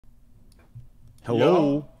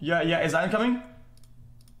Hello? Yo? Yeah, is Island coming?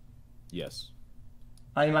 Yes.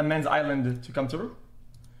 I need my man's Island to come through.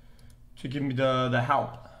 To give me the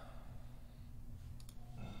help.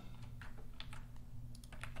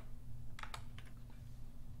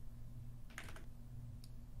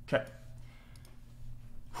 Okay.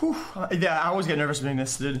 Whew. Yeah, I always get nervous doing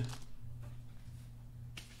this, dude.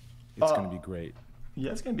 It's gonna be great.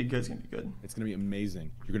 Yeah, it's gonna be good. It's gonna be good. It's gonna be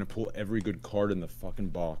amazing. You're gonna pull every good card in the fucking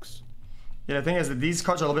box. Yeah, the thing is that these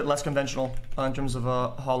cards are a little bit less conventional in terms of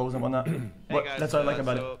hollows and whatnot. Hey guys, that's what I like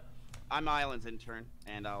about it. I'm Island's intern,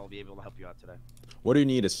 and I'll be able to help you out today. What do you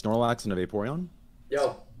need? A Snorlax and a Vaporeon?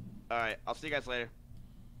 Yo. Alright, I'll see you guys later.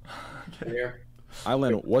 Okay. Here.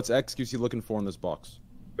 Island, what's XQC looking for in this box?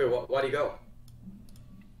 Wait, why'd he go?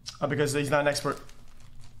 Because he's not an expert.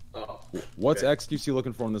 Oh. What's Okay. XQC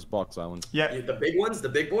looking for in this box, Island? Yeah. The big ones, the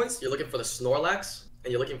big boys, you're looking for the Snorlax,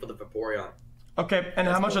 and you're looking for the Vaporeon. Okay, and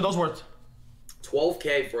how much are those worth?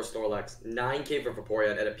 12k for a Snorlax, 9k for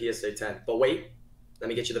Vaporeon, and a PSA 10. But wait, let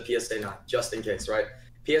me get you the PSA 9, just in case, right?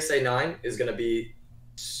 PSA 9 is gonna be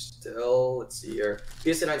still, let's see here.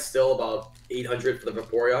 PSA 9 is still about 800 for the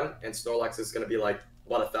Vaporeon, and Snorlax is gonna be like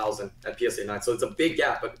about 1,000 at PSA 9. So it's a big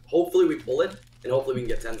gap, but hopefully we pull it, and hopefully we can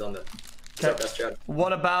get 10s on them. It's our best chance.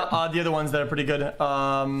 What about the other ones that are pretty good?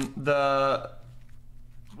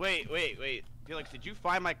 Wait. Felix, did you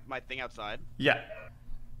find my thing outside? Yeah.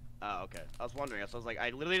 Oh, okay. I was wondering. So I was like,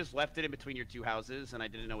 I literally just left it in between your two houses, and I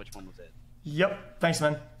didn't know which one was it. Yep. Thanks,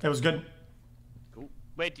 man. It was good. Cool.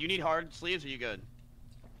 Wait, do you need hard sleeves, or are you good?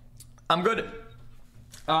 I'm good.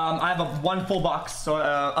 I have one full box, so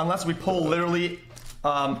unless we pull literally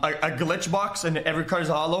a glitch box and every card is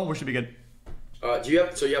a hollow, we should be good. Do you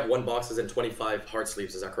have, so you have one box and 25 hard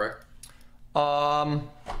sleeves, is that correct?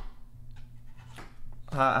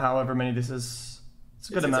 However many this is, it's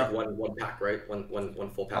a good amount. Like one pack, right? One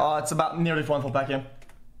full pack. It's about nearly one full pack, yeah.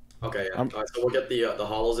 Okay, yeah. So we'll get the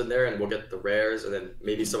hollows in there, and we'll get the rares, and then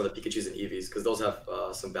maybe some of the Pikachus and Eevees, because those have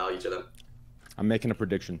some value to them. I'm making a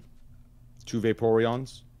prediction. 2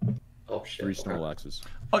 Vaporeons, Oh shit. 3 Snorlaxes.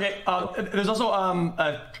 Okay, there's also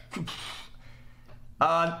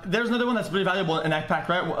there's another one that's pretty valuable in that pack,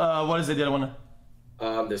 right? What is it, the other one?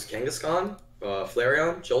 There's Kangaskhan,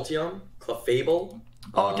 Flareon, Jolteon, Clefable.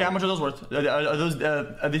 Oh, okay, how much are those worth? Are those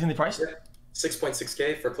decently priced?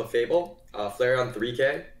 6.6k for Clefable, Flareon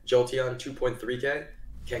 3k, Jolteon 2.3k,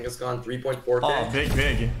 Kangaskhan 3.4k. Oh,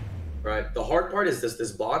 big. Right. The hard part is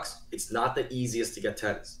this box. It's not the easiest to get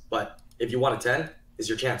 10s, but if you want a 10, is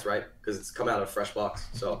your chance, right? Because it's coming out of a fresh box.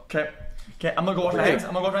 So. Okay, I'm gonna go wash my hands.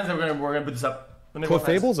 I'm gonna go wash my hands, and we're gonna put this up.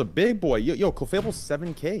 Clefable's a big boy. Yo, Clefable's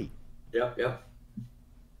 7k. Yeah.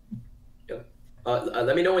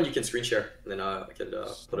 Let me know when you can screen share, and then I can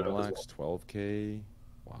put it up as well. 12k.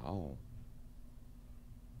 Wow.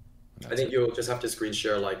 I think you'll just have to screen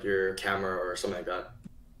share like your camera or something like that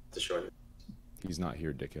to show you. He's not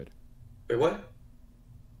here, dickhead. Wait, what?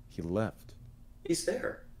 He left. He's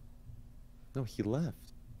there. No, he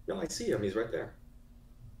left. No, I see him. He's right there.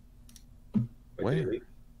 Wait, Where? did he leave?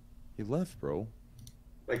 He left, bro.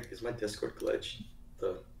 Like, is my Discord glitch?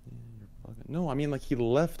 No, I mean like he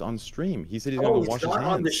left on stream. He said he's Oh, gonna he's wash his not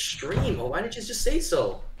hands. on the stream. Oh, why didn't you just say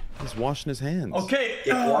so? He's washing his hands. Okay.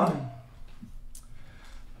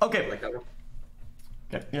 Okay. Like that one?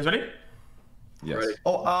 Okay, you guys ready? Yes. Ready.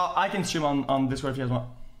 Oh, I can stream on Discord if you guys want.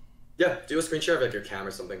 Yeah, do a screen share of like your camera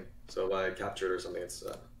or something. So if I capture it or something, it's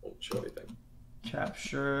won't show anything.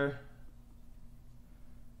 Capture.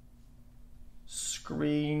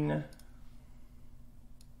 Screen.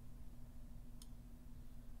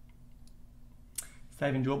 Is that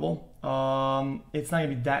even doable? It's not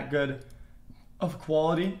gonna be that good of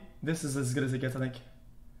quality. This is as good as it gets, I think.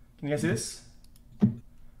 Can you guys see this?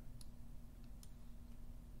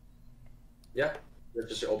 Yeah, that's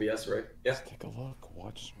just your OBS, right? Yeah. Take a look.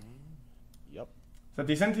 Watch. Yep. Is that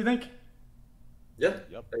decent, you think? Yeah.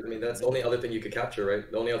 Yep. I mean, that's the only other thing you could capture,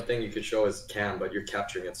 right? The only other thing you could show is cam, but you're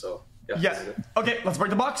capturing it, so yeah. Yeah. This is it. Okay, let's break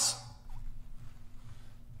the box.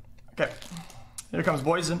 Okay. Here it comes,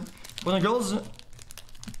 boys and girls.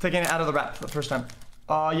 Taking it out of the wrap for the first time.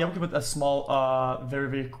 Yeah, we can put a small, very,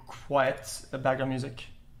 very quiet background music.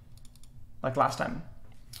 Like last time.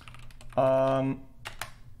 I'll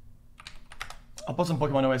put some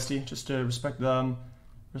Pokemon OST just to respect the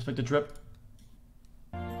drip.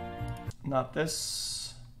 Not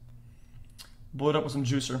this. Blow it up with some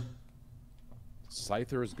juicer.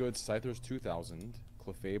 Scyther is good. Scyther's 2,000.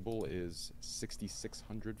 Clefable is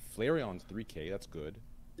 6,600. Flareon's 3k. That's good.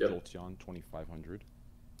 Yep. Jolteon 2,500.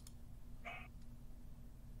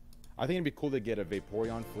 I think it'd be cool to get a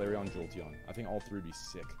Vaporeon, Flareon, Jolteon. I think all three would be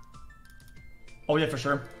sick. Oh yeah, for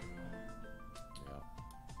sure.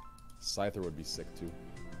 Scyther would be sick too.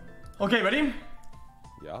 Okay, ready?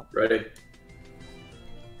 Yeah. Ready?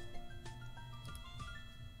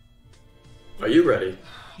 Are you ready?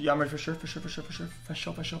 Yeah, I'm ready for sure. For sure.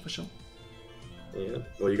 Yeah.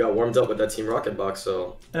 Well, you got warmed up with that Team Rocket box,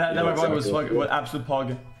 so. That my bug was absolute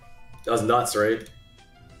pog. That was nuts, right?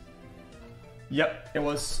 Yep, it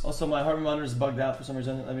was. Also, my heart monitor is bugged out for some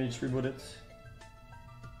reason. Let me just reboot it.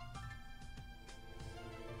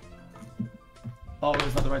 Oh,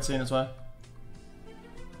 it's not the right scene, that's why.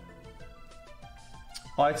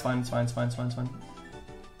 Oh, it's fine, it's fine.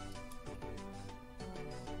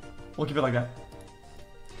 We'll keep it like that.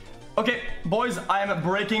 Okay, boys, I am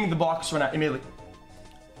breaking the box right now, immediately.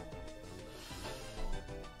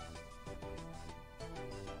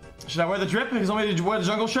 Should I wear the drip? Because I'm going to wear the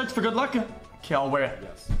jungle shirt for good luck? Okay, I'll wear it.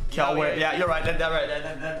 Yes. Okay, I'll wear it. Yeah, you're right.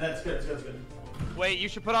 That's good. That's good. Wait, you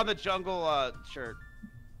should put on the jungle shirt.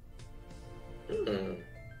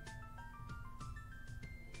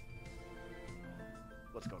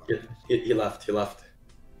 What's going on? He left.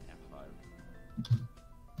 Yeah,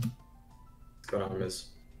 What's going on, Miz?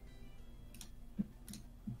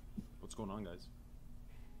 What's going on, guys?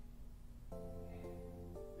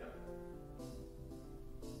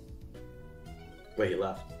 Wait, he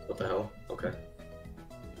left. What the hell? Okay.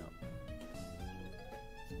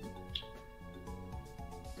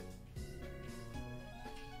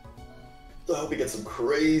 I hope we get some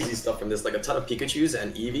crazy stuff from this. Like a ton of Pikachus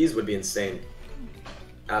and Eevees would be insane.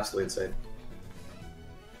 Absolutely insane.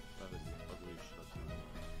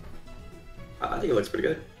 I think it looks pretty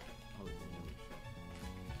good.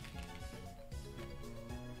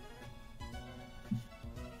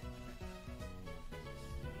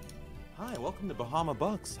 Hi, welcome to Bahama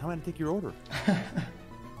Bucks. How may I take your order? Come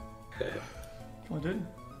on, dude.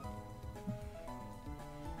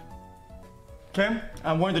 Okay,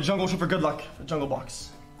 I'm wearing the jungle shirt for good luck. The jungle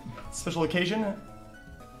box. Special occasion.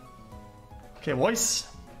 Okay, boys.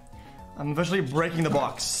 I'm officially breaking the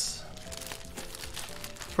box.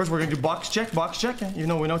 First, we're gonna do box check, even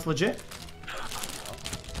though we know it's legit.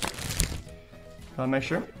 Gotta make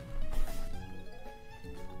sure.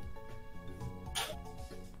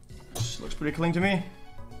 This looks pretty clean to me.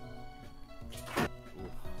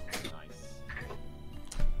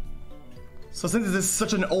 So since this is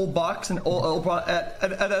such an old box, and old product,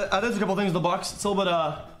 there's a couple things in the box. It's a little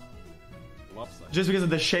bit, just because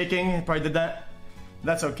of the shaking, it probably did that.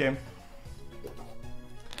 That's okay.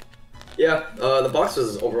 Yeah, the box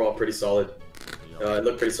was overall pretty solid. It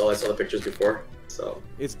looked pretty solid. I saw the pictures before, so.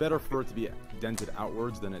 It's better for it to be dented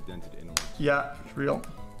outwards than it dented inwards. Yeah, it's real.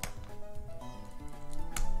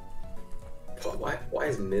 Oh, why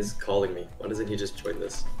is Miz calling me? Why doesn't he just join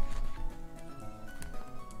this?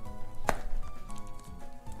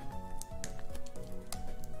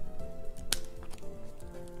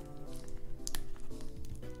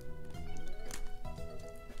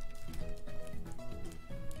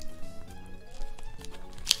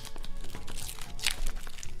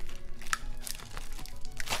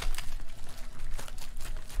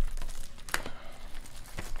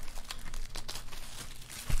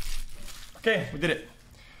 Okay, we did it.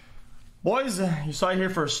 Boys, you saw it here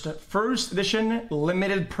first. First edition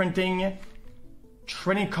limited printing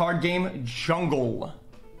trading card game Jungle.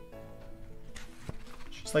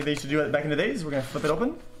 Just like they used to do it back in the days. We're gonna flip it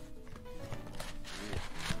open.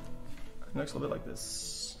 It looks a little bit like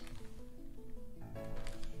this.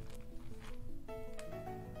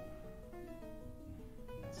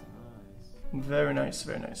 Very nice,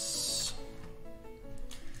 very nice.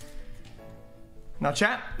 Now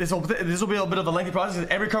chat, this will be a little bit of a lengthy process.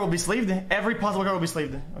 Every card will be sleeved. Every possible card will be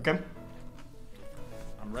sleeved, okay?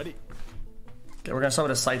 I'm ready. Okay, we're gonna start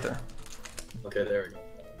with a Scyther. Okay, there we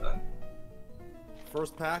go.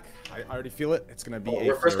 First pack, I already feel it. It's gonna be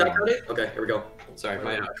We're first pack ready? Okay, here we go. Sorry,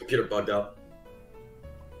 my computer bugged out.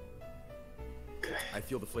 Okay. I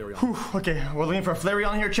feel the Flareon. Whew, okay, we're looking for a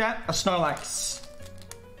Flareon here, chat. A Snorlax.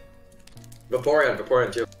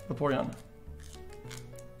 Vaporeon too. Vaporeon.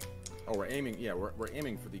 Oh, we're aiming. Yeah, we're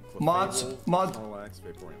aiming for the Mods, Snorlax,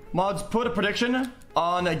 Vaporeon. Mods, put a prediction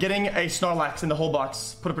on getting a Snorlax in the whole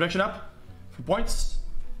box. Put a prediction up for points.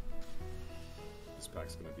 This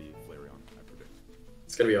pack's gonna be Flareon, I predict.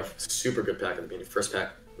 It's gonna be a super good pack at the beginning. First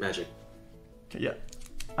pack, Magic. Okay, yeah,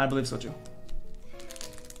 I believe so too.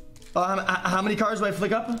 How many cards do I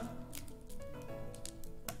flick up?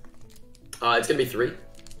 It's gonna be 3.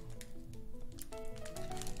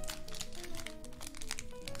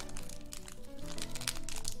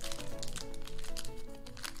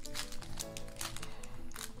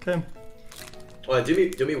 Okay. Well,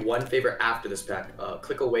 do me one favor after this pack.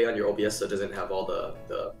 Click away on your OBS so it doesn't have all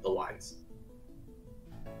the lines.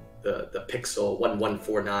 the Pixel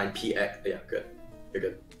 1149 PX. Yeah, good. You're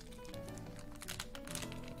good.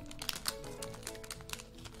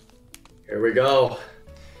 Here we go.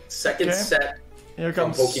 Second set Here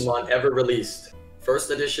from comes Pokemon ever released. First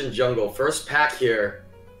edition Jungle. First pack here.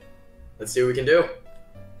 Let's see what we can do.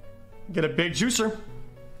 Get a big juicer.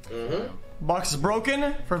 Box is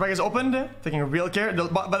broken. First pack is opened. Taking real care.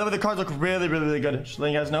 By the way, the cards look really, really, really good. Just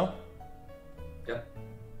letting you guys know. Yeah.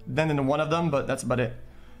 Then in one of them, but that's about it.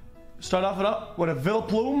 Start off it up with a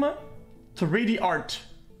Vileplume 3D art.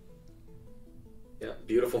 Yeah,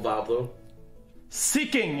 beautiful Vileplume.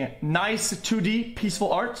 Seeking, nice 2D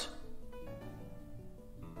peaceful art.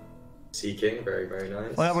 Seeking, very, very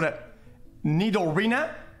nice. Well, what a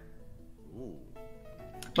Nidorina.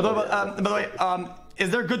 By the way, is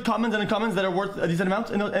there good commons and uncommons that are worth a decent amount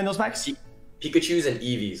in those packs? Pikachu's and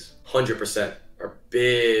Eevees, 100%, are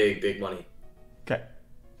big, big money. Okay.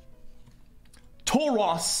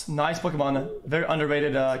 Tauros, nice Pokemon. Very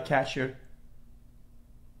underrated catch here.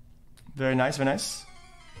 Very nice, very nice.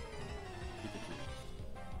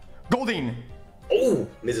 Goldeen. Oh,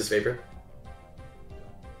 Mrs. Faber.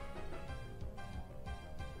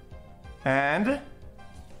 And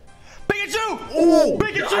Pikachu! Oh,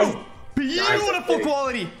 Pikachu! Nice. Beautiful Nice.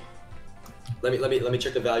 quality. Let me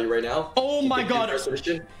check the value right now. Oh my god. First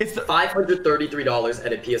edition, It's the $533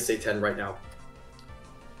 at a PSA 10 right now.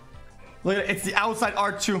 look at it, it's the outside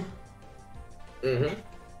art too.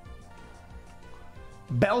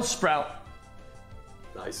 Bellsprout.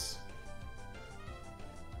 Nice.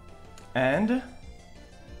 And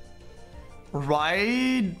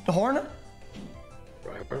Rhyhorn.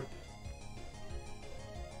 Right.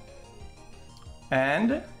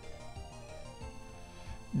 And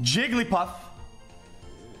Jigglypuff.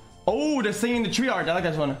 Oh, they're singing the tree art. I like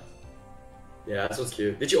that one. Yeah, this one's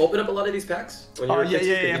cute. Did you open up a lot of these packs? When you were Yeah,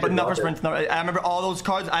 kids? but not for sprint. No, I remember all those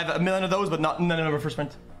cards. I have a million of those, but none of them are for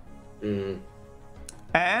sprint.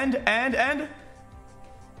 And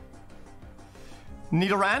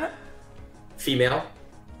Nidoran. Female.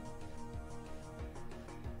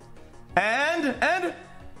 And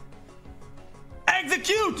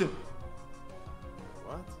Execute.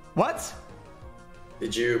 What?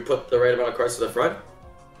 Did you put the right amount of cards to the front?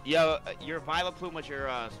 Yo, your Vileplume was your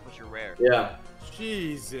rare. Yeah.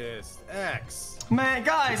 Jesus, X. Man,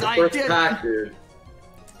 guys, The I first did. pack, dude.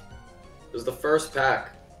 It was the first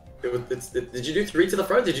pack. Did you do 3 to the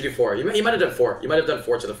front? Did you do 4? You might have done 4. You might have done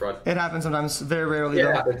 4 to the front. It happens sometimes. Very rarely, Yeah, it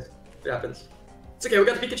though. happens. It happens. It's okay. We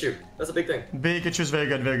got the Pikachu. That's a big thing. Pikachu's very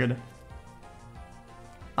good, very good.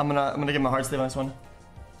 I'm gonna give him a hard sleeve on this one.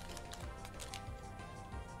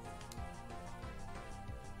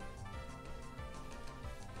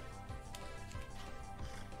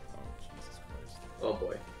 Oh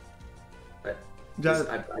boy. Guys,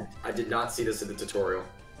 I did not see this in the tutorial.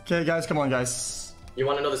 okay, guys, come on, guys. You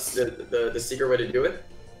want to know the secret way to do it?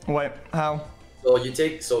 Wait, how?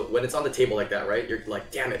 So when it's on the table like that, right? You're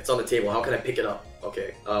like, damn it, it's on the table. How can I pick it up?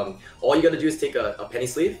 Okay. All you gotta do is take a penny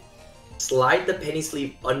sleeve, slide the penny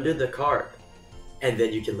sleeve under the card, and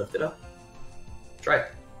then you can lift it up. Try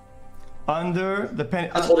it. Under the penny.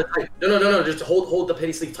 Just hold it tight. No. Just hold the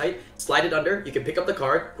penny sleeve tight. Slide it under. You can pick up the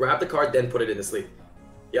card, grab the card, then put it in the sleeve.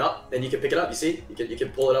 Yup. Then you can pick it up. You see? You can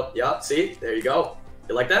pull it up. Yup. See? There you go.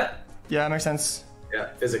 You like that? Yeah, makes sense.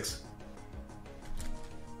 Yeah. Physics.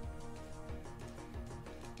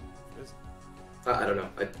 I don't know.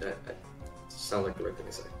 I sound like the right thing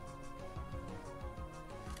to say.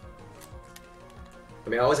 I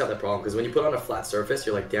mean, I always have that problem because when you put it on a flat surface,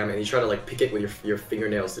 you're like, damn it, and you try to like pick it with your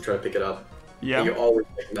fingernails to try to pick it up. Yeah. And you always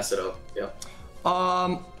like, mess it up. Yeah.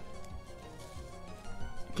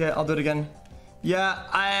 Okay, I'll do it again.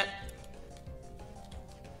 Yeah,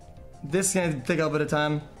 this is gonna take a little bit of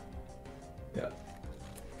time. Yeah.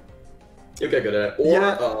 You'll get good at it. Or,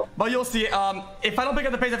 Yeah, but you'll see. If I don't pick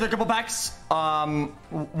up the pace after a couple packs,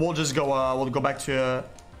 we'll just go. We'll go back to.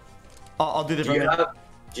 I'll do differently.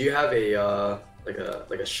 Do you have a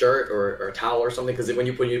like a shirt or a towel or something? Because when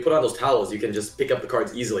you put on those towels, you can just pick up the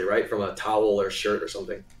cards easily, right? From a towel or shirt or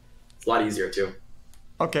something. It's a lot easier too.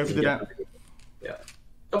 Okay, we can do that. Yeah.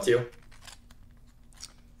 Up to you.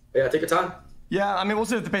 Yeah, take your time. Yeah, I mean, we'll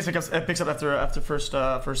see if the pace picks up after first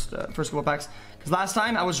couple packs. Because last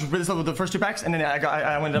time I was really slow with the first 2 packs, and then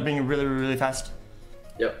I ended up being really, really fast.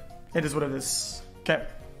 Yep. It is what it is. Okay.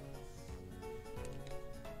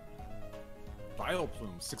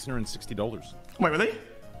 Vileplume, $660. Wait, really?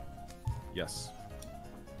 Yes.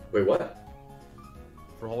 Wait, what?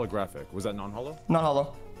 For holographic. Was that non-holo? Not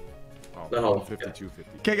hollow. Oh, Non-holo, 52.50.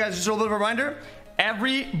 Okay, guys, just a little bit of a reminder.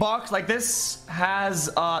 Every box like this has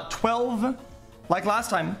 12, like last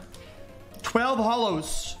time, 12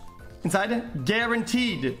 hollows inside,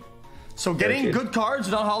 guaranteed. So getting Guaranteed. good cards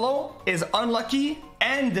without hollow is unlucky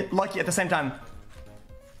and lucky at the same time.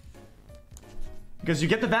 Because you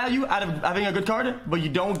get the value out of having a good card, but you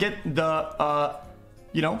don't get the,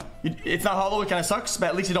 you know, it's not hollow, it kind of sucks, but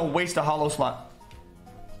at least you don't waste a hollow slot.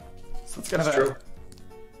 So it's kind of True.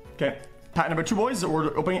 Okay, pack number 2, boys.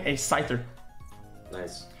 We're opening a Scyther.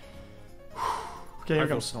 Nice. Okay, here I it feel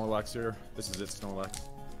comes. Snorlax here. This is it, Snorlax.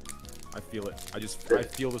 I feel it. I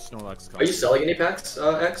feel the Snorlax Are coming. you selling any packs,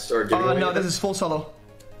 X, or giving away No, any this packs? is full solo.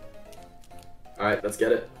 All right, let's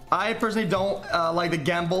get it. I personally don't like the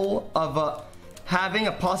gamble of having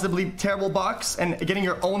a possibly terrible box and getting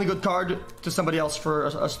your only good card to somebody else for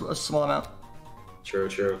a small amount. True,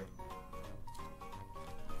 true.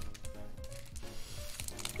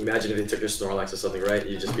 Imagine if they took your Snorlax or something, right?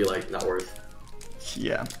 You'd just be like, not worth.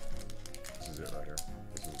 Yeah. This is it right here.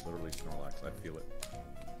 This is literally Snorlax. I feel it.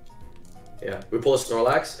 Yeah, we pull a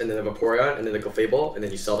Snorlax, and then a Vaporeon, and then the Clefable, and then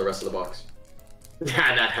you sell the rest of the box.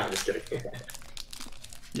 I'm just kidding.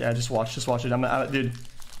 Yeah, just watch it. Dude,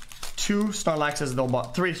 2 Snorlaxes, they'll buy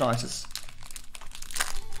 3 Snorlaxes.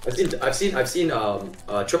 I've seen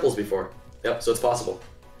triples before. Yep, so it's possible.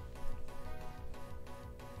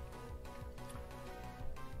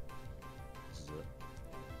 This is it.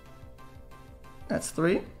 That's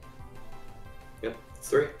 3. Yep, it's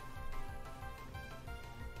 3.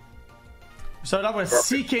 We started off with Perfect.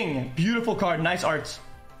 Seeking. Beautiful card, nice art.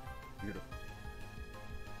 Beautiful.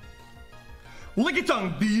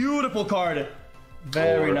 Lickitung, beautiful card. Very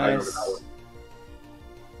I remember nice. that one.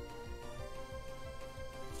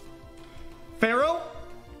 Pharaoh?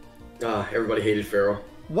 Everybody hated Pharaoh.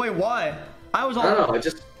 Wait, why? I was I all. don't know. I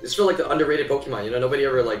just feel like the underrated Pokemon. You know, nobody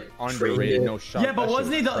ever like trained Underrated, it. no shot. Yeah, but That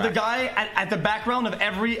wasn't he shit the was guy at the background of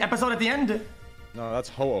every episode at the end? No, that's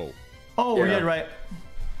Ho-Oh. Oh, Yeah. yeah, right.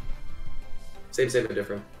 Same, but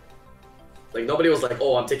different. Like nobody was like,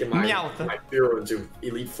 oh, I'm taking my Meowth. my Pharaoh into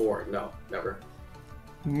Elite Four. No, never.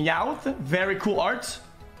 Meowth, very cool art.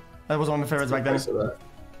 That was one of my favorites back then. So that.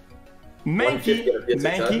 Mankey, 150 at a PSA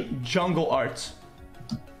Mankey, jungle art.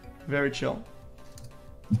 Very chill.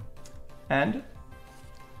 And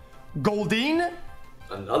Goldeen.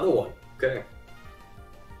 Another one. Okay.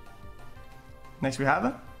 Next we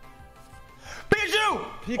have Pikachu.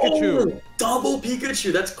 Pikachu! Oh, double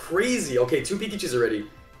Pikachu. That's crazy. Okay, 2 Pikachus already.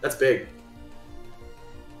 That's big.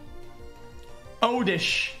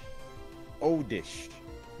 Odish. Odish.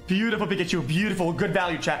 Beautiful Pikachu. Beautiful. Good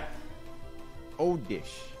value, chat.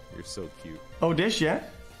 Odish. You're so cute. Odish, yeah.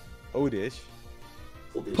 Odish.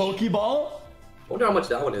 Holy sh- Pokeball. I wonder how much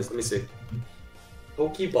that one is. Let me see.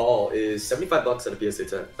 Pokeball is $75 at a PSA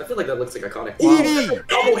 10. I feel like that looks like iconic. Wow, that's a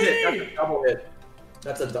double hit. That's a double hit.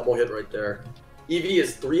 That's a double hit right there. EV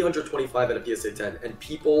is $325 at a PSA 10, and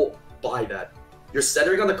people buy that. Your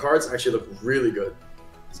centering on the cards actually look really good.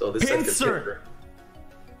 So this set gets Pinsir. bigger.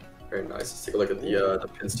 Very nice. Let's take a look at the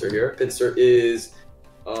Pinsir here. Pinsir is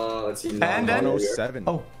let's see. And then- 107.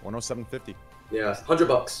 Oh. 107.50. Yeah,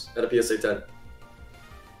 $100 at a PSA 10.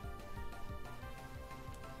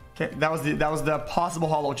 Okay, that was the possible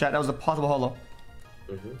hollow, chat. That was the possible hollow.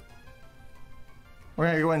 Mm-hmm. We're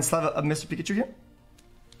gonna go ahead and slap a Mr. Pikachu here.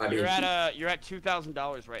 I mean, You're at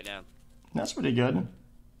 $2,000 right now. That's pretty good.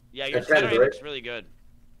 Yeah, your That's kind of centering right. looks really good.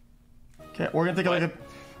 Okay, we're gonna take a look at.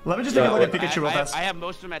 Let me just take a look at Pikachu real fast. I have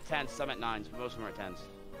most of them at 10s, some at 9s, but most of them are at 10s.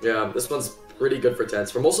 yeah, this one's pretty good for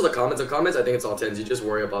 10s. For most of the comments, I think it's all 10s. You just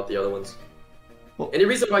worry about the other ones. Well- Any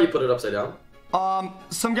reason why you put it upside down?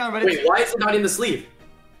 Some guy ready. Wait, why is it not in the sleeve?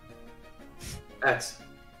 X.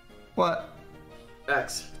 What?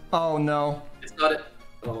 X. Oh no. It's not it.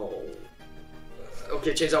 Oh.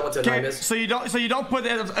 Okay, change that one to a 9 Okay, is. so you don't put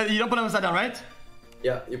it you don't put them upside down, right?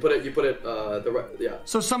 Yeah, you put it yeah.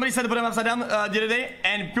 So somebody said to put them upside down the other day,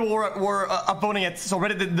 and people were upvoting it. So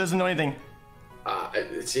Reddit doesn't know anything.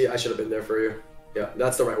 See, I should have been there for you. Yeah,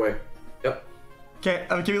 that's the right way. Yep. Okay,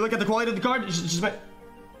 can we look at the quality of the card? Just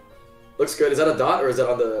Looks good. Is that a dot or is that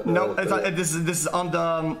on the? no, the- it's not, this is on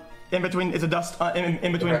the in between. It's a dust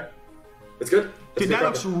in between. Okay. It's good. It's Dude, good that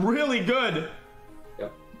looks progress. really good.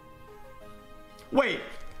 Yep. Wait,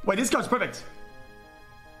 this card's perfect.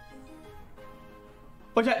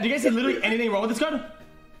 But yeah, do you guys see literally anything wrong with this card?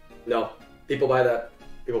 No, people buy that.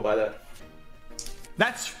 People buy that.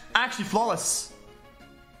 That's actually flawless.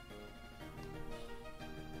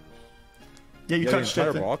 Yeah, you Yeah, the touched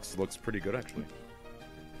entire it. box looks pretty good, actually.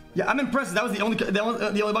 Yeah, I'm impressed. That was the only box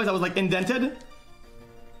that was like indented.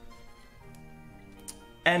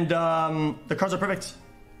 And the cards are perfect,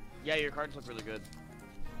 Yeah, your cards look really good.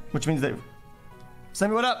 which means they.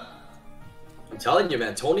 Sammy, what up? I'm telling you,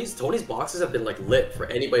 man. Tony's boxes have been like lit for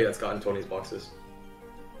anybody that's gotten Tony's boxes.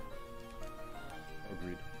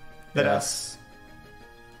 Deadass.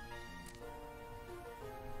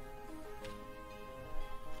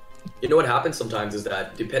 You know what happens sometimes is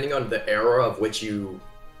that depending on the era of which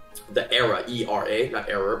the era, E-R-A, not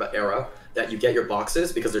error, but era, that you get your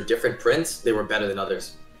boxes, because they're different prints, they were better than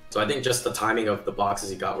others. So I think just the timing of the boxes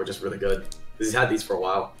he got were just really good. Because he's had these for a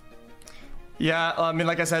while. Yeah, I mean,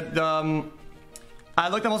 like I said, I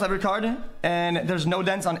looked at almost every card, and there's no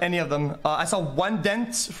dents on any of them. I saw one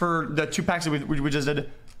dent for the 2 packs that we just did.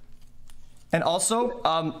 And also,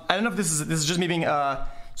 I don't know if this is just me being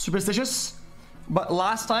superstitious, but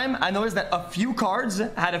last time I noticed that a few cards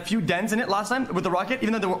had a few dents in it last time with the rocket,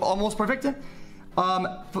 even though they were almost perfect.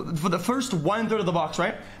 For the first 1/3 of the box,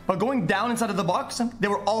 right? But going down inside of the box, they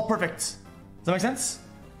were all perfect. Does that make sense?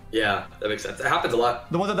 Yeah, that makes sense. It happens a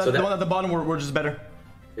lot. The one at the bottom were just better.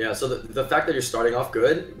 Yeah, so the fact that you're starting off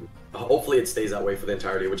good, hopefully it stays that way for the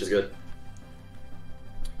entirety, which is good.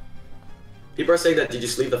 People are saying that, did you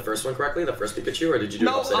sleeve the first one correctly, the first Pikachu, or did you do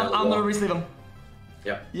it upside down? No, I'm gonna re-sleeve them.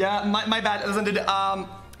 Yeah. Yeah, my bad. Listen, dude, this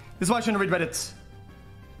is why I shouldn't read Reddit.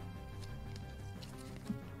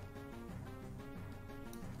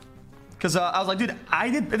 Because I was like, dude, I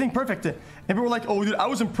did everything perfect. And people were like, oh, dude, I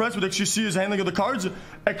was impressed with xQc's handling of the cards,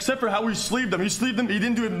 except for how he sleeved them. He sleeved them, he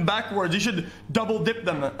didn't do it backwards. He should double dip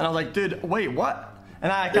them. And I was like, dude, wait, what?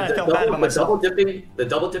 And I kind of felt bad about myself. The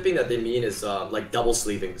double dipping that they mean is like double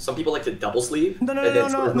sleeving. Some people like to double sleeve. No.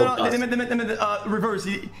 They meant reverse.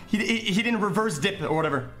 He didn't reverse dip or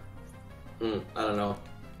whatever. I don't know.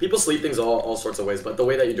 People sleeve things all sorts of ways, but the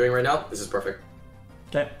way that you're doing right now, this is perfect.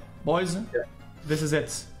 Okay, boys, yeah. This is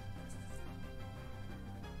it.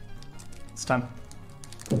 It's time.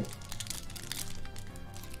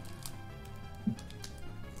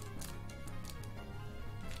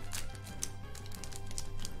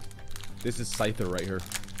 This is Scyther right here.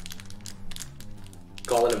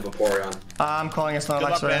 Calling him Vaporeon. I'm calling a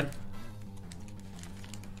Snorlax right.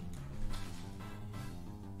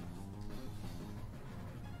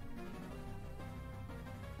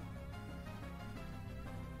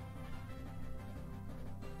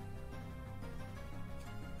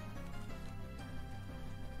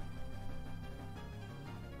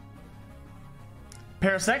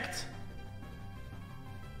 Parasect.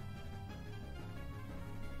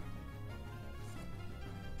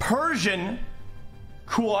 Persian.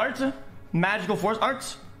 Cool art. Magical Force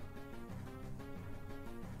art.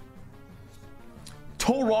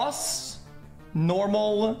 Tauros.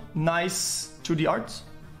 Normal, nice 2D art.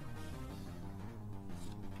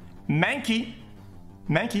 Mankey.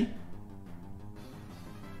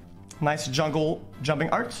 Nice jungle jumping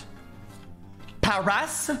art.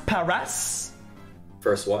 Paras.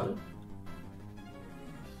 First one.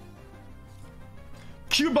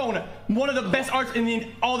 Cubone, one of the best arts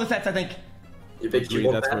in all the sets, I think. You pick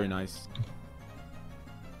Cubone. That's very nice.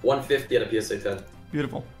 150 at a PSA 10.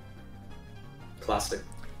 Beautiful. Classic.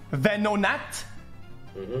 Venonat.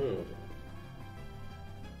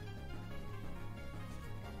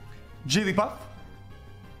 Jigglypuff.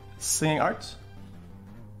 Singing art.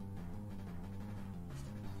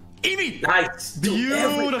 Eevee! Nice!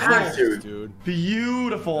 Beautiful! Dude.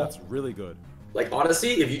 Beautiful. That's really good. Like,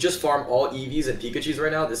 honestly, if you just farm all Eevees and Pikachus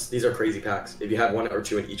right now, these are crazy packs. If you have 1 or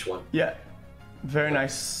 2 in each one. Yeah. Very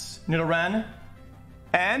nice. Nidoran.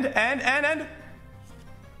 And...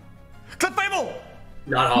 Clefable!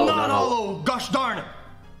 Not hollow, Not hollow. Gosh darn.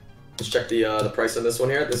 Let's check the price on this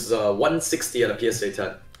one here. This is 160 at a PSA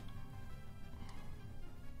 10.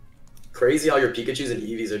 Crazy how your Pikachus and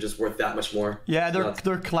Eevees are just worth that much more. Yeah,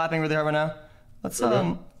 they're clapping really hard right now. Let's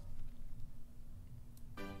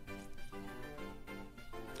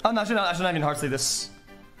Oh no, I should not even hard sleeve this.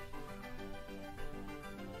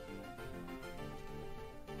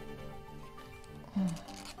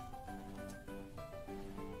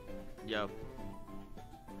 Yo.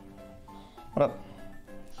 What up?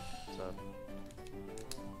 What's up?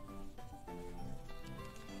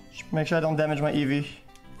 Just make sure I don't damage my Eevee.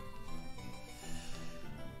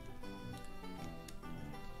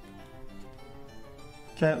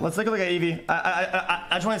 Okay, let's take a look at Eevee. I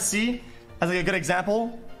just want to see, as like a good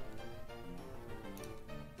example,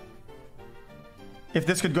 if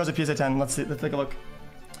this could go as a PSA 10. Let's see. Let's take a look.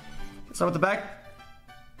 Start with the back.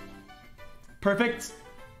 Perfect.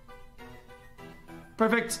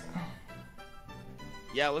 Perfect.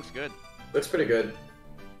 Yeah, it looks good. Looks pretty good.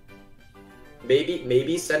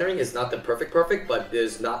 Maybe centering is not the perfect, but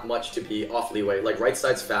there's not much to be off leeway. Like, right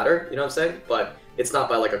side's fatter, you know what I'm saying? But it's not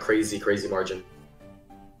by like a crazy margin.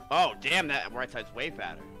 Oh, damn, that right side's way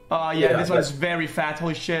fatter. Oh, yeah, this one's very fat.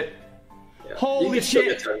 Holy shit. Yeah. Holy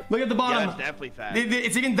shit. Look at the bottom. Yeah, it's definitely fat.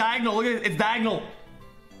 It's even diagonal. Look at it. It's diagonal.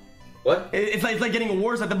 What? It's like getting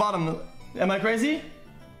worse at the bottom. Am I crazy?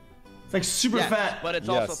 It's like super Yes, fat. but it's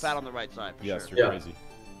also fat on the right side. For Yes, sure. you're crazy.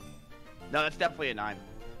 No, that's definitely a 9.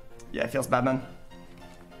 Yeah, it feels bad, man.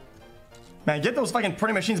 Man, get those fucking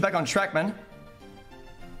printing machines back on track, man.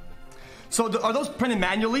 So are those printed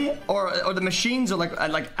manually, or the machines, or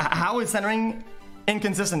like how is centering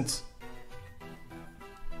inconsistent?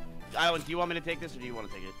 Do you want me to take this, or do you want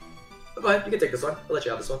to take it? Go ahead, you can take this one. I'll let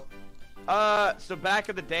you have this one. So back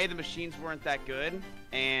in the day, the machines weren't that good,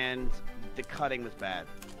 and the cutting was bad.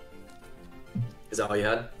 Is that all you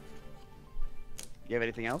had? You have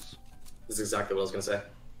anything else? This is exactly what I was gonna say.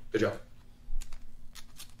 Good job.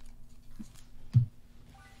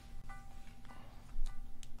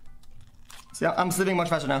 See, I'm sleeping much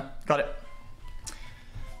faster now. Got it.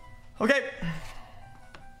 Okay.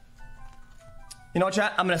 You know what,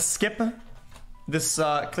 chat? I'm gonna skip this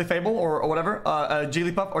Clefable or whatever,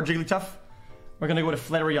 Jigglypuff or Jigglytuff. We're gonna go to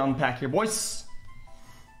Flareon pack here, boys.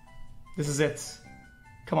 This is it.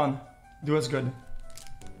 Come on, do us good.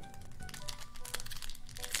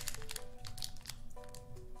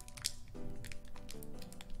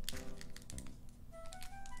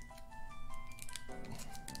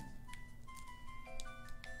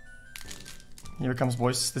 Here it comes,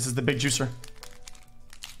 boys. This is the big juicer.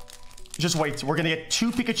 Just wait. We're gonna get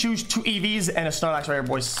 2 Pikachus, 2 EVs, and a Snorlax right here,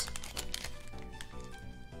 boys.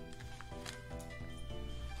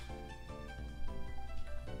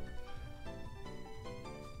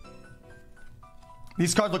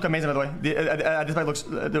 These cards look amazing, by the way. This pack looks.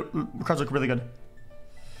 The cards look really good.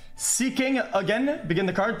 Seeking again. Begin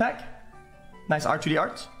the card pack. Nice R2D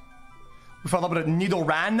art. We followed up with a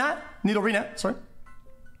Nidorina. Sorry.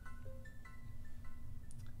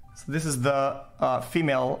 So this is the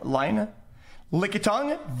female line.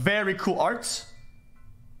 Lickitung, very cool art.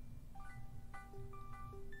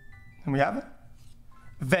 And we have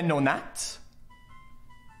Venonat.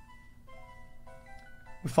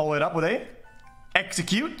 We follow it up with a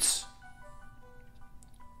Execute.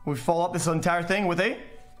 We follow up this entire thing with a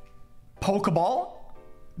Pokeball.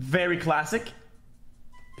 Very classic.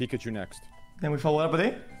 Pikachu next. Then we follow it up with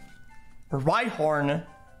a Rhyhorn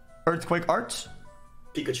Earthquake art.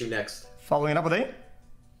 Pikachu next. Following it up with a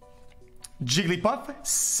Jigglypuff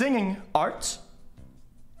singing art.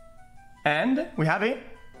 And we have a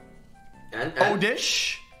And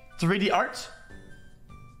Odish 3D art.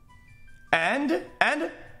 And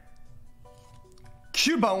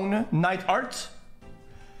Cubone night art.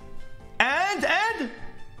 And here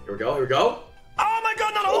we go. oh my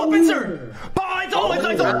god, not a whole pincer! It's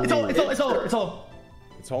all.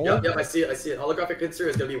 It's all. Yep, I see it. Holographic pincer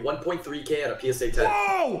is gonna be 1.3k at a PSA 10.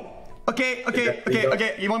 Whoa! Okay.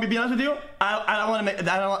 You want me to be honest with you?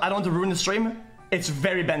 I don't want to ruin the stream. It's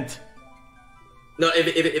very bent. No,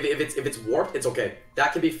 if it's warped, it's okay.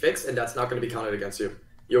 That can be fixed, and that's not gonna be counted against you.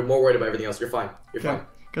 You're more worried about everything else. You're fine. You're fine.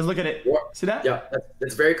 Because look at it. See that? Yeah,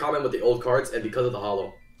 it's very common with the old cards, and because of the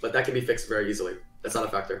hollow. But that can be fixed very easily. That's not a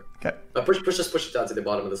factor. Okay. But push it down to the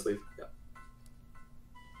bottom of the sleeve. Yeah.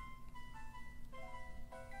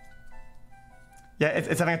 Yeah,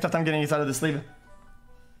 it's having a tough time getting it out of the sleeve.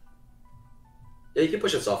 Yeah, you can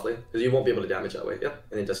push it softly, because you won't be able to damage that way. Yeah,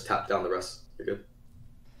 and then just tap down the rest. You're good.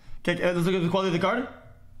 Okay, let's look at the quality of the card.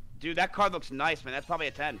 Dude, that card looks nice, man. That's probably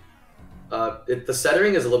a 10. The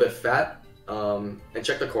centering is a little bit fat. And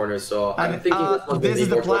check the corners. So I'm thinking this is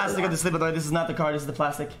the plastic of the sleeve, by the way. This is not the card. This is the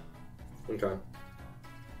plastic. Okay.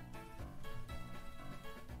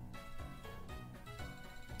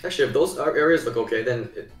 Actually, if those areas look okay, then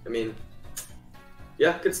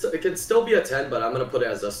yeah, it could still be a 10, but I'm gonna put it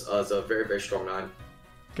as a very, very strong 9.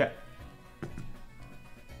 Okay.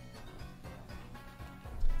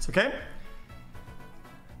 It's okay.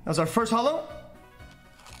 That was our first hollow.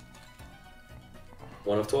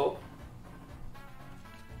 1 of 12.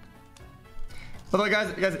 By the way,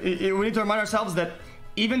 guys, we need to remind ourselves that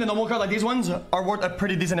even the normal cards like these ones are worth a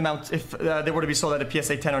pretty decent amount if they were to be sold at a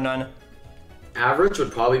PSA 10 or 9. Average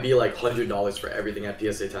would probably be like $100 for everything at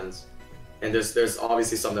PSA 10s, and there's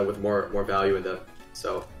obviously some that with more value in them.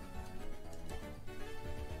 So.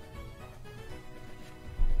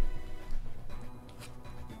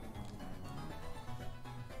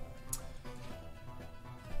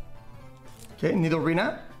 Okay,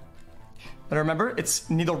 Nidorina. But remember, it's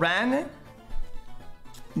Nidoran,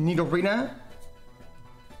 Nidorina,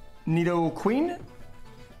 Nidoqueen,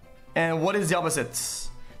 and what is the opposite?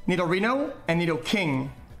 Nidorino and Nidoking.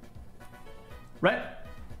 Right?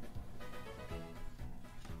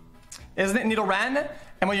 Isn't it Nidoran?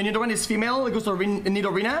 And when your Nidoran is female, it goes to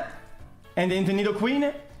Nidorina, and then to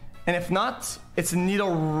Nidoqueen. And if not, it's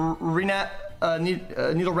Nidorina,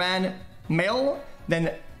 Nidoran male,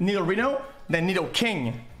 then Nidorino, then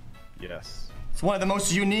Nidoking. Yes. It's one of the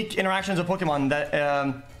most unique interactions of Pokemon,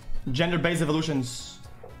 that gender-based evolutions.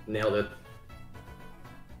 Nailed it.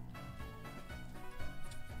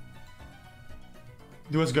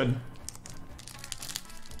 Do us good.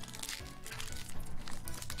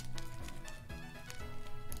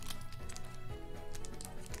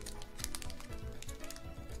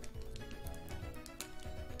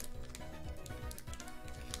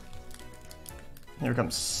 Here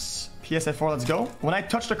comes PSA 4, let's go. When I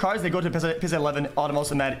touch the cards, they go to PSA 11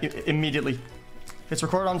 automatically immediately. If it's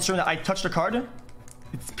recorded on stream that I touch the card,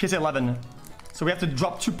 it's PSA 11. So we have to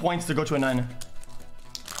drop 2 points to go to a 9.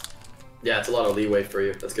 Yeah, it's a lot of leeway for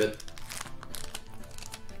you. That's good.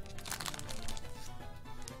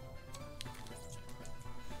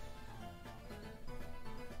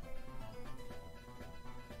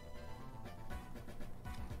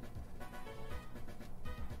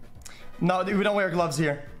 No, we don't wear gloves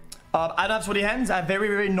here. I don't have sweaty hands. I have very,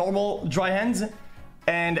 very normal dry hands.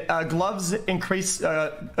 And gloves increase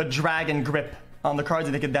a drag and grip on the cards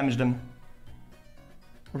and they can damage them.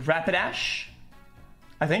 Rapidash?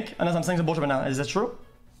 I think. Unless I'm saying some bullshit right now. Is that true?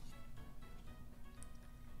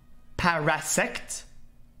 Parasect?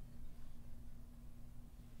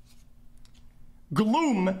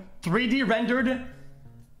 Gloom 3D rendered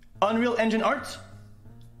Unreal Engine art?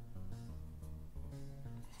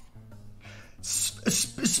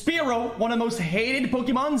 Spearow, one of the most hated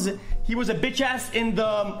Pokemons. He was a bitch ass in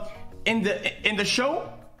the show.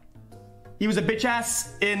 He was a bitch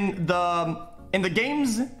ass in the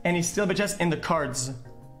games, and he's still a bitch ass in the cards.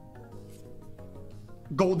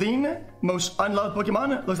 Goldeen, most unloved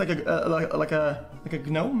Pokemon. Looks like a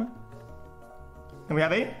gnome. And we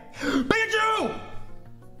have a Pikachu.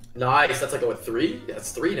 Nice. That's like a what, 3? Yeah,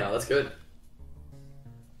 it's 3 now. That's good.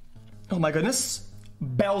 Oh my goodness.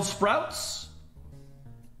 Bellsprouts.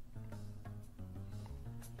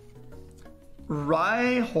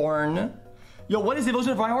 Rhyhorn. Yo, what is the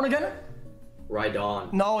evolution of Rhyhorn again?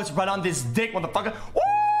 Rhydon. No, it's right on this dick, motherfucker. Woo!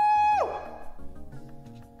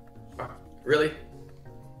 Really?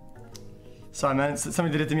 Sorry, man.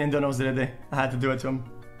 Somebody did it to me and Donos the other day. I had to do it to him.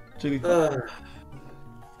 Jubilee.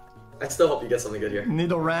 I still hope you get something good here.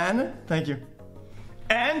 Nidoran. Thank you.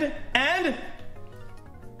 And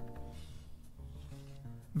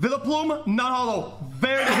Villaplume, not hollow.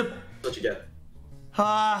 Very good. What you get?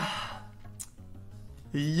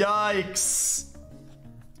 Yikes.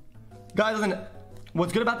 Guys, listen.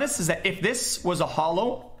 What's good about this is that if this was a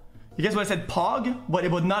hollow, you guys would have said Pog, but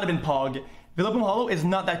it would not have been Pog. Villaplume hollow is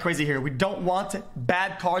not that crazy here. We don't want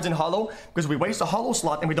bad cards in hollow because we waste a hollow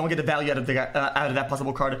slot and we don't get the value out of that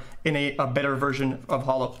possible card in a better version of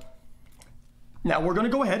hollow. Now we're gonna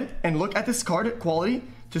go ahead and look at this card quality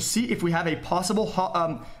to see if we have a possible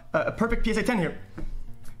a perfect PSA 10 here.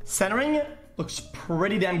 Centering looks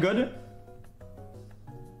pretty damn good.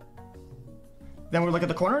 Then we'll look at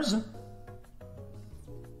the corners.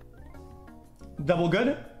 Double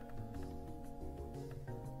good.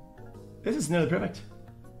 This is nearly perfect.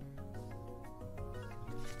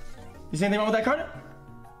 You see anything wrong with that card?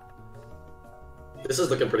 This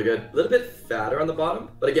is looking pretty good. A little bit fatter on the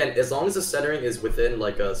bottom, but again, as long as the centering is within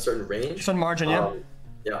like a certain range, certain margin, yeah.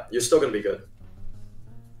 Yeah, you're still gonna be good.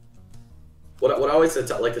 What I always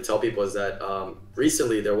like to tell people is that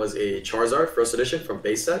recently there was a Charizard first edition from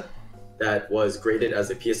base set that was graded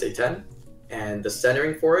as a PSA 10, and the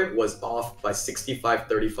centering for it was off by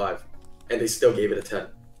 65-35, and they still gave it a 10.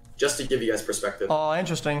 Just to give you guys perspective. Oh,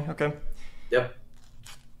 interesting. Okay. Yep.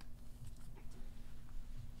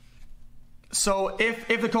 So if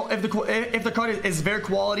the card is very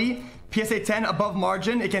quality, PSA 10 above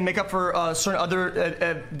margin, it can make up for certain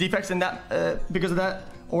other defects in that because of that,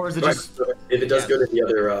 or is it right. just? If it does go to the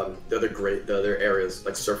other areas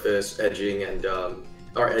like surface edging and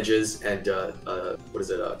or edges and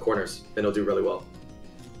corners, then it'll do really well.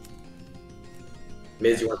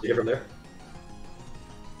 Miz, you want to take it from there?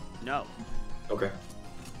 No. Okay.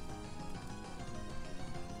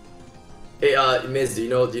 Hey, Miz, do you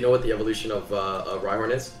know what the evolution of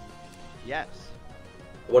Rhyhorn is? Yes.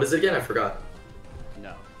 What is it again? I forgot.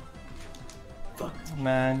 No. Fuck.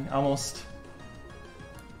 Man, almost.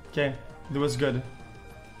 Okay, it was good.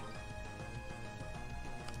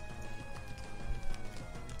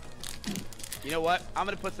 You know what? I'm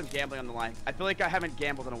gonna put some gambling on the line. I feel like I haven't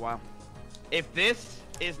gambled in a while. If this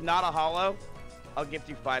is not a hollow, I'll gift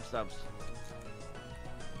you 5 subs.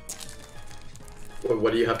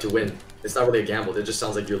 What do you have to win? It's not really a gamble. It just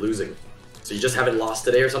sounds like you're losing. So you just haven't lost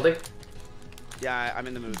today or something? Yeah, I'm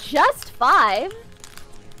in the mood. Just 5?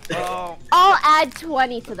 Oh. I'll add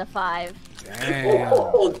 20 to the 5. Damn.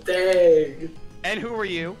 Oh, dang. And who are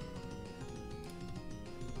you?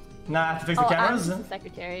 Nah, I have to fix the I'm cameras. just the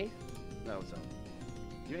secretary. No, so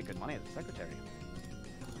you make good money as a secretary.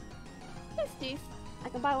 Yes, Steve. I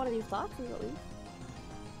can buy one of these boxes at least.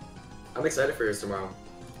 I'm excited for yours tomorrow.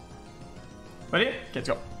 Ready? Okay, let's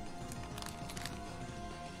go.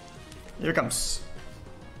 Here it comes.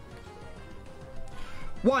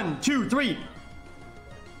 1, 2, 3.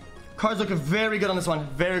 Cards look very good on this one.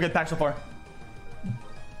 Very good pack so far.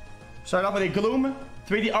 Start off with a Gloom,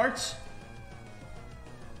 3D art,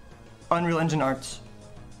 Unreal Engine art.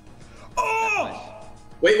 Oh!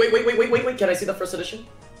 Wait. Can I see the first edition?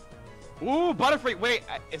 Ooh, Butterfree. Wait,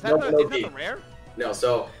 is that, No, the, no, is that D. the rare? No,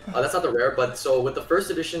 so that's not the rare, but so with the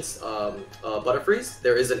first edition's Butterfrees,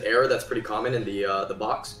 there is an error that's pretty common in the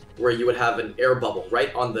box, where you would have an air bubble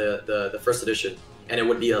right on the first edition, and it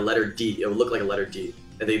would be a letter D. It would look like a letter D,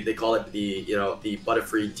 and they call it the the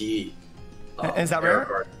Butterfree D. Is that rare?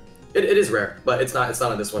 Card. It is rare, but it's not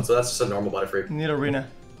on this one, so that's just a normal Butterfree. Nidorina.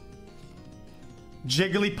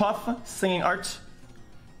 Jigglypuff, singing art.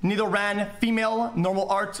 Nidoran, female, normal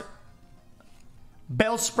art.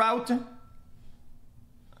 Bellsprout.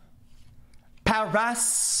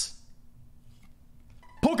 Paras.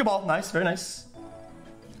 Pokeball, nice, very nice.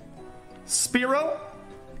 Spearow.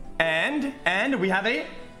 And we have a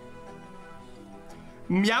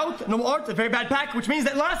Meowth, normal art, a very bad pack, which means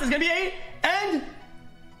that last is gonna be a and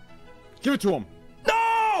Give it to him.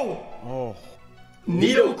 no! Oh.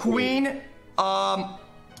 Nidoqueen, Hollow.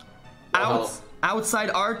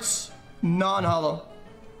 outside arts, non-hollow.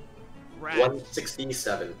 Rat.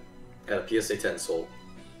 167 at a PSA 10 sold.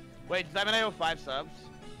 Wait, does that mean I owe 5 subs?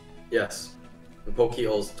 Yes. And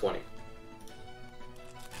Pokehol's 20.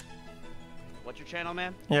 What's your channel,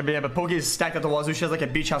 man? Yeah, but Pokey is stacked at the wazoo. She has like a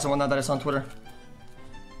beach house and whatnot that I saw on Twitter.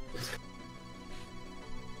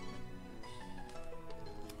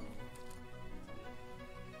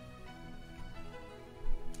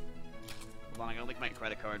 Hold on, I'm gonna link my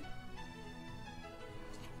credit card.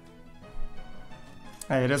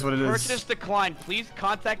 Hey, it is what it is. Purchase declined. Please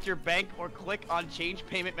contact your bank or click on change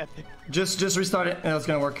payment method. Just restart it and it's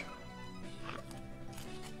gonna work.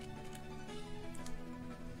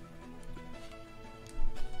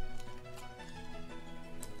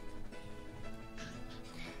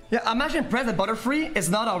 Yeah, imagine Present Butterfree is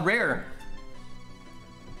not a rare.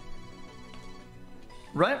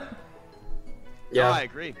 Right? Yeah. Oh, I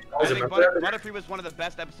agree. I Was it think remember- Butterfree was one of the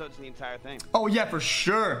best episodes in the entire thing. Oh yeah, for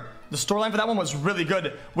sure. The storyline for that one was really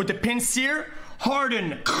good. With the Pinsir,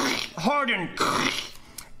 Harden,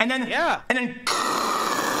 and then Yeah. and then.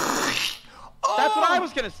 That's what I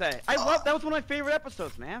was gonna say. I love that was one of my favorite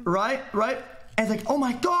episodes, man. Right. And it's like, oh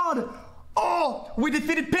my god! Oh, we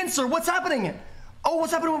defeated Pinsir. What's happening? Oh,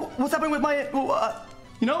 what's happening with my,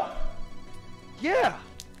 you know? Yeah.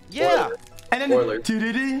 Spoiler. And then. Spoiler.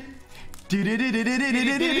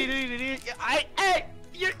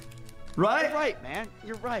 You're Right? right, man.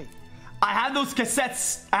 You're right. I had those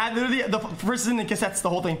cassettes. I had literally the first in the cassettes, the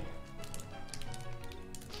whole thing.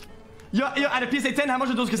 Yo, at a PSA 10, how much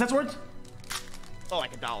are those cassettes worth? Oh,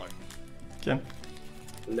 like $1. Okay.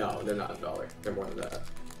 No, they're not $1. They're more than that.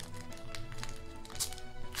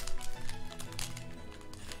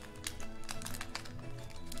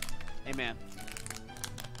 Hey, man.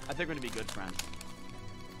 I think we're gonna be good friends.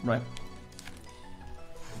 Right.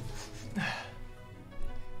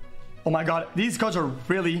 Oh my god, these cards are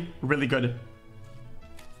really, really good.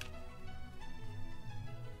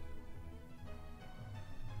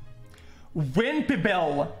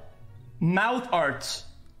 Wimpybell, mouth art.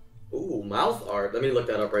 Ooh, mouth art. Let me look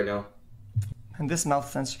that up right now. And this mouth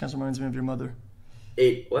sensor kind of reminds me of your mother.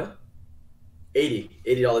 What?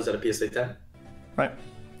 $80 at a PSA 10. Right.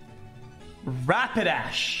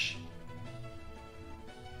 Rapidash.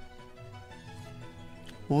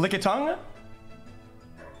 Lickitung.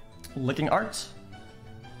 Licking art.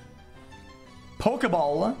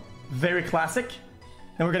 Pokeball. Very classic.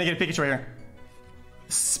 And we're gonna get a Pikachu right here.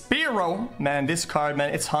 Spearow. Man, this card,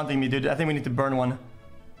 man, it's haunting me, dude. I think we need to burn one.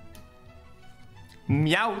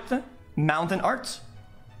 Meowth. Mountain art.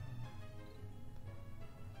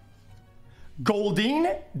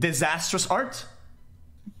 Goldeen. Disastrous art.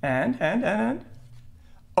 And.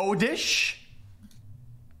 Odish.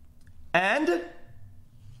 And.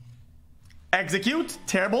 Execute.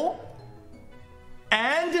 Terrible.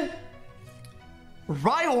 And.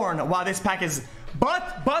 Rhyhorn. Wow, this pack is.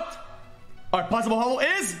 But. Our possible hole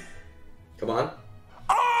is. Come on.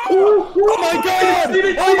 Oh! Oh my god!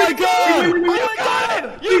 Oh my god! Oh my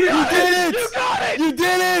god! You did it! You got it! You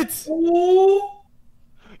did it! Ooh!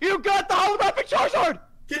 You got the holographic Charizard!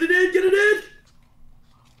 Get it in!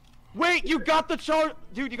 Wait, you got the charge,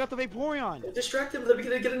 dude. You got the Vaporeon. Distract him. Let me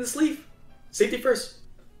get in the sleeve. Safety first.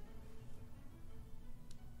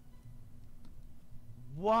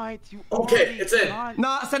 What? You Okay, it's in.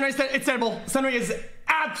 Nah, Sunray, it's terrible. Sunray is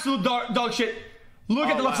absolute dog shit. Look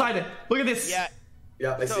at the left side. Look at this. Yeah.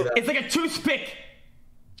 Yeah, I see that. It's like a toothpick.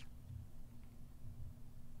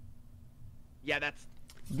 Yeah, that's.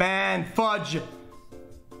 Man, fudge.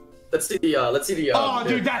 Let's see the. Oh,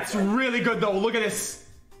 dude, that's really good though. Look at this.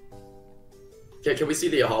 Okay, can we see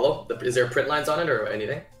the holo? Is there print lines on it or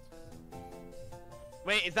anything?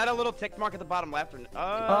 Wait, is that a little tick mark at the bottom left?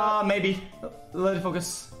 Or... maybe. Let it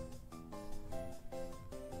focus.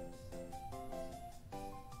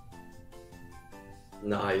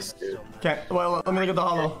 Nice, dude. Okay, well, let me look at the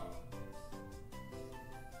holo.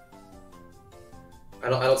 I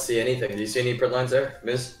don't see anything. Do you see any print lines there,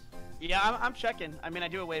 Miz? Yeah, I'm checking. I mean, I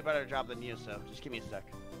do a way better job than you, so just give me a sec.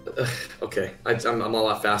 Okay, I'm a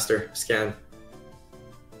lot faster. Scan.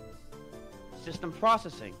 System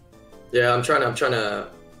processing. Yeah, I'm trying to.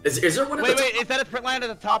 Is there one at the top? Wait, is that a print line at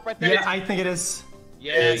the top right there? Yeah, I think it is.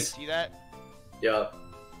 Yeah, you see that? Yeah.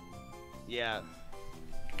 Yeah.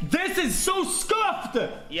 This is so scuffed!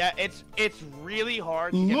 Yeah, it's really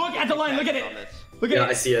hard. Look at the line, look at it! Look at it!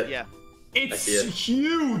 I see it. Yeah. It's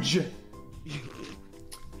huge!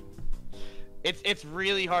 It's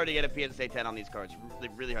really hard to get a PSA 10 on these cards. Really,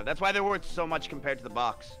 really hard. That's why they're worth so much compared to the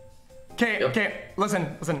box. Okay,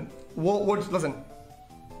 listen. Listen.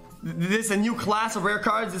 This is a new class of rare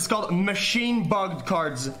cards. It's called machine bugged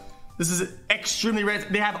cards. This is extremely rare.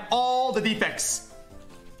 They have all the defects.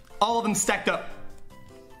 All of them stacked up.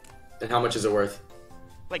 And how much is it worth?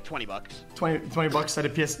 Like 20 bucks. 20 bucks at a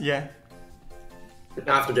PS, yeah.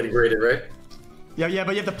 After getting graded, right? Yeah,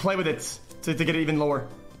 but you have to play with it to get it even lower.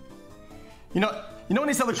 You know when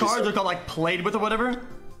they sell the cards, they're called like played with or whatever?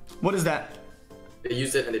 What is that? They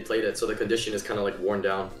used it and they played it, so the condition is kind of like worn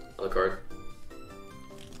down on the card.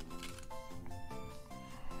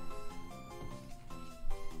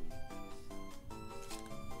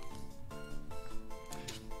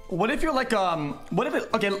 What if you're like,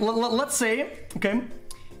 okay, let's say, okay,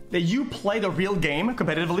 that you play the real game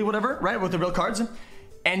competitively, whatever, right, with the real cards,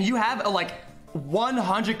 and you have a like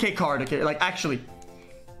 100k card, okay, like actually,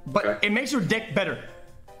 but it makes your deck better.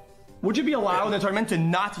 Would you be allowed in the tournament to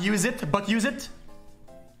not use it, but use it?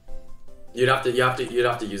 You'd have to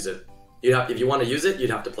use it. If you want to use it, you'd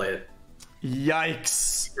have to play it.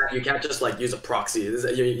 Yikes. You can't just like use a proxy. Is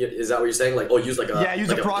that what you're saying? Like, use like a use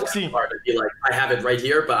a proxy. Card and be like, I have it right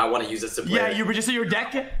here, but I want to use this to play. Yeah, it. you register your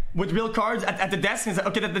deck with real cards at the desk, and say,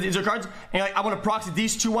 okay, that is your cards, and you're like, I want to proxy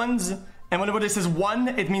these two ones, and whenever it says one,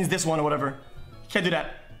 it means this one or whatever. Can't do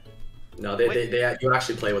that. No, you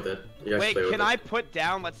actually play with it. Wait, can I put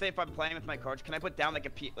down? Let's say if I'm playing with my cards, can I put down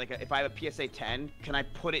if I have a PSA 10, can I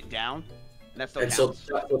put it down? And that still counts.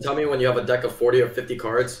 So tell me when you have a deck of 40 or 50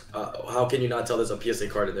 cards, how can you not tell there's a PSA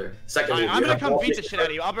card in there? Secondly, I'm gonna come beat the shit out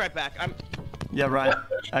of you. I'll be right back. Yeah, right.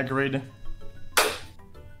 Agreed.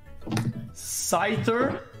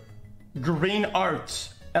 Scyther, Green Art,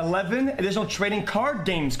 11 additional trading card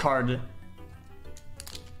games card.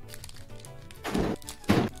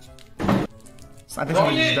 I think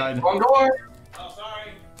somebody just died. Wrong door. Oh,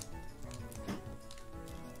 sorry.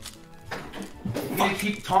 You gonna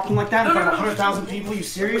keep talking like that in front of 100,000 people? You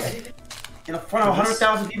serious? In front of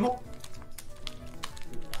 100,000 people?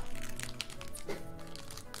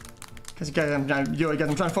 Guys, I'm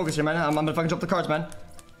trying to focus here, man. I'm gonna fucking drop the cards, man.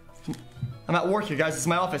 I'm at work here, guys. It's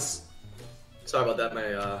my office. Sorry about that.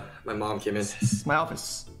 My mom came in. It's my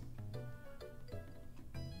office.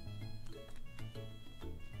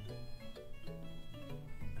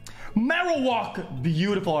 Marowak,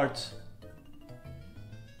 beautiful art.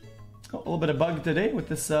 Oh, a little bit of bug today with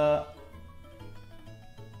this. No,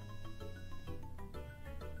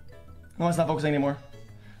 it's not focusing anymore.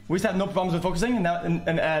 We used to have no problems with focusing, and now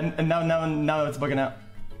it's bugging out.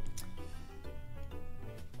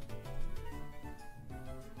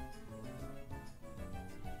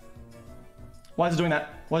 Why is it doing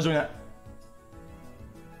that? Why is it doing that?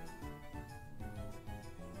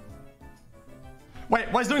 Wait,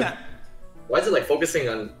 why is it doing that? Why is it like focusing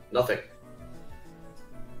on nothing?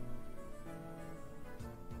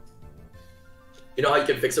 You know how you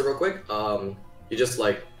can fix it real quick? You just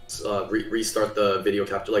like restart the video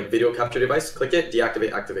capture device. Click it,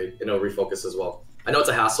 deactivate, activate, and it'll refocus as well. I know it's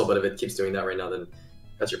a hassle, but if it keeps doing that right now, then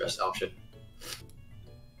that's your best option.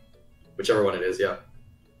 Whichever one it is, yeah.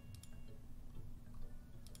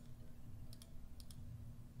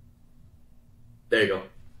 There you go.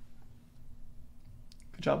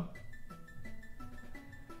 Good job.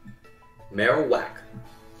 Marowak.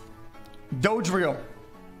 Doge Reel.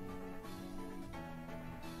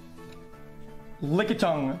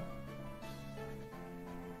 Lickitung.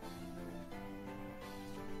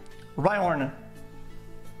 Rhyhorn.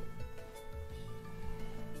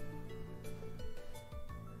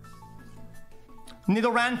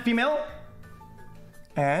 Nidoran female.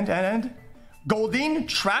 And Goldeen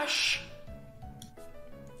trash.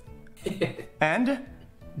 And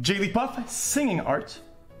Jigglypuff singing art.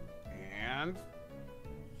 And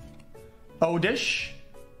Odish.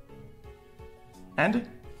 And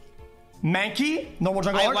Mankey, normal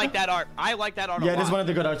jungle I art. like that art. I like that art. Yeah, a it is lot. one of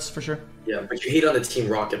the good arts for sure. Yeah, but you hate on the Team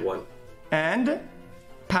Rocket one. And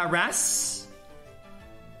Paras.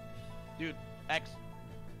 Dude, X.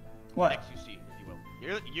 What? XQC, if you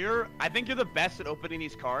will. You're. I think you're the best at opening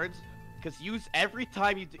these cards, because every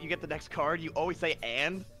time you get the next card, you always say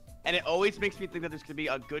and it always makes me think that there's gonna be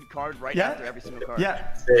a good card right after every single card.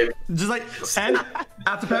 Yeah. Same. Just like and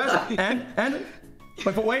after Paras and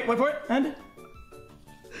wait for it and.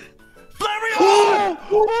 Flareon!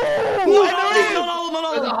 No.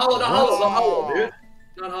 Not hollow, dude.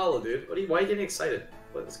 Not hollow, dude. Why are you getting excited?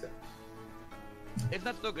 What is this guy? Isn't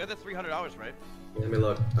that still good? That's $300, right? Let me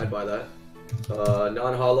look. I'd buy that.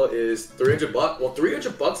 Non-hollow is $300. Well,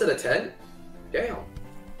 $300 at a 10? Damn.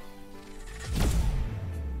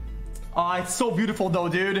 Oh, it's so beautiful though,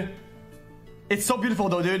 dude. It's so beautiful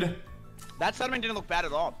though, dude. That sentiment didn't look bad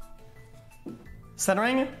at all.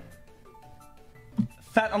 Centering.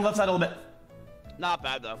 Fat on the left side a little bit. Not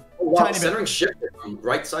bad though. Oh, wow, Tiny bit. centering shifted from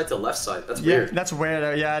right side to left side. That's Yeah, weird. that's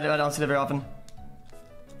weird. Yeah, I don't see that very often.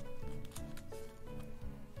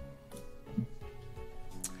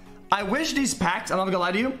 I wish these packs, I'm not gonna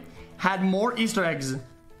lie to you, had more Easter eggs. I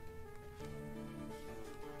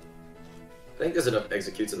think there's enough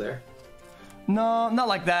executes in there. No, not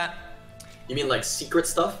like that. You mean like secret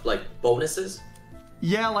stuff? Like bonuses?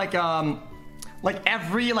 Yeah, like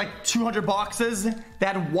every 200 boxes, they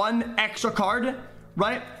had one extra card,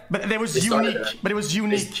 right? But it was They started unique. that. But it was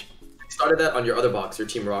unique. Started that on your other box, your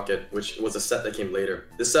Team Rocket, which was a set that came later.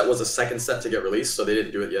 This set was the second set to get released, so they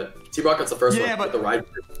didn't do it yet. Team Rocket's the first Yeah, one, but but the Raichu.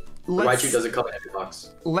 The Raichu doesn't come in every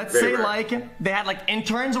box. Let's Very say rare. like they had like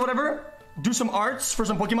interns or whatever, do some arts for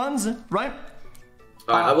some Pokemons, right?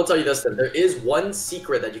 I will tell you this then, there is one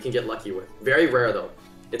secret that you can get lucky with. Very rare though.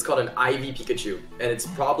 It's called an IV Pikachu, and it's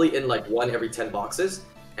probably in like 1 every 10 boxes.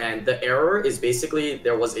 And the error is basically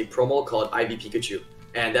there was a promo called IV Pikachu,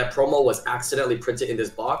 and that promo was accidentally printed in this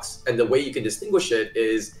box. And the way you can distinguish it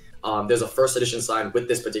is there's a first edition sign with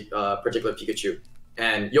this particular Pikachu,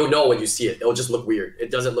 and you'll know when you see it. It'll just look weird.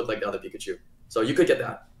 It doesn't look like the other Pikachu. So you could get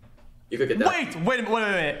that. You could get that. Wait a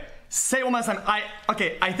minute. Say it one more time.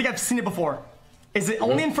 I think I've seen it before. Is it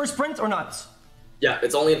only in first print or not? Yeah,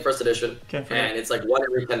 it's only in first edition, Okay, and it's like 1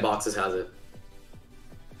 every 10 boxes has it.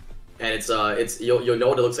 And it's you'll know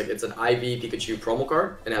what it looks like. It's an IV Pikachu promo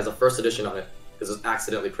card, and it has a first edition on it because it's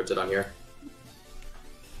accidentally printed on here.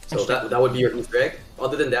 So that would be your Easter egg.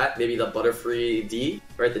 Other than that, maybe the Butterfree D,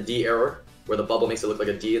 right? The D error, where the bubble makes it look like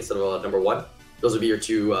a D instead of a number 1. Those would be your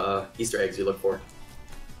 2 Easter eggs you look for.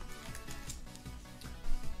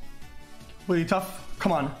 Really tough.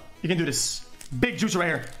 Come on, you can do this. Big juicer right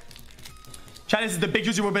here. Chat, this is the big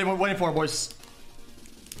juicer we've been waiting for, boys.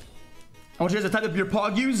 I want you guys to type up your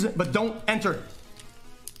Pogus, but don't enter.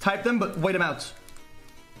 Type them, but wait them out.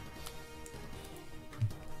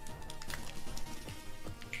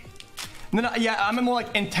 No, yeah, I mean more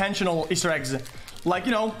like intentional Easter eggs. Like,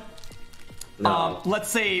 you know, let's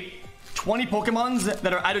say 20 Pokemons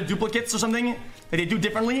that are either duplicates or something that they do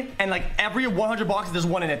differently, and like every 100 boxes there's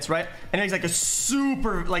one in it, right? And it makes like a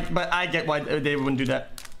super, like, but I get why they wouldn't do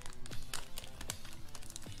that.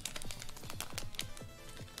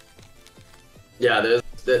 Yeah,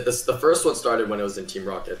 the first one started when it was in Team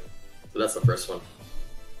Rocket. So that's the first one.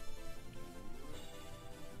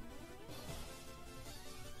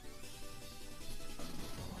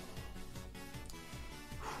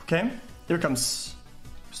 Okay, here it comes.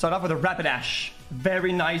 Start off with a Rapidash.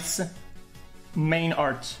 Very nice main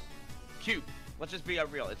art. Cute. Let's just be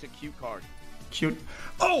real. It's a cute card. Cute.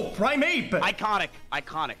 Oh, Primeape! Iconic.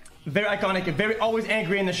 Iconic. Very iconic. Very always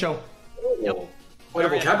angry in the show. Yep. Quite a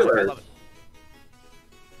Very vocabulary. I love it.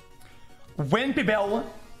 Wimpybell.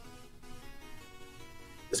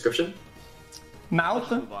 Description? Mouth.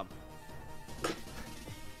 Move on.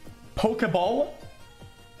 Pokeball.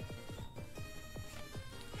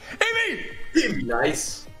 Amy!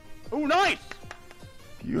 Nice. Ooh, nice!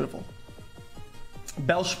 Beautiful.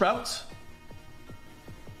 Bellsprout.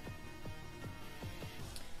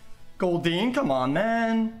 Goldeen, come on,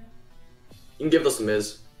 man. You can give those some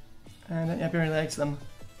Miz. And yeah, apparently likes them.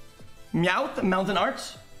 Meowth, Mountain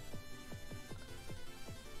Art.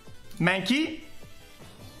 Mankey.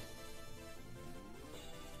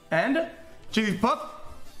 And Jiggly Puff.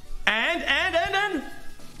 And.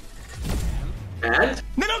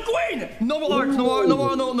 No, Queen! Normal art,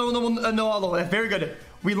 no hollow. Very good.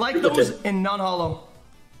 We like those in non-hollow.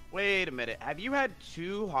 Wait a minute. Have you had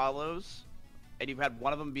 2 hollows, and you've had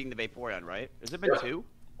one of them being the Vaporeon, right? Has it been 2?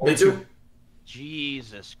 Only 2.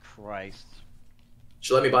 Jesus Christ.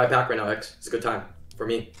 Should let me buy a pack right now, X. It's a good time for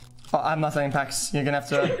me. Oh, I'm not selling packs. You're gonna have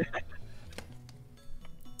to.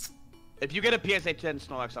 If you get a PSA 10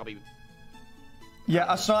 Snorlax, I'll be.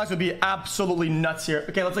 Yeah, a Snorlax would be absolutely nuts here.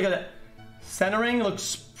 Okay, let's look at it. Centering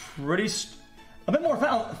looks pretty. A bit more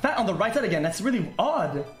fat on the right side again. That's really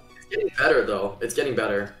odd. It's getting better though. It's getting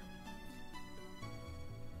better.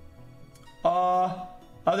 Other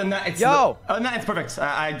than that, it's Yo! Other than that, it's perfect.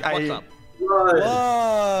 What's up?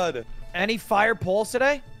 Blood. Any fire pulls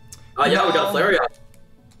today? Yeah, we got Flareon.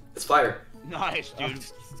 It's fire. Nice, dude.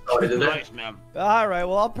 Oh, did it? Nice, man. All right,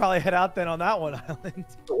 well, I'll probably head out then on that one, Island.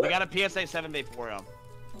 We got a PSA 7 Vaporeon.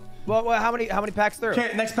 Well, how many packs through?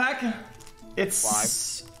 Okay, next pack.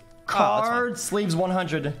 It's 5. Card sleeves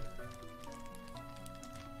 100.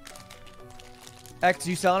 X,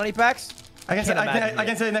 you selling any packs? I can say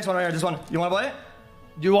the next one right here. This one. You want to buy it?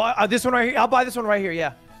 You want this one right here? I'll buy this one right here.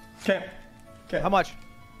 Yeah. Okay. How much?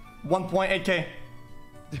 1.8k.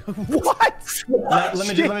 What? Let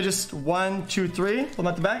me just 1, 2, 3. Pull them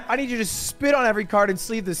at the back. I need you to spit on every card and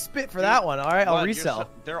sleeve the spit for that one. All right, I'll resell.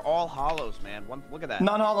 They're all hollows, man. Look at that.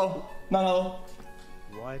 Non-hollow.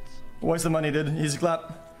 What? Where's the money, dude? Easy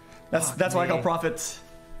clap. That's what I call profit.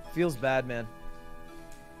 Feels bad, man.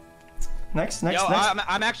 Next. Yo,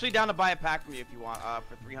 I'm actually down to buy a pack from you if you want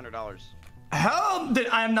for $300. Hell, dude,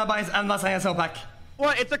 I'm not signing a sell pack.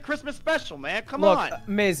 Well, it's a Christmas special, man. Come on. Look,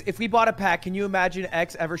 Miz, if we bought a pack, can you imagine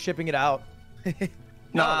X ever shipping it out?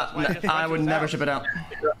 Nah, I would never ship it out.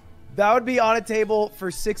 That would be on a table for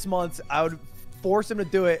 6 months. I would force him to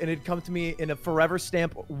do it, and it'd come to me in a forever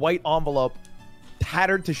stamp white envelope,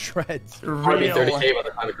 tattered to shreds. Probably 30k by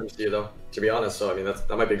the time it comes to you, though. To be honest, so I mean that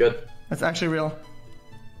might be good. That's actually real.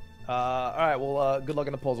 All right. Well, good luck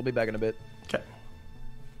in the polls. We'll be back in a bit. Okay.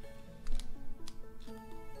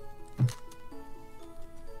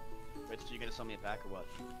 Rich, you gonna sell me a pack or what?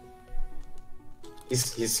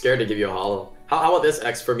 He's scared to give you a hollow. How about this,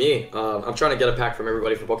 X? For me, I'm trying to get a pack from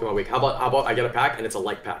everybody for Pokemon Week. How about I get a pack and it's a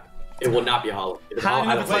light pack? It will not be a hollow. How do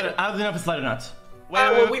you know if it's light or not?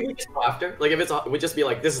 We just go after. Like if it's, we just be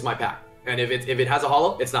like, this is my pack, and if it has a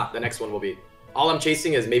hollow, it's not. The next one will be. All I'm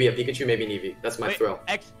chasing is maybe a Pikachu, maybe an Eevee. That's my thrill.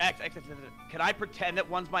 X. Can I pretend that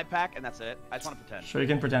one's my pack and that's it? I just want to pretend. Sure, you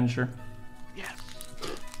can pretend. Sure. Yes.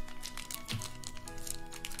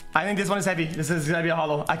 I think this one is heavy. This is gonna be a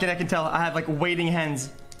hollow. I can tell. I have like waiting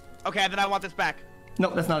hands. Okay, then I want this back.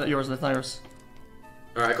 No, that's not yours. That's not yours.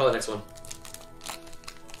 All right, I call the next one.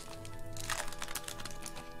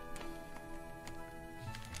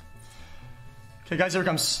 Okay, guys, here it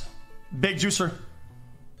comes. Big juicer.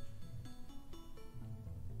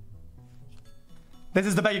 This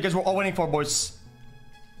is the bag you guys were all waiting for, boys.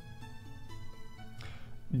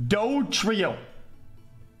 Doe Trio.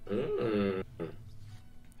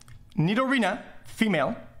 Nidorina,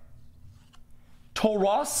 female.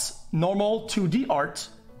 Tauros, normal 2D art.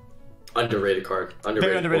 Underrated card.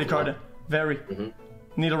 Very underrated card. Very.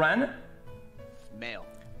 Nidoran. Male.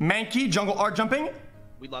 Mankey, jungle art jumping.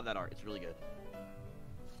 We love that art. It's really good.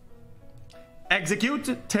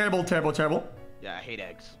 Execute, terrible. Yeah, I hate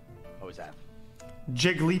eggs. Always have.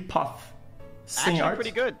 Jigglypuff. Sing Actually, art.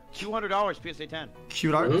 pretty good. $200 PSA 10.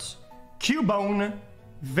 Cute art. Cubone.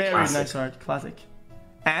 Very Classic. nice art. Classic.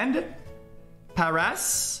 And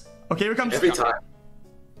Paras. Okay, here comes. Every time.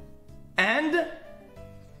 And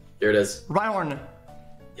Here it is. Rhyhorn.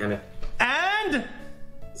 Damn it. And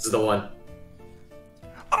This is the one.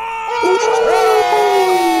 oh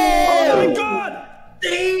my god!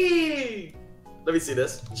 Dang! Let me see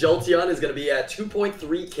this. Jolteon is going to be at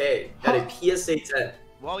 2.3k at a PSA 10.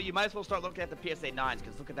 Well, you might as well start looking at the PSA 9s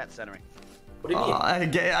because look at that centering. What do you mean?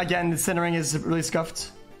 Again, the centering is really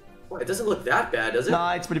scuffed. Oh, it doesn't look that bad, does it?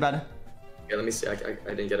 Nah, it's pretty bad. Yeah, let me see. I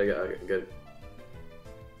didn't get a good.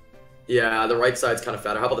 Yeah, the right side's kind of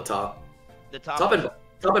fatter. How about the top? The top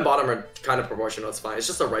Top and bottom are kind of proportional. It's fine. It's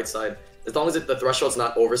just the right side. As long as the threshold's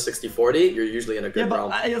not over 60-40, you're usually in a good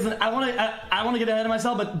realm. I want to get ahead of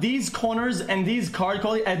myself, but these corners and these card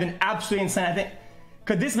quality have been absolutely insane. I think,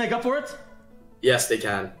 could this make up for it? Yes, they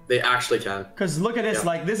can. They actually can. Because look at this, Yeah.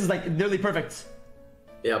 like this is like nearly perfect.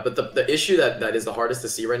 Yeah, but the issue that is the hardest to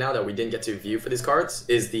see right now that we didn't get to view for these cards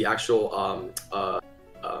is the actual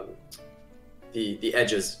the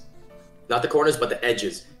edges, not the corners, but the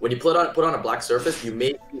edges. When you put on a black surface, you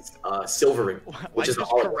may see silvering, Why which is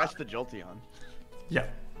just all. caress the Jolteon? Yeah.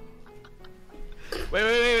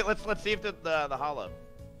 Wait. Let's see if the hollow.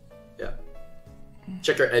 Yeah.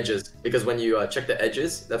 Check your edges, because when you check the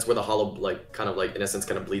edges, that's where the hollow, like, kind of like, in essence,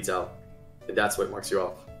 kind of bleeds out. And that's what marks you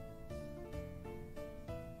off.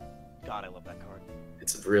 God, I love that card.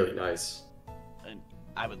 It's really nice. And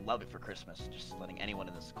I would love it for Christmas. Just letting anyone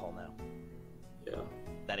in this call know. Yeah.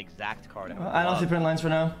 That exact card. I don't see print lines for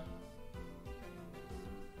now.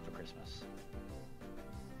 For Christmas.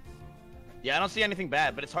 Yeah, I don't see anything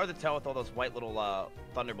bad, but it's hard to tell with all those white little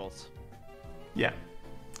thunderbolts. Yeah.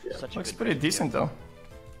 Such a Looks good pretty Christmas decent gift. though.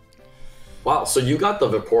 Wow, so you got the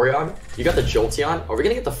Vaporeon, you got the Jolteon. Are we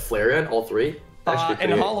gonna get the Flareon, all three?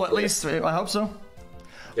 In hollow at least, I hope so.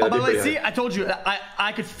 Yeah, Oh, by the way, pretty see, high. I told you,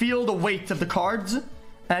 I could feel the weight of the cards, and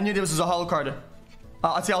I knew this was a hollow card.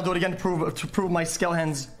 I'll see, I'll do it again to prove my skill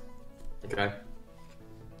hands. Okay.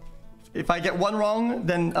 If I get one wrong,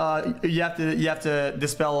 then you have to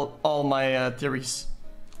dispel all my theories.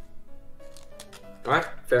 Alright,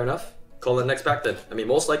 fair enough. Call the next pack then. I mean,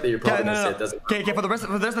 most likely you're probably gonna say it doesn't. Okay, for the rest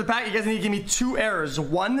of the pack, you guys need to give me 2 errors.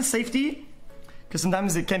 1 safety, because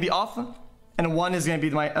sometimes it can be off, and 1 is gonna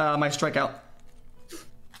be my my strikeout.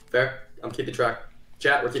 Fair. I'm keeping track.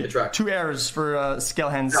 Chat, we're keeping track. 2 errors for skill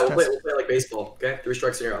hands. Yeah, we'll play like baseball, okay? 3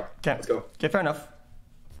 strikes and you're out. Okay. Let's go. Okay, fair enough.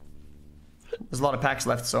 There's a lot of packs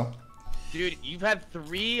left, so. Dude, you've had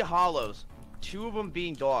 3 hollows, 2 of them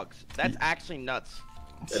being dogs. That's actually nuts.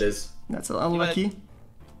 That is. That's unlucky.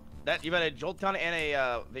 You've had a Jolteon and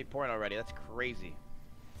a Vaporeon already. That's crazy.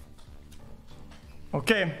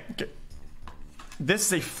 Okay. This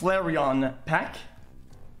is a Flareon pack.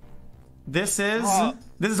 This is hollow.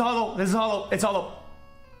 This is hollow. It's hollow.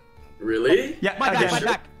 Really? Yeah, My again.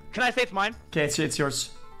 back. Can I say it's mine? Okay, it's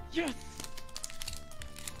yours. Yes.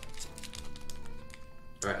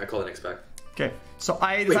 Alright, I call the next pack. Okay, so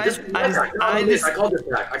I Wait, decided. I called this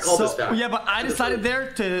pack. I called this pack. Yeah, but I decided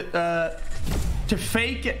there to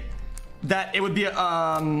fake that it would be a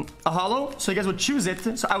hollow, so you guys would choose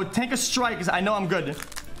it. So I would take a strike because I know I'm good,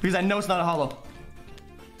 because I know it's not a hollow.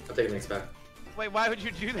 I'll take the next pack. Wait, why would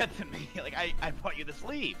you do that to me? Like, I bought you the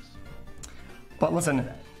sleeves. But listen,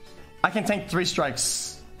 I can tank 3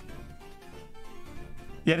 strikes.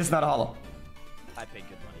 Yeah, this is not a hollow. I paid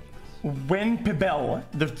good money for this. Win Pibel.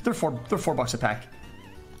 They're $4 a pack.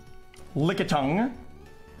 Lickitung.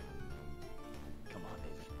 Come on,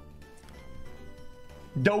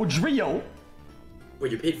 baby. Dodrio.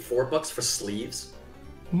 Wait, you paid $4 for sleeves?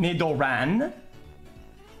 Nidoran.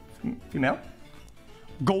 Female.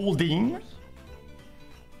 Goldeen.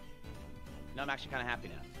 No, I'm actually kind of happy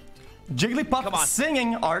now. Come Jigglypuff on.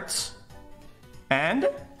 singing arts. And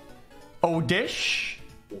Odish.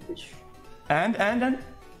 And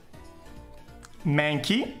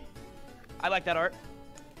Mankey. I like that art.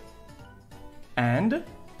 And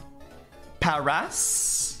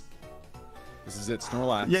Paras. This is it,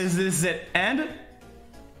 Snorlax. Yes, this is it. And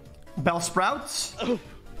Bellsprout.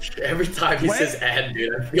 Every time he says "and,"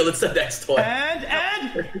 dude, I feel it's the next one.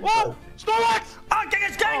 And Whoa! Snorlax! okay,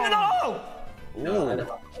 it's getting in the hole.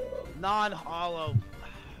 Non-hollow.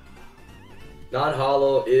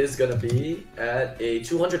 Non-hollow is gonna be at a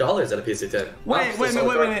 $200 at a PSA 10. Wait a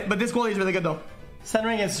minute. But this quality is really good though.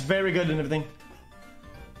 Centering is very good and everything.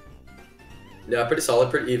 Yeah, pretty solid,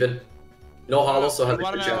 pretty even. No hollow, so have You a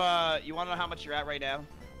want good to know? chat. You want to know how much you're at right now?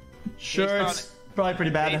 Sure, Based it's probably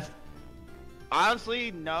pretty bad. based-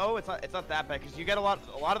 Honestly, no, it's not that bad because you get a lot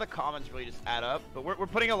of the comments really just add up. But we're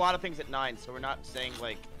putting a lot of things at 9, so we're not saying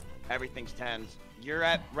like everything's 10s. You're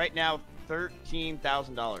at right now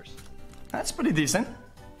 $13,000. That's pretty decent.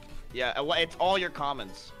 Yeah, it's all your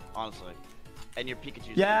commons, honestly, and your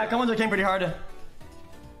Pikachu. Yeah, commons came pretty hard.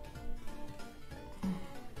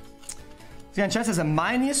 Scan Chess has a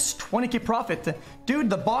minus 20k profit. Dude,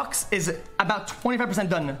 the box is about 25%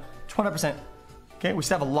 done. 25%. Okay, we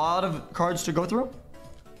still have a lot of cards to go through.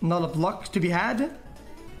 A lot of luck to be had.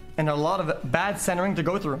 And a lot of bad centering to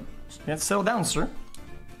go through. So you have to settle down, sir.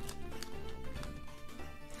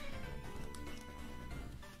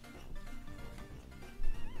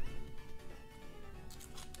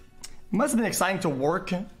 It must have been exciting to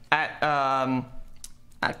work at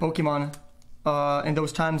Pokemon in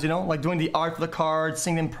those times, you know, like doing the art for the cards,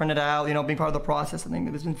 seeing them printed out, you know, being part of the process. I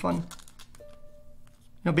think it's been fun.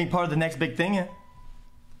 You know, being part of the next big thing.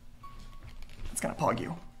 It's gonna pog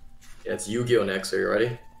you. Yeah, it's Yu-Gi-Oh! Next. Are you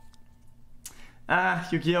ready?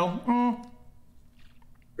 Yu-Gi-Oh!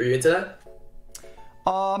 Were you into that?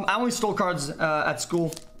 I only stole cards at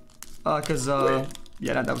school, cause Wait.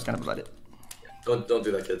 yeah, that was kind of about it. Don't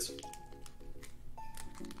do that, kids.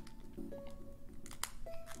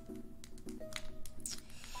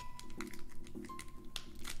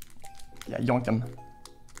 Yeah, yoinked them.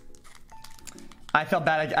 I felt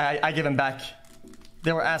bad. I gave him back.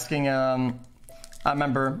 They were asking. I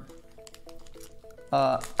remember.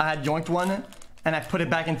 I had yoinked one, and I put it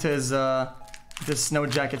back into his this snow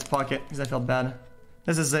jacket's pocket because I felt bad.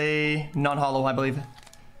 This is a non-hollow, I believe.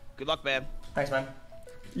 Good luck, man. Thanks, man.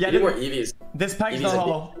 Yeah, Need more EVs. this pack is EVs not are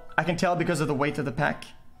hollow. I can tell because of the weight of the pack.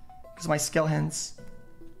 Because of my scale hands.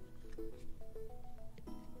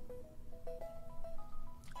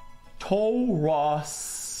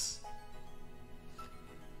 Tauros.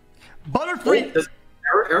 Butterfree.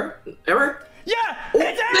 Oh, error? Yeah! Oh,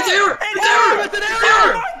 it's error! It's error! It's an Oh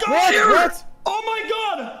error! my god! Error! What? Oh my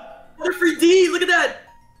god! Butterfree D, look at that!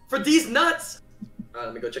 For D's nuts!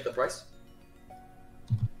 Let me go check the price.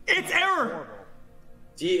 It's error!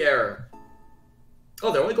 D error.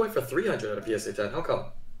 Oh, they're only going for 300 at a PSA 10. How come?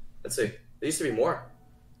 Let's see. There used to be more.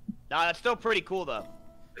 Nah, that's still pretty cool though.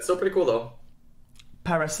 It's still pretty cool though.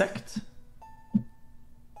 Parasect.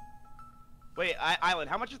 Wait, Island,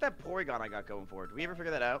 how much is that Porygon I got going for? Did we ever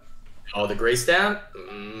figure that out? Oh, the gray stamp?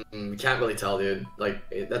 Can't really tell, dude. Like,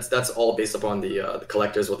 that's all based upon the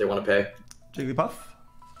collectors, what they want to pay. Jigglypuff.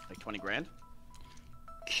 Like 20 grand?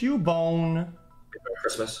 Cubone.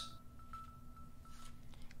 Christmas.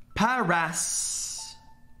 Paras.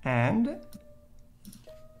 And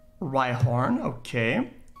Rhyhorn, okay. No,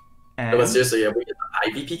 but And seriously, if we get the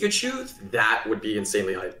Ivy Pikachu, that would be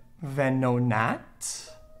insanely high. Venonat.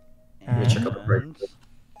 Let me check out the price.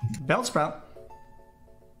 Bellsprout.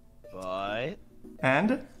 But...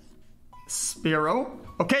 And Spearow.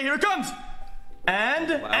 Okay, here it comes.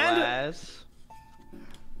 And As...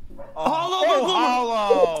 Hollow. Oh,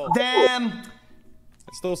 hollow! Damn.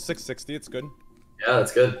 It's still 660. It's good. Yeah,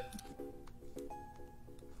 that's good.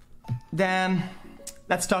 Damn.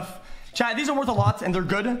 That's tough. Chat, these are worth a lot and they're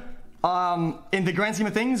good. In the grand scheme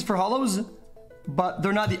of things for hollows, but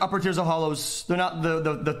they're not the upper tiers of hollows. They're not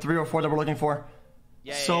the 3 or 4 that we're looking for.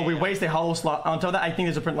 So we waste a hollow slot. On top of that, I think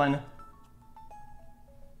there's a print line.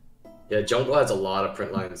 Yeah, Jungle has a lot of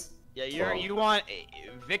print lines. Yeah, you want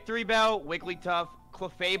Victory Bell, Wigglytuff,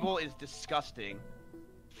 Clefable is disgusting.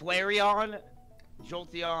 Flareon,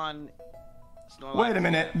 Jolteon, Snorlax. Wait a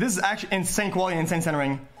minute. This is actually insane quality, insane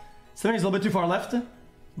centering. Centering is a little bit too far left,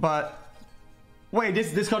 but wait,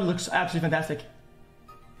 this card looks absolutely fantastic.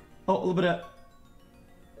 Oh, a little bit of...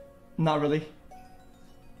 Not really.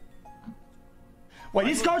 Wait,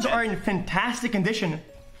 these cards are in fantastic condition.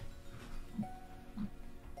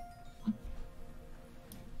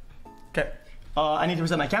 Okay. I need to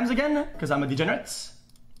reset my cams again, because I'm a degenerate.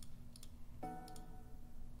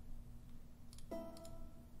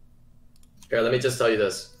 Here, let me just tell you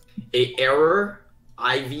this. A Error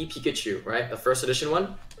IV Pikachu, right? The first edition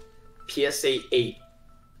one, PSA 8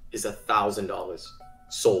 is $1,000.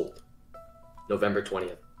 Sold. November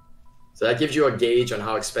 20th. So that gives you a gauge on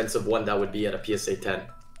how expensive one that would be at a PSA 10.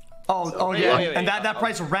 Oh, yeah. And that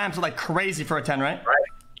price ramps like crazy for a 10, right? Right.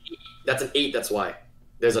 That's an 8, that's why.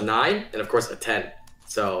 There's a 9, and of course a 10.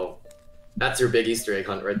 So that's your big Easter egg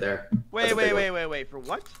hunt right there. Wait, for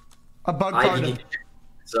what? A bug card. IV.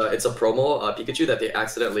 It's a promo Pikachu that they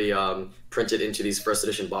accidentally printed into these first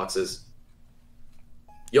edition boxes.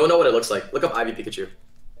 You'll know what it looks like. Look up Ivy Pikachu.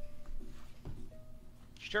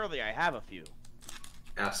 Surely I have a few.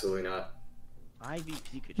 Absolutely not. Ivy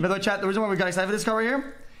Pikachu. By the way, chat, the reason why we got excited for this card right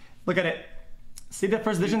here, look at it. See that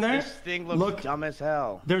first edition there? This thing looks dumb as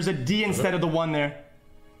hell. There's a D instead of the 1 there.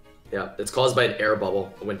 Yeah, it's caused by an air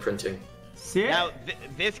bubble when printing. See it? Now,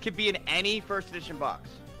 this could be in any first edition box.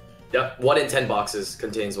 Yep, 1 in 10 boxes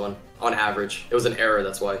contains one, on average. It was an error,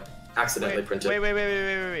 that's why. Accidentally printed.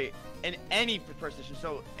 Wait. In any first edition,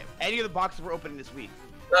 so any of the boxes we're opening this week.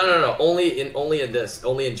 No. Only in this.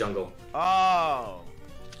 Only in Jungle. Oh.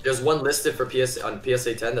 There's one listed for on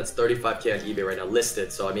PSA 10 that's 35k on eBay right now,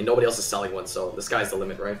 listed. So I mean, nobody else is selling one, so the sky's the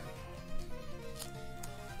limit, right?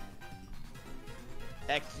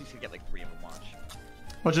 XC's gonna get like 3 of them, watch.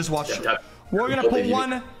 Well, just watch. Yeah, We're gonna pull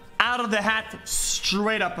one out of the hat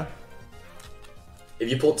straight up. If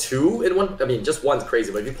you pull 2 in one, I mean, just one's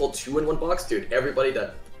crazy, but if you pull 2 in one box, dude, everybody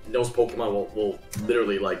that knows Pokemon will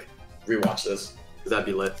literally like rewatch this, because that'd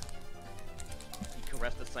be lit. You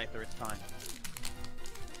caress the Scyther, it's time.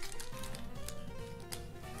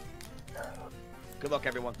 Good luck,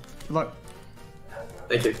 everyone. Good luck.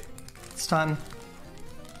 Thank you. It's time.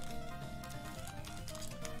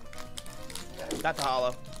 That's a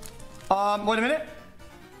hollow. Wait a minute.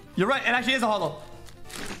 You're right, it actually is a hollow.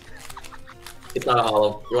 It's not a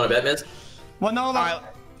hollow. You want to bet, Miz? Well, no. Alright.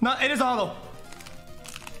 No, it is a hollow.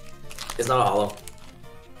 It's not a hollow.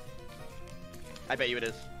 I bet you it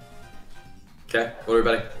is. Okay, what are we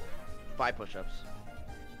betting? 5 push-ups.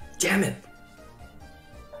 Damn it.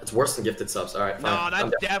 It's worse than gifted subs. All right, fine. No,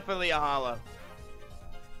 that's definitely a hollow.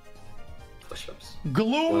 Push-ups.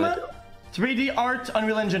 Gloom, 3D art,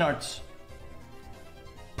 Unreal Engine art.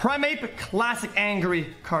 Primate, classic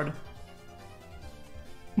angry card.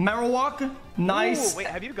 Marowak, nice. Ooh, wait,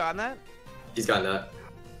 have you gotten that? He's gotten that.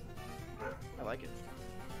 I like it.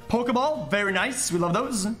 Pokeball, very nice. We love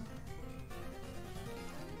those.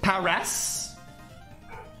 Paras.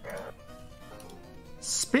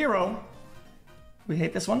 Spearow. We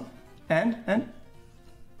hate this one. And.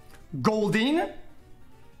 Goldeen.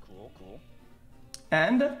 Cool.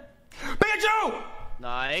 And. Pikachu!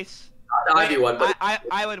 Nice. Not the Ivy one, but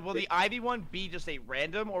I would. Will the Ivy one be just a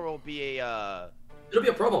random, or will it be a? it'll be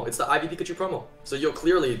a promo. It's the Ivy Pikachu promo. So you'll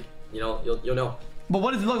clearly, you'll know. But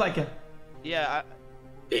what does it look like? Yeah.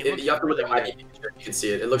 You have to look at Ivy Pikachu. You can see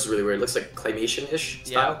it. It looks really weird. It looks like claymation-ish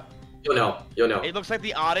style. Yeah. You'll know. It looks like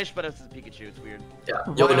the Oddish, but it's a Pikachu. It's weird. Yeah,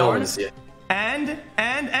 you'll know when you see it. And.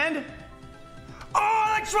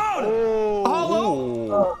 Oh, Electrode! Oh.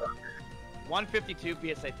 Hollow.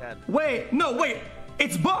 152 PSA 10. Wait.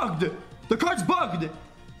 It's bugged. The card's bugged. It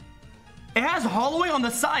has hollowing on the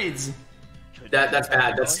sides. That's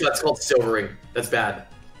bad. That's called silvering. That's bad.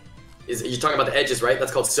 You're talking about the edges, right?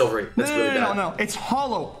 That's called silvering. That's really bad. No. It's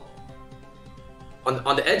hollow.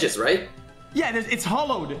 On the edges, right? Yeah, it's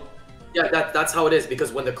hollowed. Yeah, that's how it is,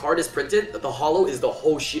 because when the card is printed, the hollow is the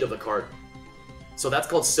whole sheet of the card. So that's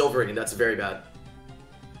called silvering, and that's very bad.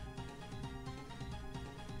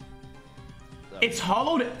 It's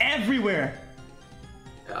hollowed everywhere.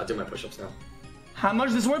 Yeah, I'll do my push-ups now. How much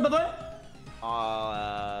is this worth, by the way?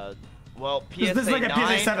 Well, PSA This is like a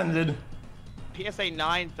 9, PSA 7, dude. PSA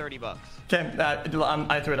 9, $30. Okay,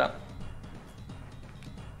 I threw it up.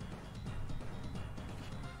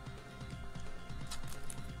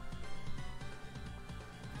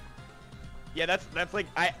 Yeah, that's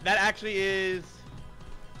like that actually is.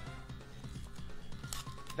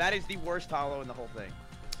 That is the worst hollow in the whole thing.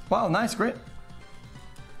 Wow, nice, great.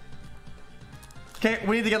 Okay,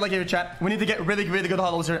 we need to get lucky here, chat. We need to get really good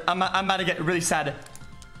hollows here. I'm about to get really sad.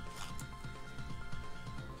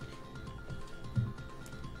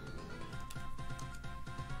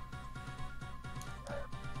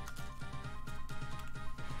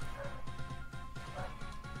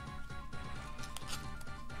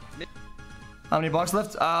 How many blocks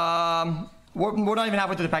left? We're not even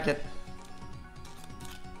halfway through the packet.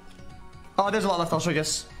 Oh, there's a lot left. I'll show you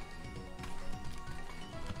guys.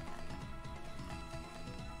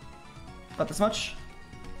 Not this much.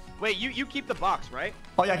 Wait, you keep the box, right?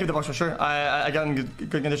 Oh yeah, I keep the box for sure. I got it in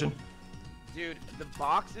good condition. Dude, the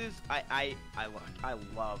boxes, I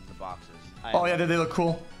love the boxes. Oh yeah, they look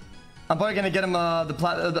cool. I'm probably gonna get him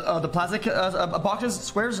the plastic boxes,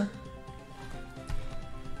 squares.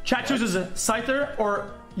 Chat chooses Scyther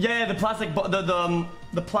or the plastic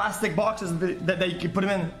the plastic boxes that you can put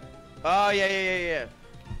them in. Oh yeah.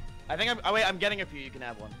 I think I'm getting a few. You can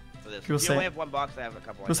have one for this. People if you only have one box, I have a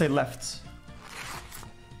couple. We'll say left.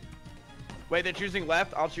 Wait, they're choosing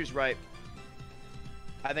left. I'll choose right.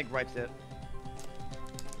 I think right's it.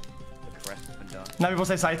 The crest has been done. Now people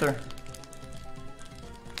say Scyther.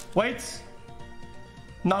 Wait.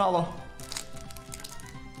 Not hollow.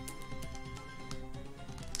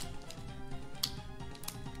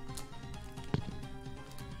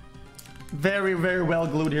 Very well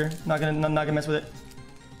glued here. Not gonna mess with it.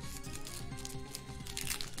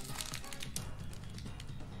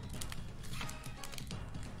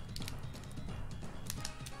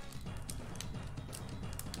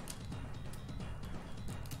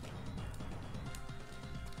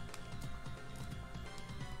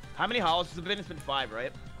 How many hollows has it been? It's been 5,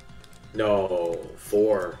 right? No,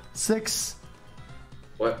 4. 6.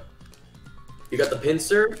 What? You got the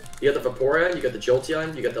Pinsir, you got the Vaporeon, you got the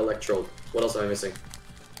Jolteon, you got the Electrode. What else am I missing?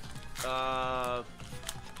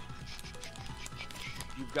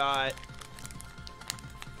 You've got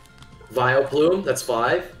Vileplume, that's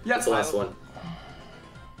 5. Yeah, that's the last one.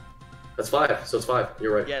 That's 5, so it's 5.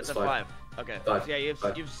 You're right. Yeah, it's 5. Okay. 5. So yeah,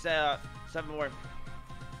 you've 7 more.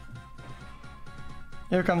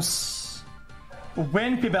 Here comes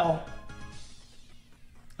Wimpy Bell.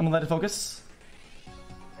 I'm gonna let it focus.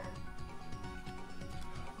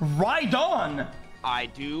 Rhydon! I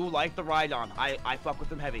do like the Rhydon. I fuck with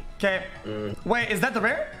them heavy. Okay. Wait, is that the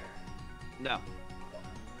rare? No.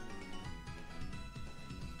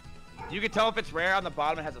 You can tell if it's rare on the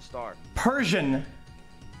bottom. It has a star. Persian.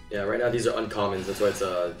 Yeah, right now these are uncommons. That's why it's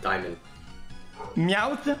a diamond.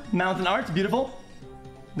 Meowth. Mountain Art. Beautiful.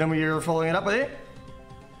 Then we are following it up with a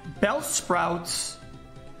Bellsprout.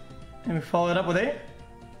 And we follow it up with a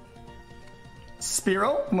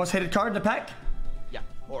Spearow. The most hated card in the pack. Yeah,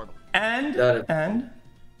 horrible. And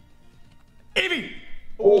Eevee!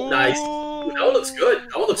 Oh, nice. Ooh, that one looks good.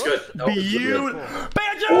 That one looks good. That one looks Beautiful. good.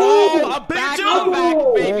 Pikachu! Oh, I'm back, Pikachu! I'm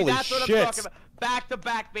back, baby. Holy That's what shit. I'm talking about. Back to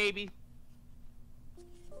back, baby.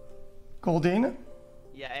 Goldine.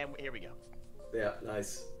 Yeah, and here we go. Yeah,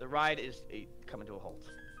 nice. The ride is coming to a halt.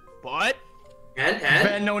 But, And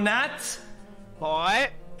Venonat.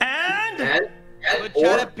 and and try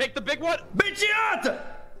to or pick the big one. Pidgeot!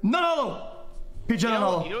 No! Pidgeot You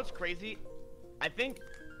no. know what's crazy? I think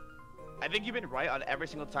you've been right on every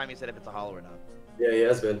single time he said if it's a hollow or not. yeah, he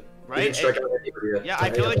has been. Right? He didn't strike out anybody yet. Yeah, I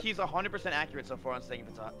feel like he's 100% accurate so far on saying if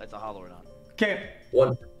it's a hollow or not. Okay.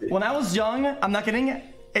 One. When I was young, I'm not kidding,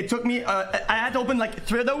 it took me, I had to open like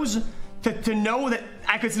 3 of those to know that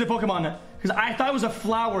I could see the Pokemon. Because I thought it was a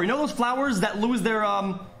flower. You know those flowers that lose their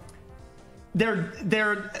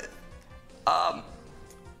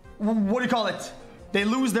what do you call it? They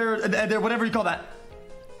lose their whatever you call that.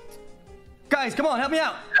 Guys, come on, help me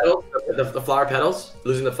out. Petals, the flower petals,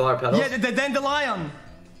 losing the flower petals. Yeah, the dandelion.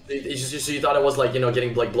 So you thought it was like, you know,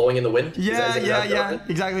 getting like blowing in the wind? Yeah,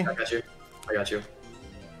 exactly. I got you.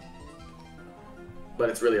 But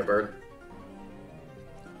it's really a bird.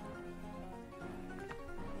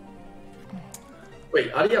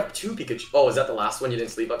 Wait, how do you have 2 Pikachu? Oh, is that the last one you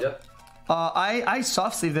didn't sleep up yet? I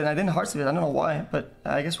soft sleeved it. I didn't hard sleeve it. I don't know why, but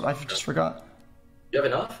I guess I just forgot. You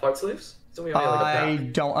have enough hard sleeves? So we only have like a I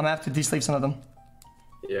pack. don't. I'm gonna have to de-sleeve some of them.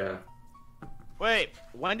 Yeah. Wait,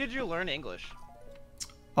 when did you learn English?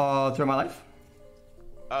 Throughout my life.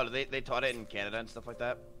 Oh, they taught it in Canada and stuff like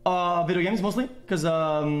that? Video games mostly, because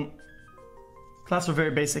classes are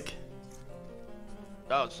very basic.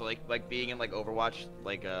 Oh, so like being in like Overwatch,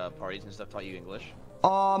 like parties and stuff taught you English?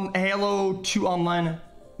 Halo 2 Online,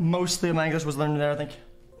 mostly of my English was learned there, I think.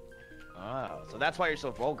 Oh, so that's why you're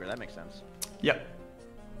so vulgar. That makes sense. Yep.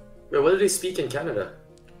 Wait, what do they speak in Canada?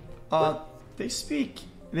 They speak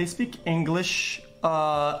English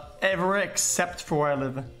everywhere except for where I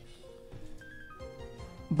live.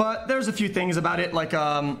 But there's a few things about it, like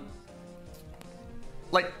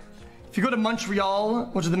if you go to Montreal,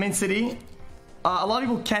 which is the main city, a lot of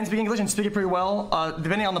people can speak English and speak it pretty well.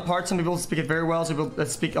 Depending on the part, some people speak it very well, some people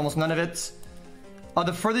speak almost none of it.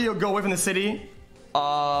 The further you go away from the city,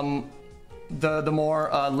 the more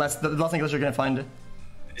less English you're gonna find.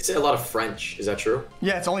 They say a lot of French. Is that true?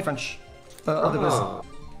 Yeah, it's only French. Other places.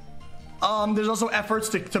 There's also efforts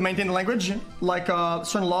to maintain the language, like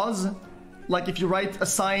certain laws. Like if you write a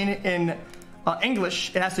sign in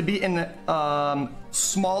English, it has to be in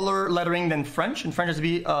smaller lettering than French, and French has to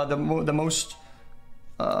be the most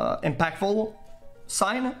impactful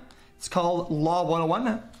sign. It's called Law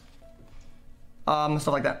 101.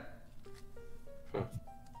 Stuff like that.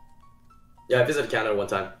 Yeah, I visited Canada one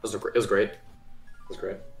time. It was great. It was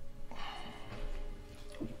great.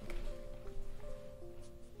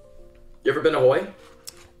 You ever been to Hawaii?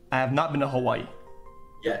 I have not been to Hawaii.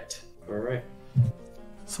 Yet. Alright.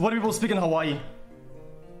 So what do people speak in Hawaii?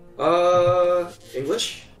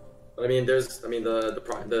 English. I mean,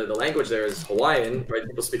 the language there is Hawaiian, right?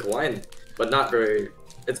 People speak Hawaiian, but not very.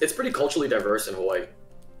 It's pretty culturally diverse in Hawaii.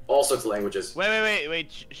 All sorts of languages.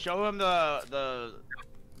 Wait. Show him the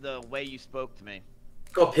way you spoke to me.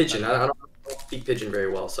 It's called Pidgin. I don't speak Pidgin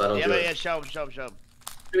very well, so I don't do it. Yeah, show him. What do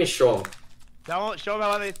you mean show him? Show him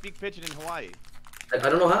how they speak Pidgin in Hawaii. I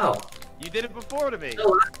don't know how. You did it before to me.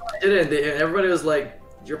 No, I didn't. Everybody was like,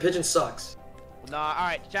 "Your Pidgin sucks." No,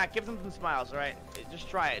 alright, Jack, give them some smiles, alright? Just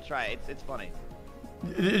try it. It's funny.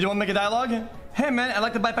 You want to make a dialogue? Hey man, I'd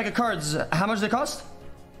like to buy a pack of cards. How much do they cost?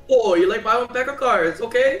 Oh, you like buying a pack of cards?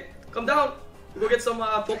 Okay, come down. We go get some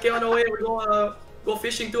poke on the way. We go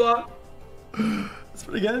fishing too. That's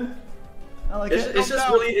pretty good. I like it. It's just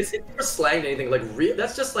really it's more slang than anything. Like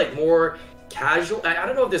that's just like more casual. I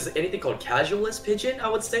don't know if there's anything called casualist Pidgin. I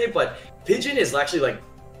would say, but Pidgin is actually like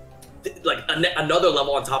another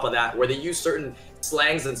level on top of that, where they use certain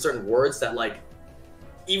slangs and certain words that like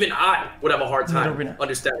even I would have a hard time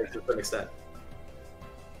understanding to a certain extent.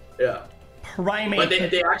 Yeah. Primate. But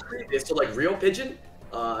they actually so like real Pidgin,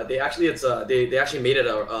 they actually they actually made it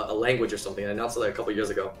a language or something. I announced it like a couple years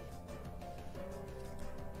ago.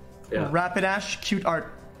 Yeah. Rapidash, cute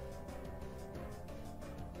art.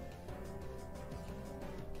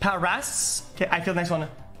 Paras. Okay, I feel the next one.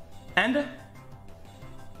 And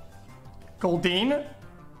Goldine.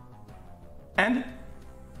 And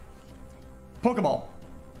Pokeball.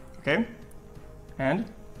 Okay. And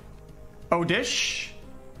Odish.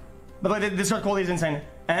 By the way, this card quality is insane.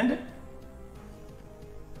 And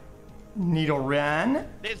Nidoran.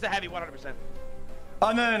 It's the heavy 100%.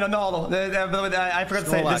 Oh, no, hollow. I forgot to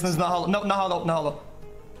say, this is not hollow. No, not hollow, not hollow.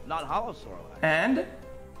 Not hollow, Snorlax. And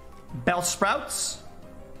Bellsprouts.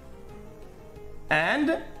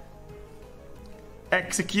 And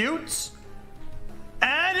execute.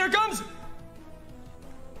 And here it comes.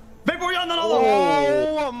 Vaporeon not hollow.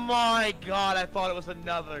 Oh my god, I thought it was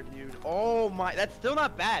another, dude. Oh my, that's still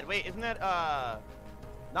not bad. Wait, isn't that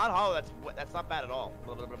not hollow? That's not bad at all.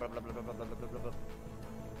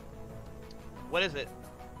 What is it?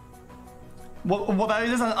 What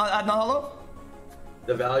value is this at not hollow?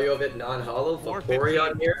 The value of it non-hollow,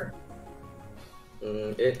 Vaporeon here.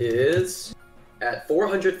 It is at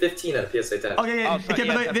 415 at a PSA 10. Okay, Oh, sorry, okay,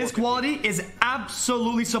 yeah, but it's this at quality is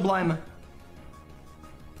absolutely sublime.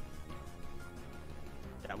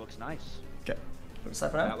 That looks nice. Okay,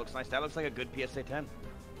 That looks nice. That looks like a good PSA 10.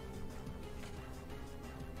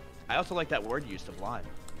 I also like that word you used, sublime.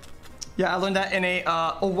 Yeah, I learned that in a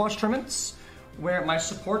Overwatch tournament where my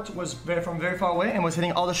support was from very far away and was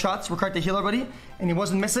hitting all the shots required to heal everybody, and he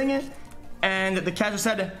wasn't missing it. And the caster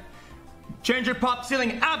said, "Change your pop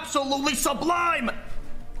ceiling, absolutely sublime!"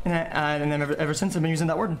 And then ever since I've been using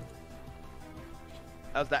that word.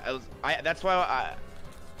 That's why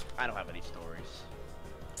I don't have any stories.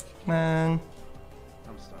 Man.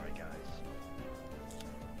 I'm sorry, guys.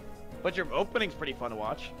 But your opening's pretty fun to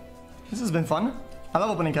watch. This has been fun. I love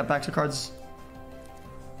opening packs of cards.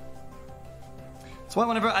 That's why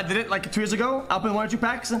whenever I did it like 2 years ago, I opened 1 or 2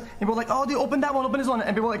 packs and people were like, "Oh, dude, open that one, open this one."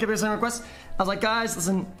 And people like give me the same request. I was like, guys,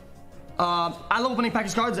 listen, I love opening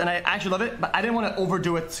package cards and I actually love it, but I didn't want to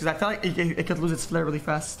overdo it because I felt like it could lose its flair really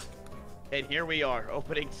fast. And here we are,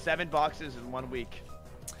 opening 7 boxes in 1 week.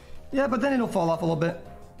 Yeah, but then it'll fall off a little bit.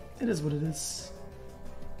 It is what it is.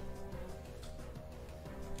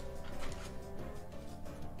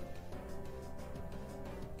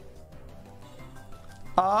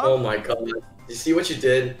 Oh my god. You see what you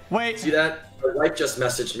did? Wait. See that? My wife just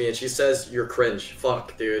messaged me and she says you're cringe.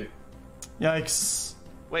 Fuck, dude. Yikes.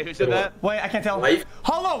 Wait, who said that? Wait, I can't tell. Wife?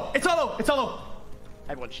 Hollow! It's hollow! It's hollow!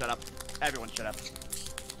 Everyone shut up. Everyone shut up.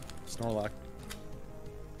 Snorlax.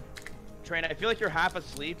 Train, I feel like you're half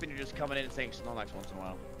asleep and you're just coming in and saying Snorlax once in a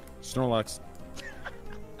while. Snorlax.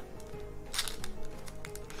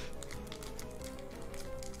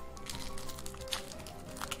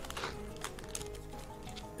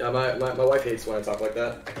 Yeah, my wife hates when I talk like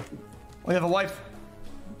that. Oh, you have a wife?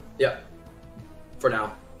 Yeah. For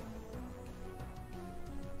now.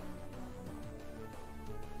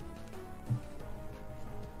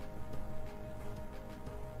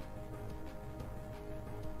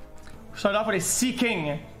 Start off with a Sea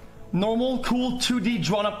King. Normal, cool 2D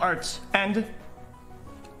drawn up art. And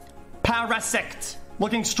Parasect.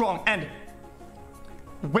 Looking strong. And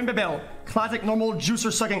Wimbledon. Classic normal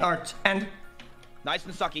juicer sucking art. And Nice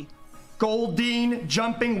and sucky. Goldeen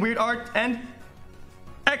jumping weird art. And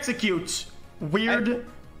Execute. Weird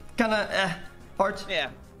kinda art.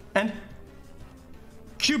 Yeah. And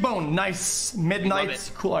Cubone. Nice.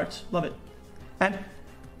 Midnight. Cool art. Love it. And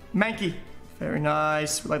Mankey. Very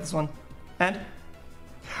nice. We like this one. And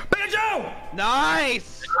Pikachu!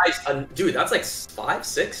 Nice! Nice. Dude, that's like 5,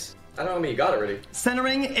 6? I don't know how many you got already.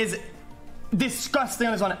 Centering is disgusting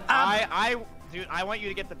on this one. Dude, I want you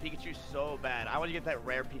to get the Pikachu so bad. I want you to get that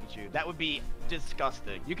rare Pikachu. That would be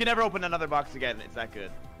disgusting. You can never open another box again. It's that good.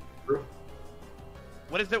 True.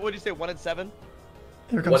 What is it? What did you say? 1 in 7?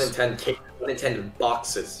 Here comes 1 in 10 1 in 10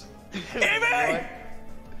 boxes. Amy!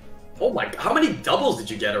 Oh my, how many doubles did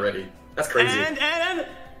you get already? That's crazy. And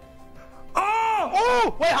oh!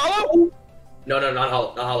 Oh! Wait, hollow? No, not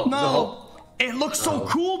hollow. Not hollow. No! It looks so No.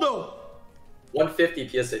 cool though! 150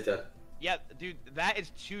 PSA 10. Yeah, dude, that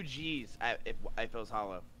is 2 G's if it was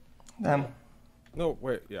hollow. Damn. No,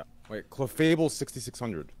 wait, yeah. Wait, Clefable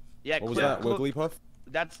 6600. Yeah, What was that? Wigglypuff?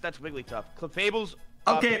 That's Wigglytuff. Clefable's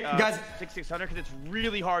Okay, guys. 6600 because it's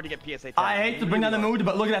really hard to get PSA 10. I hate to bring down the mood,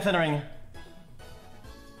 but look at that centering.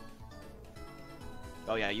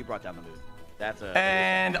 Oh yeah, you brought down the mood. That's a.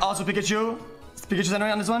 And also Pikachu. Is Pikachu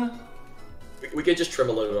centering on this one? We could just trim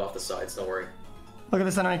a little bit off the sides, don't worry. Look at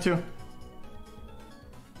the centering too.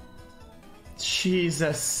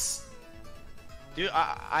 Jesus. Dude,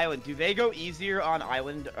 Island. Do they go easier on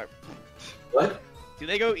Island? What? Do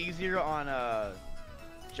they go easier on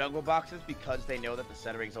jungle boxes because they know that the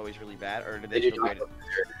centering is always really bad, or do they They do still not grade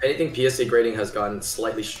it? Anything PSA grading has gotten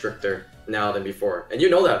slightly stricter now than before. And you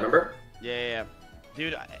know that, remember? Yeah.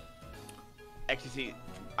 Dude, XCC,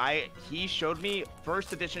 he showed me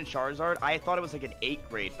first edition Charizard. I thought it was like an 8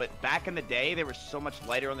 grade, but back in the day, they were so much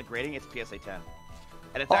lighter on the grading. It's PSA 10,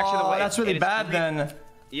 and it's actually the way. That's really bad then.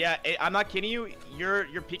 Yeah, I'm not kidding you. Your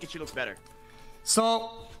Pikachu looks better.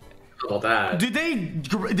 So, How about that? did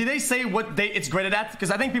they say what it's graded at? Because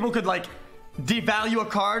I think people could like devalue a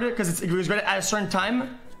card because it was graded at a certain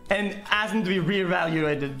time and ask them to be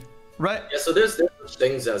reevaluated. right? Yeah, so there's such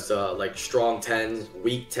things as like strong 10s,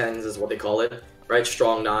 weak 10s is what they call it, right?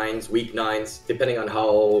 Strong 9s, weak 9s, depending on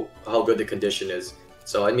how good the condition is.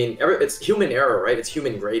 So I mean, it's human error, right? It's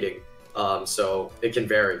human grading, so it can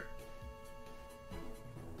vary.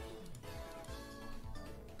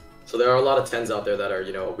 So there are a lot of 10s out there that are,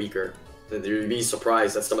 you know, weaker. You'd be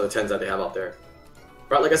surprised at some of the 10s that they have out there.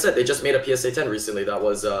 But like I said, they just made a PSA 10 recently that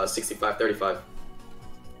was 65-35.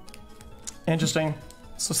 Interesting.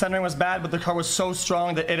 So centering was bad, but the card was so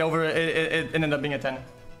strong that it ended up being a 10.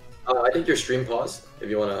 I think your stream paused if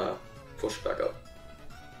you want to push back up.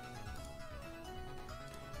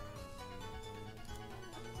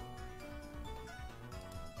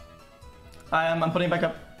 I'm putting it back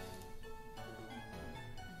up.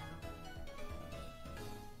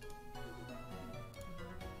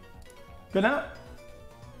 Good now?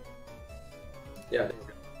 Yeah. There you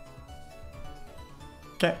go.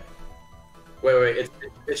 Okay. Wait,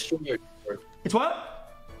 it's showing your Discord. It's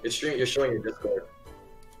what? You're showing your Discord.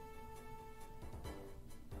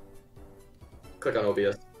 Click on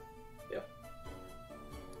OBS. Yeah.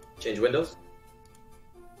 Change windows.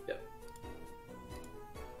 Yeah.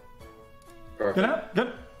 Perfect. Good now?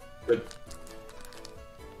 Good. Good.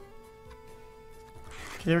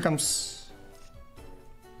 Okay, here it comes.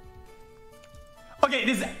 Okay,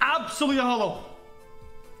 this is absolutely hollow.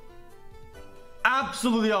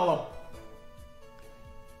 Absolutely hollow.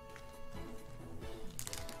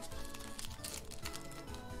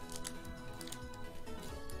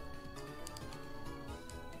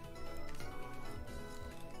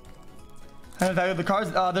 And the value of the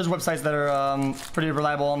cards, there's websites that are pretty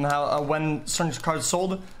reliable on how when certain cards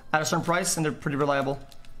sold at a certain price, and they're pretty reliable.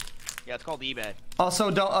 Yeah, it's called eBay. Also,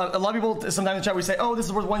 a lot of people sometimes in chat we say, "Oh, this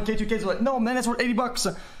is worth 1K, 2K." So like, no, man, that's worth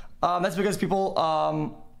 $80. That's because people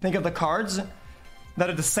think of the cards that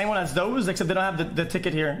are the same one as those, except they don't have the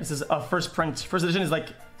ticket here. This is a first print. First edition is like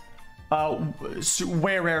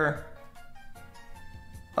way rarer.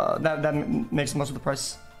 That makes most of the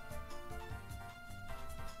price.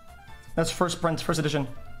 That's first print, first edition.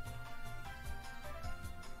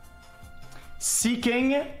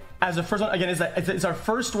 Seeking as the first one again it's our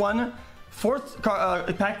first one, fourth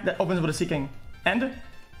pack that opens with a Seeking and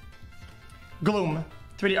Gloom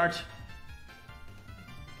 3D art.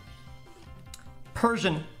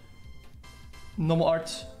 Persian normal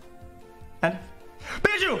art and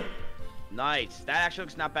Pikachu. Nice. That actually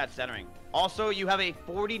looks not bad centering. Also, you have a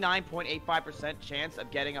 49.85% chance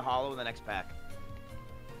of getting a holo in the next pack.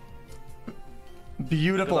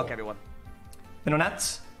 Beautiful. Good luck, everyone.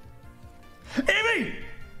 Minonat. Eevee!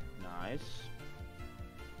 Nice.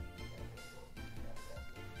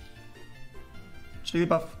 Chili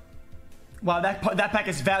buff. Wow, that pack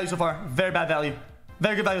is value so far. Very bad value.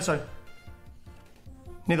 Very good value, sorry.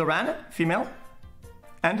 Nidoran, female.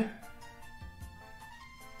 And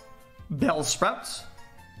Bellsprout.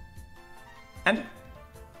 And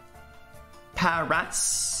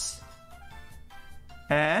Parats.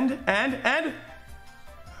 And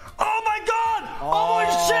oh my god!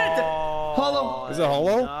 Oh, shit! Hollow. Is it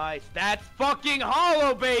hollow? Nice. That's fucking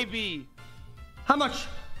hollow, baby! How much?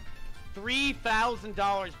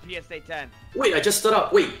 $3,000 PSA 10. Wait, I just stood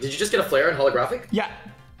up. Wait, did you just get a flare and holographic? Yeah.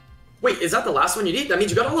 Wait, is that the last one you need? That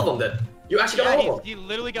means you got all of them then. You actually got all of them. You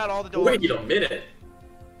literally got all the doors. Wait a minute.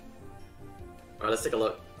 Alright, let's take a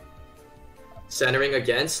look. Centering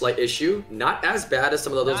again, slight issue. Not as bad as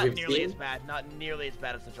some of the others we've seen. Not nearly as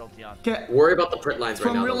bad as the Jolteon. Okay. Worry about the print lines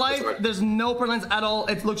right now. From real life, there's no print lines at all.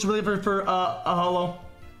 It looks really for a holo.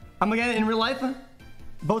 I'm looking at it in real life.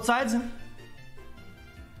 Both sides.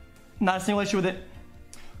 Not a single issue with it.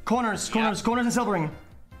 Corners and silvering.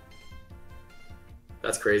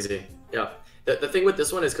 That's crazy. Yeah. The thing with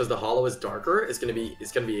this one is because the holo is darker, it's gonna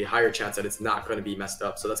be a higher chance that it's not gonna be messed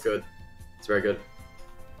up. So that's good. It's very good.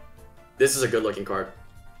 This is a good looking card.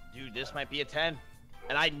 Dude, this might be a 10.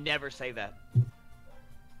 And I never say that.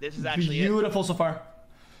 This is actually beautiful so far.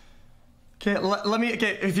 Okay, let me.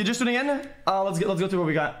 Okay, if you're just tuning in, let's go through what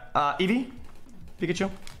we got. Eevee,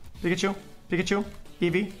 Pikachu,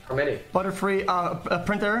 Eevee. How many? Butterfree,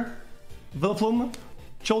 Printer, Vileplume,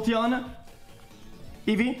 Jolteon,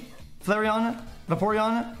 Eevee, Flareon,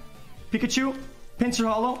 Vaporeon, Pikachu, Pinsir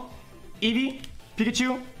Holo, Eevee,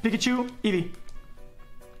 Pikachu, Eevee.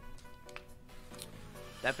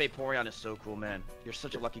 That Vaporeon is so cool, man. You're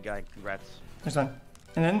such a lucky guy. Congrats. Next one.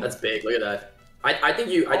 And then that's big. Look at that. I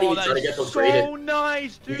think you try to get those graded. So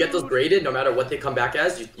nice, dude. You get those graded no matter what they come back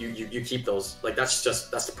as. You keep those. Like that's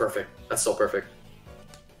the perfect. That's so perfect.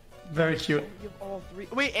 Very cute. You have all three.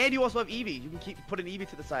 Wait, and you also have Eevee. You can put an Eevee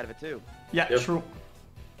to the side of it too. Yeah, yep. True.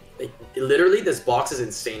 Literally, this box is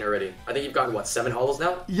insane already. I think you've gotten, what, 7 hollows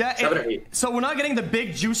now? Yeah, 7 or 8. So we're not getting the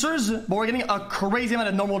big juicers, but we're getting a crazy amount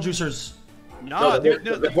of normal juicers. No, the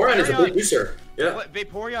Vaporeon is a big juicer. Yeah.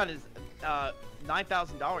 Vaporeon is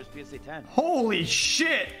 $9,000 PSA 10. Holy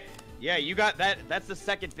shit! Yeah, you got that. That's the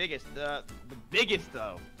second biggest. The biggest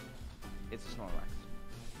though, it's the Snorlax.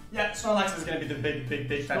 Yeah, Snorlax is gonna be the big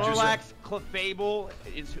fat juicer. Snorlax, Clefable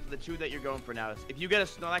is the 2 that you're going for now. If you get a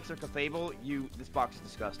Snorlax or Clefable, this box is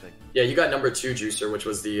disgusting. Yeah, you got number 2 juicer, which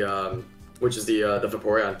is the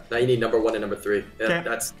Vaporeon. Now you need number 1 and number 3. Yeah,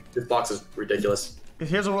 Okay. this box is ridiculous.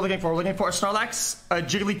 Here's what we're looking for. We're looking for a Snorlax, a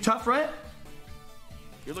Jigglypuff, right?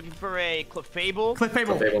 You're looking for a Clefable.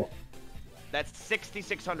 Clefable. That's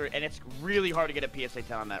 6,600, and it's really hard to get a PSA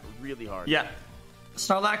 10 on that. Really hard. Yeah.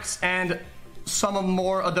 Snorlax and some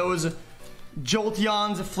more of those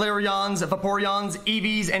Jolteons, Flareons, Vaporeons,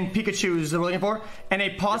 Eevees, and Pikachus that we're looking for. And a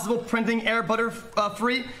possible printing Air Butter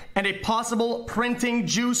free, and a possible printing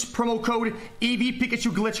Juice promo code Eevee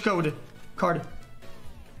Pikachu glitch code card.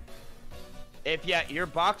 Your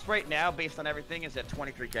box right now, based on everything, is at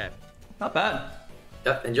 23K. Not bad.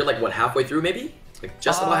 Yeah, and you're like, what, halfway through maybe? Like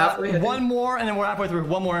just about halfway? I think? One more, and then we're halfway through.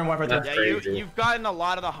 One more, and we're halfway through. Yeah, crazy. you've gotten a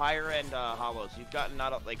lot of the higher end hollows. You've gotten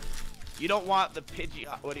you don't want the Pidgeot.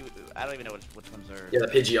 I don't even know which ones are. Yeah, the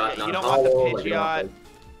Pidgeot. Yeah, you don't hollow, want the like, Pidgeot.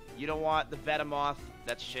 You don't want the Venomoth.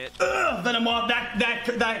 That's shit. Venomoth.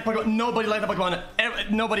 That Pokemon. Nobody likes that Pokemon.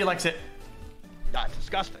 Nobody likes it. That's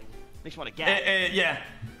disgusting. Makes you want to gag. Yeah.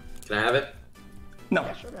 Can I have it? No.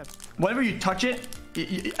 Yeah, sure, man. Whenever you touch it,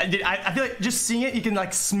 I feel like just seeing it, you can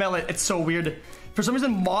like smell it. It's so weird. For some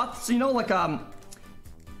reason, moths, moth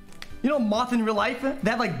in real life,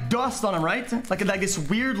 they have like dust on them, right? Like this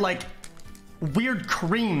weird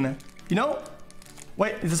cream, you know?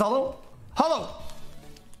 Wait, is this hollow? Hollow!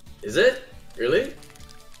 Is it? Really?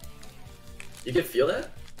 You can feel that?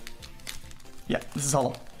 Yeah, this is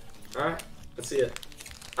hollow. Alright, let's see it.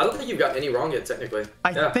 I don't think you've got any wrong yet, technically.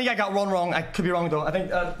 I think I got one wrong. I could be wrong though. I think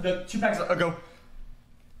the 2 packs ago.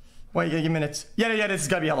 Wait, give me minutes. Yeah, this has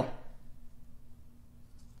gotta be hollow.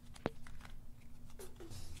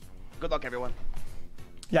 Good luck, everyone.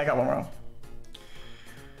 Yeah, I got one wrong.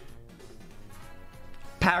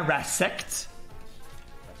 Parasect.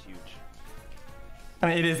 That's huge. I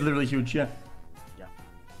mean, it is literally huge, yeah. Yeah.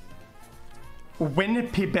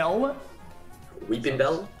 Winpibell. Weeping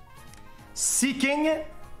Bell? Seeking.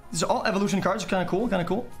 These are all evolution cards. Kind of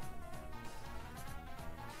cool.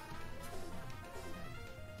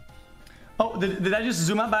 Oh, did I just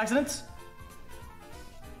zoom out by accident?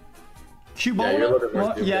 Cubone? Yeah, you're a little bit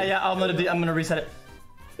more stupid. Yeah. I'm gonna reset it.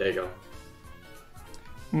 There you go.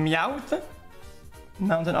 Meowth.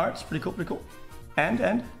 Mountain Arts. Pretty cool.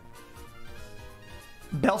 And.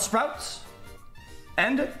 Bellsprout.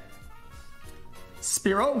 And.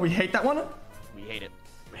 Spearow. We hate that one. We hate it.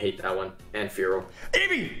 I hate that one. And Fearow.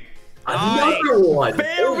 Eevee! Another one!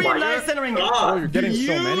 Very nice centering. Oh, you're getting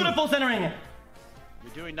so many. Beautiful centering.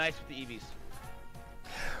 You're doing nice with the Eevees.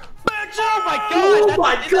 Oh my god! Oh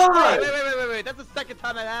my god! Wait. That's the second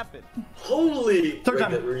time that happened. Holy! Third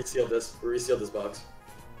time. We resealed this. We resealed this box.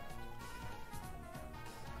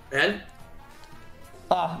 And?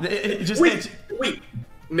 It just... Wait!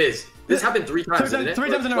 Miz, this happened 3 times, didn't it? 3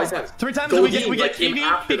 times in a row. 3 times we get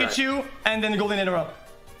Eevee, Pikachu, and then Golden in a row.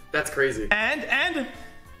 That's crazy. And...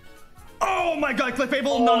 Oh my god,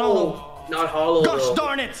 Clefable, not hollow. Not hollow. Gosh though.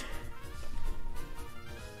 darn it!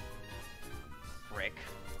 Frick.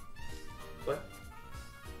 What?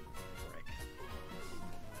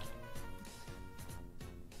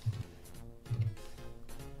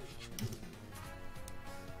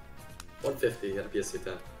 Frick. $150 at a PSA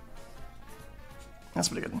 10. That's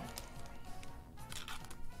pretty good.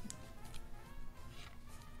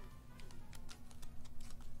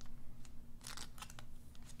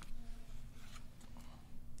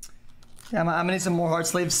 Yeah, I'm gonna need some more hard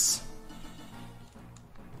sleeves.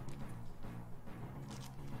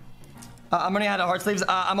 I'm running out of hard sleeves.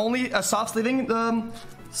 I'm only soft sleeving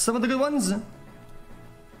some of the good ones.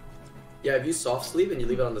 Yeah, if you soft sleeve and you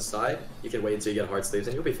leave it on the side, you can wait until you get hard sleeves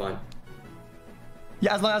and you'll be fine.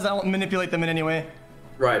 Yeah, as long as I don't manipulate them in any way.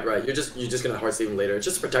 Right. You're just gonna hard sleeve them later. It's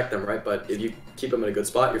just to protect them, right? But if you keep them in a good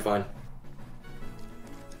spot, you're fine.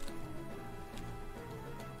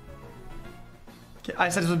 Okay, I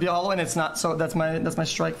said this would be hollow and it's not, so that's my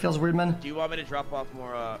strike. Feels weird, man. Do you want me to drop off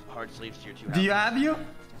more hard sleeves to your 2 Do you have you?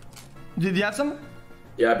 Did you have some?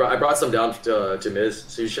 Yeah, I brought some down to Miz,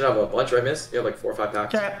 so you should have a bunch, right, Miz? You have like 4 or 5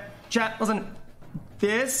 packs. Okay, chat, listen.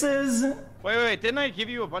 This is... Wait, didn't I give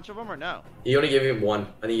you a bunch of them or no? He only gave him 1. I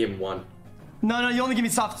think he gave him 1. No, you only give me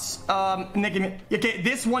softs. Nick, give me. Okay,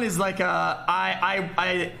 this one is like I'm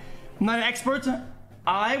not an expert.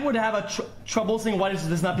 I would have a trouble saying why this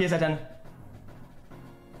is not PSI 10.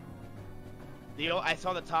 I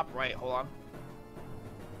saw the top right. Hold on.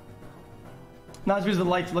 No, it's because of the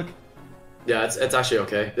light. Look. Yeah, it's actually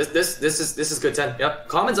okay. This is good 10. Yep.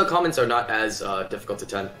 Commons are not as difficult to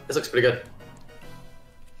 10. This looks pretty good.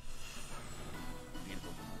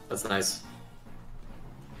 That's nice.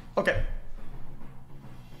 Okay.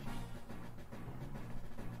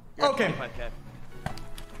 Okay.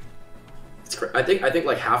 It's I think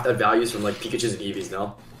like half that value is from like Pikachu's and Eevees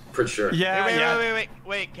now. Pretty sure. Yeah,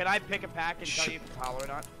 wait. Can I pick a pack and tell you if it's hollow or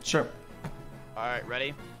not? Sure. Alright,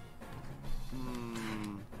 ready?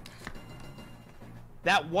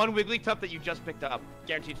 That one Wigglytuff that you just picked up.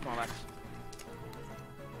 Guaranteed small X.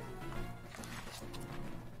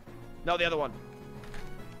 No, the other one.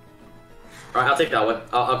 Alright, I'll take that one.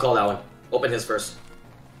 I'll call that one. Open his first.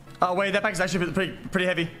 Oh wait, that pack is actually pretty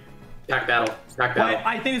heavy. Pack battle. Pack battle. Wait,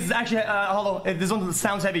 I think this is actually hollow. This one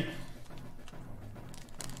sounds heavy.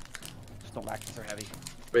 Snorlaxes are heavy.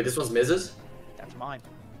 Wait, this one's Miz's? That's mine.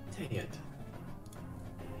 Dang it.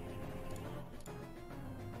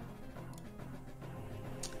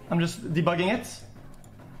 I'm just debugging it.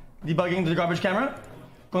 Debugging the garbage camera.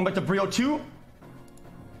 Going back to Brio 2.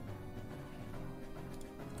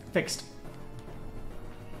 Fixed.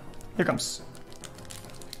 Here comes.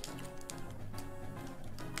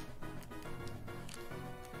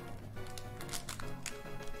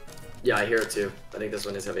 Yeah, I hear it too. I think this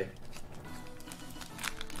one is heavy.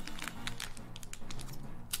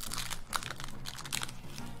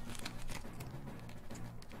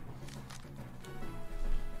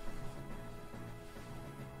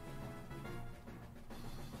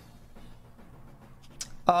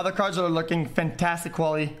 The cards are looking fantastic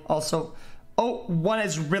quality also. Oh, one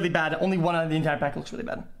is really bad. Only one out of the entire pack looks really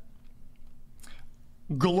bad.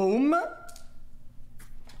 Gloom.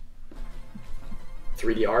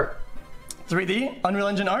 3D art. 3D. Unreal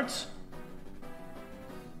Engine art.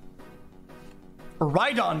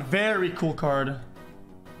 Rhydon. Very cool card.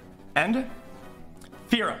 And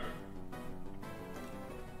Fira.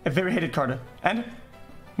 A very hated card. And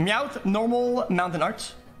Meowth. Normal mountain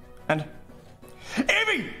art. And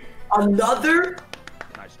Eevee! Another?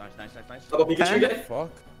 Nice. How about Pikachu And again? Fuck.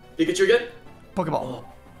 Pikachu again? Pokeball.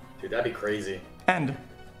 Dude, that'd be crazy. And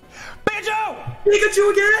Pikachu!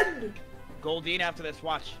 Pikachu again! Goldeen after this,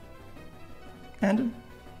 watch. And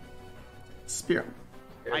Spear.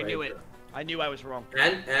 I knew it. I knew I was wrong.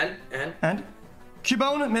 And?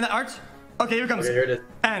 Cubone, minute art. Okay, here comes. Okay, here it is.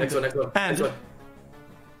 And Next one. And Next one.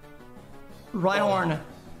 Rhyhorn.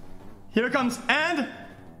 Here it comes. And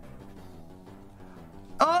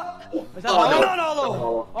Is that Oh, hollow? no. not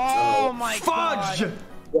hollow. Oh my Fudge. god.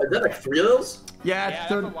 What, is that like 3 of those? Yeah, Yeah,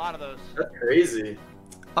 they're- that's a lot of those. That's crazy.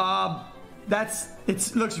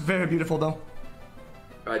 it looks very beautiful though.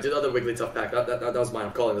 Alright, do the other Wigglytuff pack. That was mine.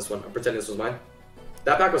 I'm calling this one. I'm pretending this was mine.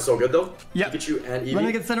 That pack was so good though. Yep. Pikachu and Eevee. Let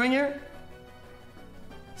me get centering here.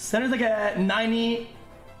 Center's like a 90,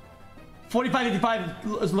 45,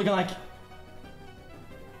 85 is looking like. The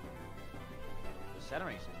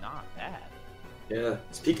centering's not bad. Yeah,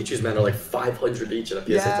 these Pikachu's, man, are like 500 each in a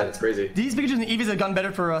PSA 10. It's crazy. These Pikachus and Eevees have gotten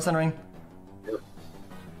better for centering. Yep.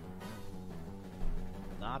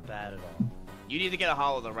 Not bad at all. You need to get a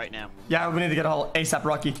hollow though right now. Yeah, we need to get a whole ASAP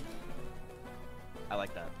Rocky. I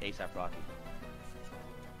like that. ASAP Rocky.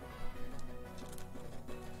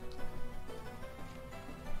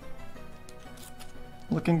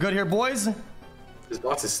 Looking good here, boys. This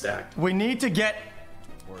box is stacked. We need to get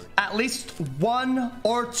at least 1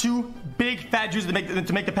 or 2 big fat juices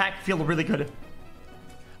to make the pack feel really good.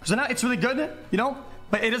 So now it's really good, you know,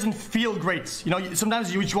 but it doesn't feel great. You know,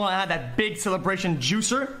 sometimes you just want to have that big celebration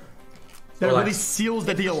juicer that Snorlax. really seals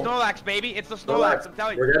the deal. Snorlax, baby. It's the Snorlax. I'm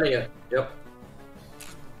telling you. We're getting it. Yep.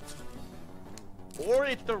 Or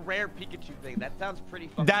it's the rare Pikachu thing. That sounds pretty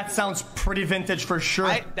fucking That cool. sounds pretty vintage for sure.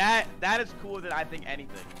 That is cooler than I think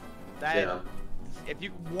anything. That Yeah. if you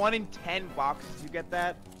 1 in 10 boxes you get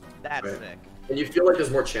that, that's Right. sick. And you feel like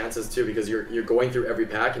there's more chances too because you're going through every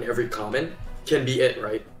pack and every common can be it,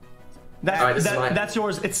 right? Alright, this is mine. That's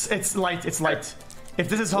yours. It's light. It's light. If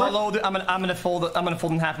this is hollow, I'm gonna fold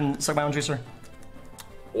in half and suck my own juicer.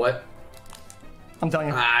 What? I'm telling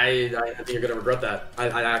you. I think you're gonna regret that.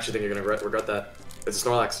 I actually think you're gonna regret that. It's a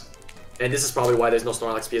Snorlax. And this is probably why there's no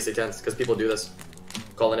Snorlax PSA 10s, because people do this.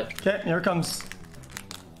 Calling it. Okay, here it comes.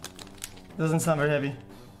 Doesn't sound very heavy.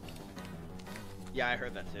 Yeah, I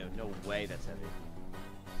heard that too. No way that's heavy.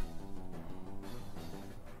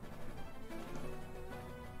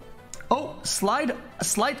 Oh! slide a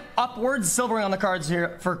slight upwards silvering on the cards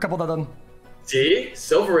here for a couple of them. D,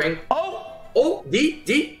 silvering. Oh, D.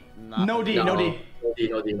 No D. No D.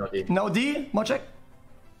 No D, Mochek.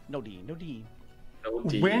 No D. No D.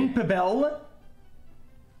 Win Pebel.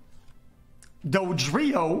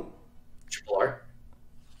 Dodrio. Triple R.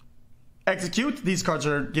 Execute. These cards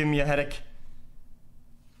are giving me a headache.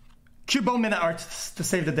 Cubo Mina Art to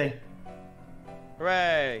save the day.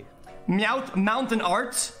 Hooray! Meowth Mountain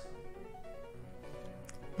Art.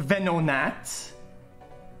 Venonat.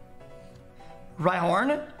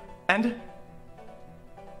 Rhyhorn. And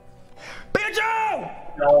Pikachu!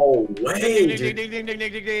 No way, Ding,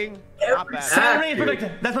 dude. ding. Not bad. Centering is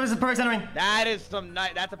perfect. That's perfect centering. That is some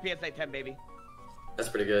nice. That's a PSA 10, baby. That's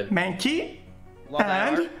pretty good. Mankey. Love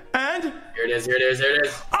that art. And Here it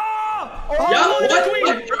is. Oh! Yeah, Oh,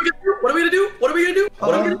 what are we gonna do? What are we gonna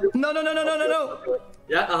do? No.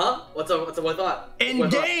 Yeah, What's a thought? In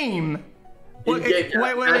game. In game,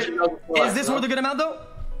 yeah. Wait. Is this worth a good amount though?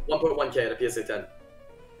 1.1k at a PSA 10.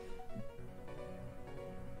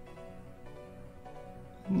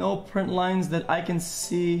 No print lines that I can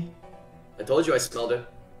see. I told you I smelled it.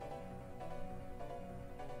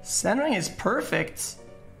 Centering is perfect.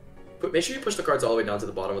 Make sure you push the cards all the way down to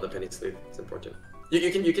the bottom of the penny sleeve. It's important.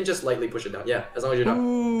 You can just lightly push it down. Yeah, as long as you're not.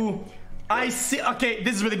 Ooh, I see. Okay,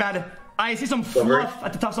 this is really bad. I see some fluff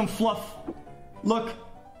at the top. Some fluff. Look.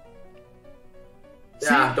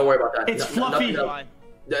 Yeah, See? don't worry about that. It's fluffy. Fine.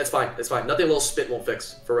 Yeah, it's fine. Nothing a little spit won't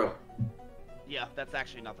fix. For real. Yeah, that's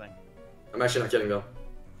actually nothing. I'm actually not kidding though.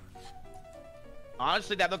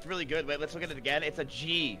 Honestly, that looked really good. Wait, let's look at it again. It's a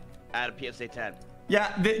G out of PSA 10.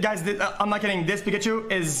 Yeah, guys, I'm not kidding. This Pikachu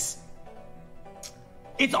is.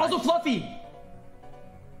 It's also fluffy.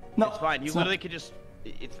 No, It's fine. You literally could just.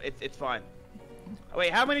 It's fine. Oh,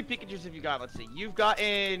 wait, how many Pikachus have you got? Let's see. You've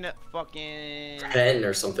gotten fucking 10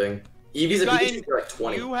 or something. Eevee's and Pikachu's are like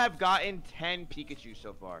 20. You have gotten 10 Pikachu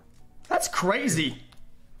so far. That's crazy.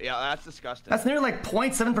 Yeah, that's disgusting. That's nearly like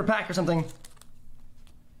 0.7 per pack or something.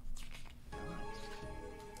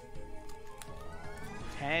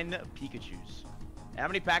 Ten Pikachus. How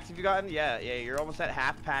many packs have you gotten? Yeah, you're almost at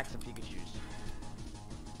half packs of Pikachus.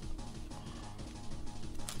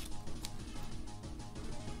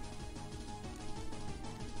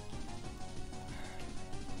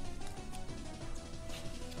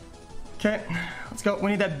 Okay, let's go.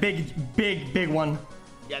 We need that big one.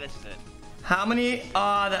 Yeah, this is it. How many? 8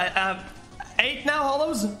 now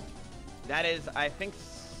hollows? That is, I think,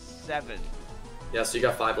 7. Yeah, so you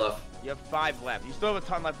got 5 left. You have 5 left. You still have a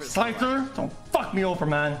ton left for the Scyther, don't fuck me over,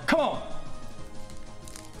 man. Come on.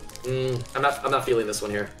 I'm not feeling this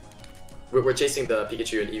one here. We're chasing the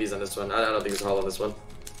Pikachu and Eevees on this one. I don't think there's a hollow on this one.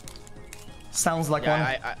 Sounds like Yeah,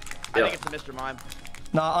 one. I think it's a Mr. Mime.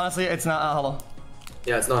 No, honestly, it's not a hollow.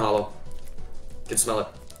 Yeah, it's not hollow. You can smell it.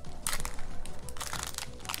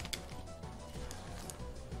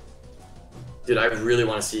 Dude, I really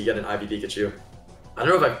want to see you get an Ivy Pikachu. I don't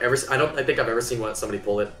know if I've ever. I think I've ever seen somebody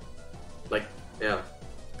pull it. Like, yeah.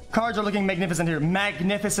 Cards are looking magnificent here.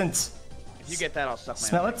 Magnificent. If you get that, I'll suck my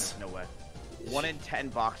Smell own it? dick. No way. 1 in 10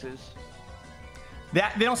 boxes. They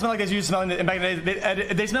don't smell like they used to smell in back in the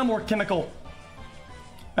day. They smell more chemical.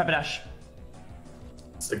 Rapidash.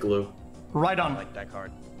 It's the glue. Right on. I like that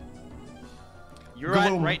card. You're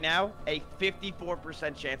at, right now, a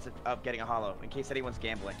 54% chance of getting a hollow, in case anyone's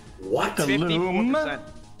gambling. What? 54%.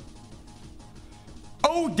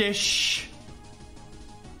 Odish.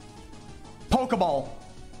 Pokeball.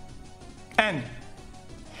 And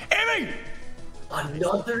Eevee!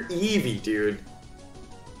 Another Eevee, dude.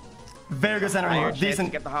 Very good center Higher here. chance to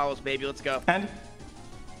Decent. get the hollows, baby. Let's go. And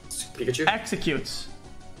Pikachu. executes.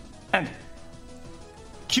 And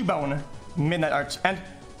Cubone. Midnight Arch. And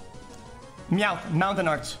Meowth. Mountain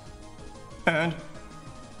Arch. And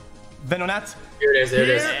Venonat. Here it is. Here it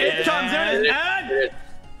is. Here it comes. Here it is. And Here it is.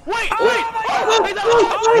 Wait!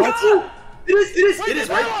 It is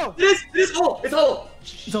right. It is hollow. It's hollow.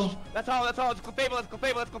 So That's all. Let's go Fable. Let's go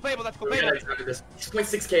Fable. We're gonna examine this.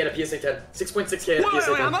 6.6k at a PSA 10. 6.6k at a PSA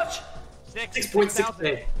 10. how much?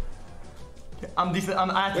 6.6k. I'm decent.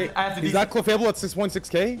 I have to Is that Clefable at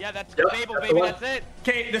 6.6k? Yeah, that's Yep, Fable, that's baby. the one. That's it.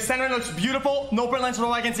 Okay, the center looks beautiful. No print lines from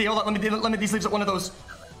what I can see. Hold on, let me de-sleeves one of those.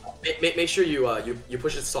 Make sure you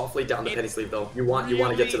push it softly down the penny sleeve though. You want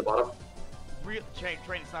to get to the bottom.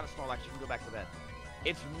 Train, it's not a small action. You can go back to bed.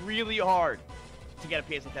 It's really hard to get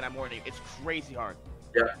a PSA 10. I'm warning you. It's crazy hard.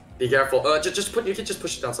 Yeah, be careful. You can just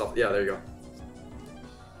push it down softly. Yeah, there you go.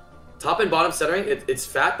 Top and bottom centering, it's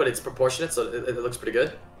fat, but it's proportionate, so it looks pretty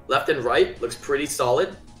good. Left and right looks pretty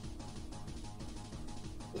solid.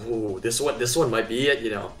 Ooh, this one might be it, you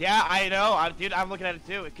know. Yeah, I know. Dude, I'm looking at it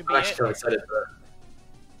too. It could be I'm actually kind of excited for that.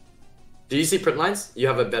 Do you see print lines? You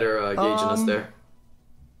have a better gauge than us there.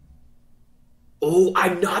 Oh,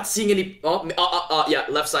 I'm not seeing any. Yeah,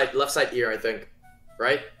 left side ear, I think.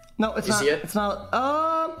 Right? No, it's you not. See it? It's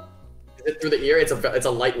not. Is it through the ear? It's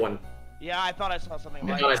a light one. Yeah, I thought I saw something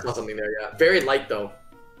I like thought I saw something there. Yeah, very light though.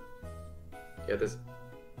 Yeah, this.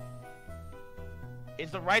 Is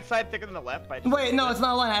the right side thicker than the left? Wait, no, it's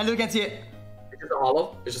not a line. I literally can't see it. It's just a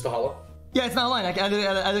hollow. It's just a hollow. Yeah, it's not a line. I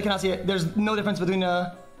literally cannot see it. There's no difference between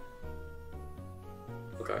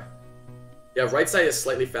Okay. Yeah, right side is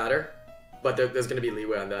slightly fatter, but there's gonna be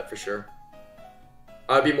leeway on that for sure.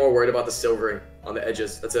 I'd be more worried about the silvering on the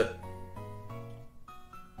edges. That's it.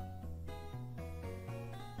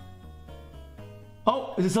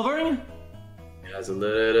 Oh, is it silvering? Yeah, there's a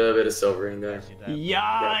little bit of silvering there.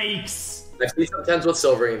 Yikes! I see some 10s with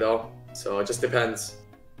silvering though, so it just depends.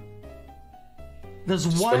 There's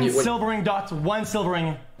Just one silvering dot, one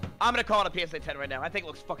silvering. I'm gonna call it a PSA 10 right now. I think it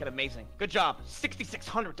looks fucking amazing. Good job.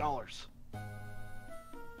 $6,600.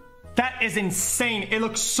 That is insane. It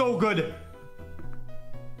looks so good.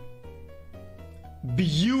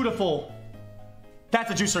 Beautiful.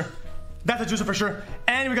 That's a juicer. That's a juicer for sure.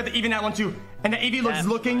 And we got the even out one too. And the AV looks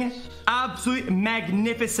looking absolutely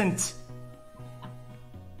magnificent.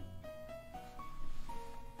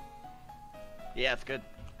 Yeah, it's good.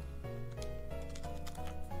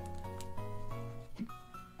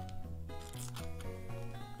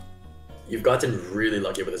 You've gotten really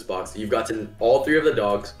lucky with this box. You've gotten all 3 of the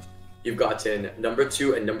dogs. You've gotten number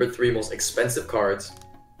 2 and number 3 most expensive cards.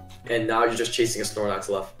 And now you're just chasing a Snorlax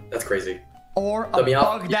left. That's crazy. Or a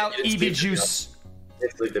bugged out EV juice.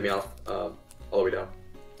 It's leaked me out all the way down.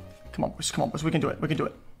 Come on, boys. Come on, boys. We can do it. We can do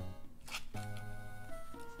it.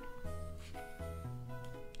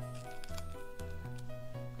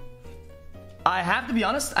 I have to be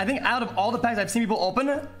honest. I think out of all the packs I've seen people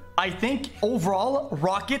open, I think overall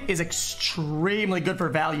Rocket is extremely good for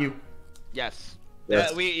value. Yes.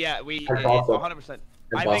 Yes. We 100%.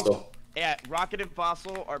 I think Rocket and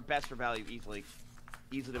Fossil are best for value easily.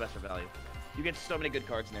 Easily the best for value. You get so many good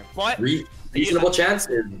cards in there. But reasonable chance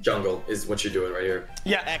is jungle is what you're doing right here.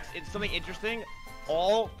 Yeah. X, it's something interesting.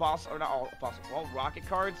 All Fossil, or not all Fossil, all Rocket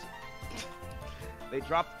cards, they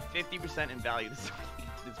dropped 50% in value this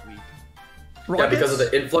week. Rockets? Yeah, because of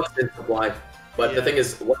the influx in supply. But the thing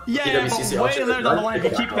is, what but way later down the line,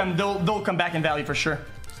 if you keep them, they'll come back in value for sure.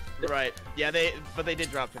 Right. Yeah, but they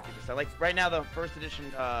did drop 50%. Like right now, the first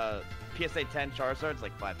edition PSA 10 Charizard's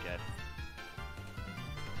like 5K.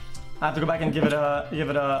 I have to go back and give it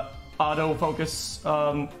a auto focus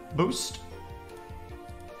boost.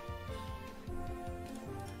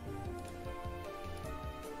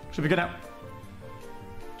 Should be good now.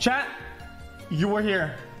 Chat, you were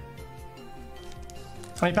here.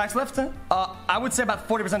 How many packs left? I would say about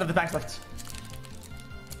 40% of the packs left.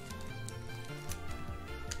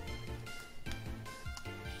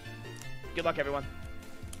 Good luck, everyone.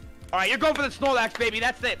 All right, you're going for the Snorlax, baby.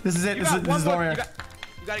 That's it. This is it. This is one more. Warrior.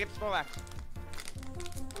 You gotta get the Snorlax.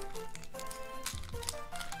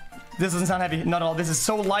 This doesn't sound heavy. Not at all. This is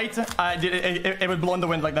so light. It would blow in the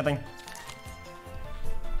wind like nothing.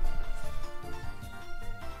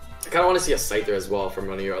 I kind of want to see a Scyther as well from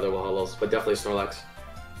one of your other Wahalos, but definitely Snorlax.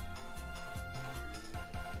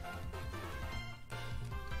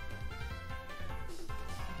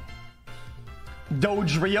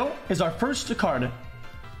 Doge Rio is our first card.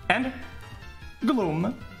 And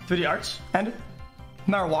Gloom, 3D Arts, and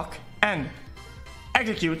Marowak, and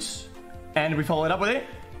Executes. And we follow it up with a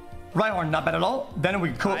Rhyhorn, not bad at all. Then we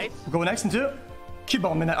go next into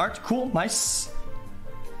Cubone, Midnight Art, cool, nice.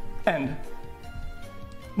 And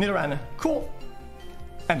Nidoran, cool.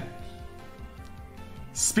 And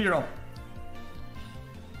Spearow.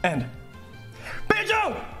 And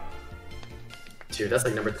Banjo! Dude, that's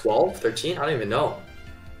like number 12, 13? I don't even know.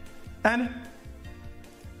 And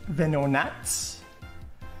Venonat.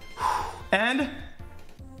 And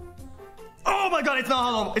oh my god, it's not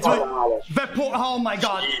hollow. It's oh my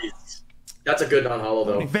god. Jeez. That's a good non-hollow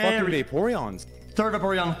though. Very Vaporeons. Third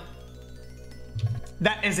Vaporeon.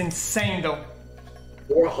 That is insane though.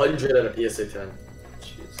 400 at a PSA 10.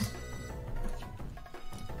 Jeez.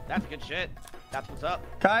 That's good shit. That's what's up.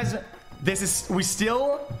 Guys, we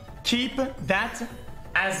still keep that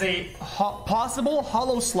as a possible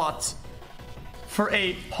hollow slot for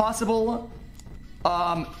a possible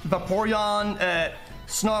Vaporeon,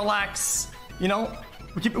 Snorlax, you know,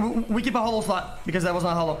 we keep a hollow slot because that was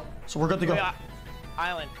not hollow, so we're good to go.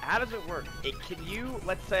 Island, how does it work? Can you,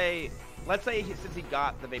 let's say, let's say since he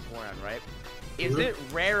got the Vaporeon, right? Is it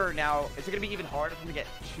rarer now? Is it gonna be even harder for him to get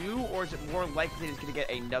 2, or is it more likely he's gonna get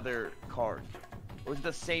another card? Or is it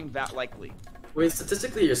the same likely? I mean,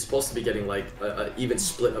 statistically, you're supposed to be getting like an even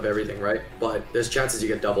split of everything, right? But there's chances you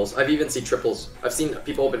get doubles. I've even seen triples. I've seen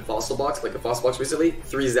people open fossil box, like a fossil box recently,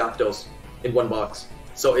 3 Zapdos in one box.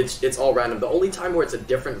 So it's all random. The only time where it's a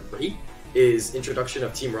different rate is introduction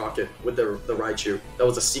of Team Rocket with the Raichu. That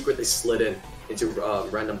was a secret they slid into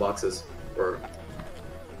random boxes. Or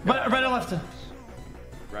Right or left?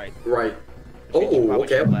 Right. Right. Oh,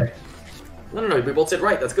 okay. No. We both said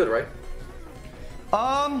right. That's good, right?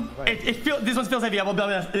 This one feels heavy. I will be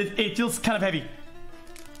honest. It feels kind of heavy.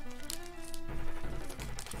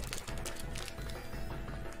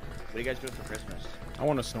 What are you guys doing for Christmas? I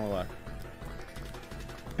want a Snorlax.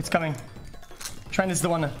 It's coming. Trying this is the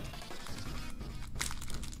one.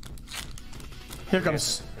 Here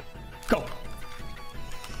comes. Go.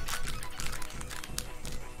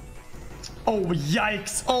 Oh,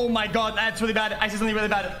 yikes. Oh my god, that's really bad. I see something really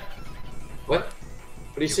bad. What?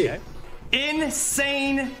 What do you see? Okay?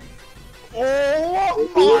 Insane. Oh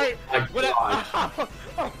my god.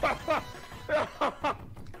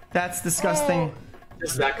 That's disgusting.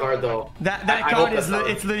 This is that card though. That card is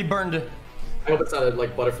it's literally burned. I hope it's not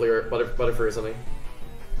like Butterfree or something.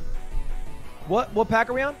 What pack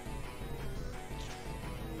are we on?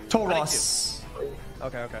 Tauros.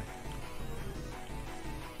 Okay.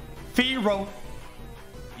 Firo.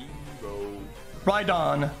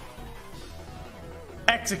 Rhydon.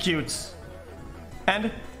 Execute.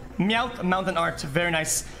 And Meowth Mountain Art. Very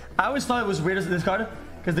nice. I always thought it was weird as this card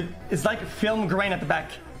because it's like film grain at the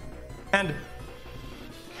back. And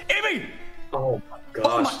Eevee! Oh my gosh.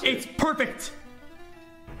 Oh my, it's perfect.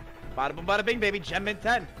 Bada boom, bada bing, baby. Gem Mint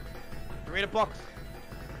 10. $3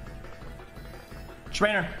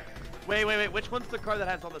 Trainer. Wait. Which one's the card that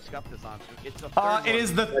has all the scuffness on? It's the third one. It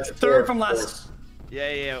is the third from last.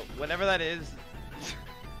 Yeah. Whatever that is.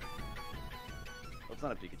 Well, it's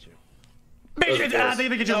not a Pikachu.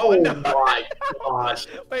 Pikachu. Oh my gosh.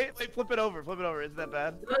 Wait, flip it over. Isn't that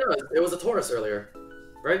bad? No, it was a Tauros earlier,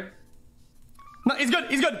 right? No, he's good.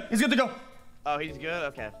 He's good to go. Oh, he's good?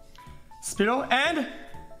 Okay. Spearow and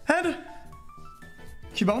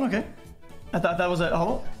Cubone, okay. I thought that was a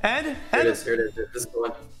holo. And Here it is. This is the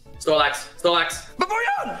one. Snorlax.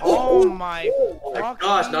 Vaporeon! Oh my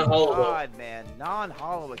gosh, not holo. God, man.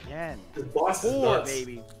 Non-holo again. This boss is 4, nuts.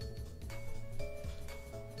 baby.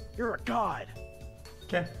 You're a god.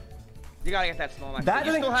 Okay. You gotta get that Snorlax. That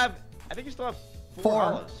I think you still have 4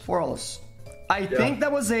 holos. 4 holos. I think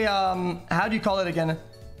that was a how do you call it again?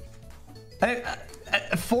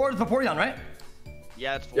 4 Vaporeon, right?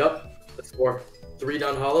 Yeah, that's 4. Yep, that's 4. 3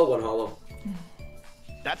 down hollow, 1 hollow.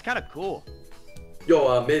 That's kind of cool.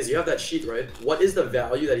 Yo, Miz, you have that sheet, right? What is the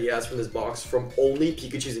value that he has from this box from only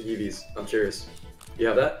Pikachus and Eevees? I'm curious. You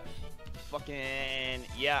have that? Fucking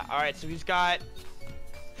yeah. All right, so he's got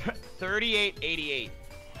 3888.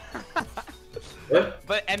 What?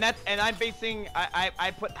 But I'm basing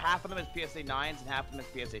I put half of them as PSA 9s and half of them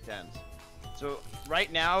as PSA 10s. So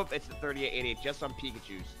right now it's at 3888 just on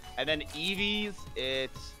Pikachu's, and then Eevees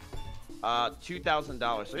it's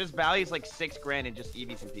 $2,000. So his value is like $6,000 in just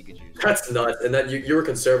Eevees and Pikachu's. That's nuts. And then you were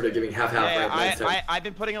conservative, giving half. Yeah,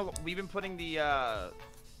 we've been putting the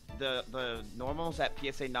normals at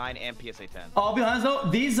PSA 9 and PSA 10. I'll be honest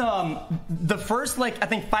though, these the first like I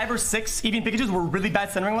think 5 or 6 Eevee Pikachus were really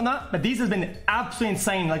bad centering and whatnot, but these have been absolutely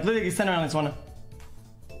insane. Like literally centering on this one.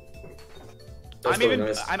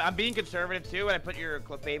 I'm being conservative too, and I put your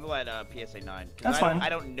Clefable at PSA 9. That's fine. I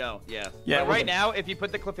don't know. Yeah. Yeah. But right now, if you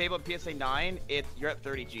put the Clefable at PSA 9, you're at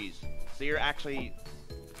 30 Gs. So you're actually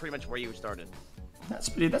pretty much where you started. That's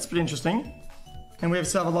pretty interesting. And we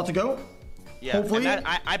still have a lot to go. Yeah. Hopefully. And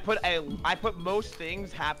I put most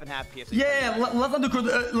things half and half PSA. Yeah.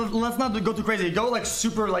 Let's not go too crazy. Go like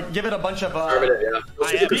super like give it a bunch of. I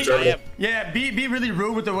am. Be really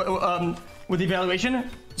rude with the evaluation,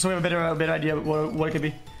 so we have a better idea what it could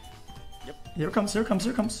be. Yep. Here it comes.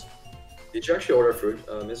 Did you actually order food,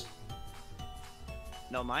 Miss?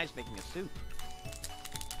 No, mine's making a soup.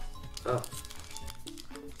 Oh.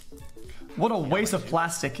 What a waste of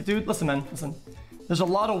plastic, dude. Listen, man. Listen. There's a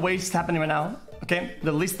lot of waste happening right now. Okay.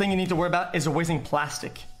 The least thing you need to worry about is wasting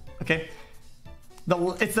plastic. Okay.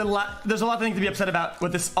 There's a lot of things to be upset about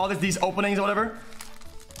with these openings or whatever.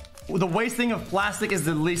 The wasting of plastic is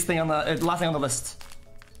the last thing on the list.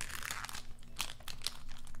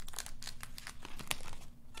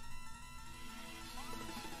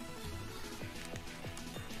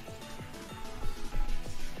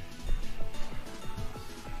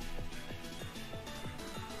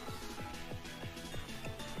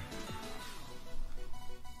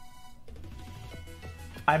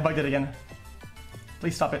 I bugged it again.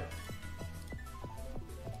 Please stop it.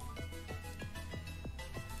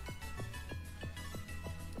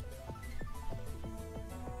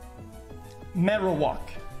 Metal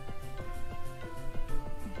walk.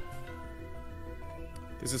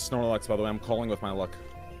 This is Snorlax, by the way. I'm calling with my luck.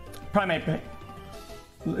 Primate pick.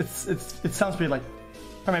 It sounds pretty like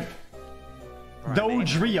Primate.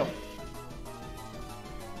 Dodrio.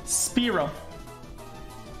 Spearow.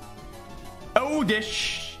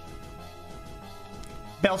 Oddish.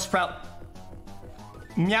 Bellsprout.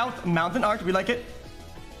 Meowth, Mountain Art, we like it.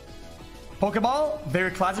 Pokeball,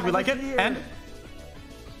 very classic, we like it. And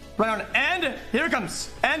right on, and here it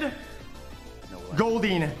comes. And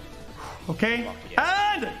Goldeen. Okay.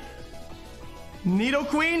 And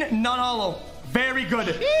Nidoqueen, non-hollow. Very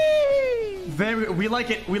good. We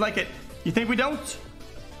like it. We like it. You think we don't?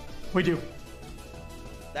 We do.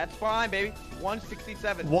 That's fine, baby.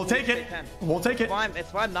 167. We'll take it. We'll take it. It's fine.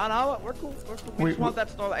 It's fine. Non-hollow. We're cool. We're cool. We just want that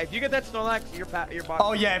Snorlax. If you get that Snorlax, you're box.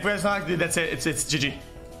 Oh yeah, if we have Snorlax, that's it. It's GG.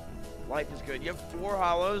 Life is good. You have 4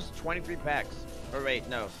 hollows, 23 packs. Or wait,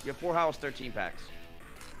 no. You have 4 hollows, 13 packs.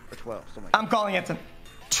 Or 12. Something like that. I'm calling it.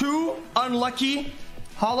 2 unlucky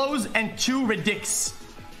hollows and 2 Riddicks.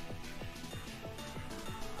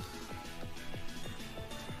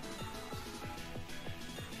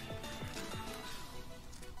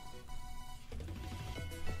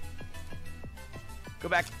 Go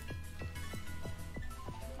back.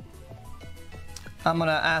 I'm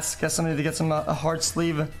gonna ask somebody to get some a hard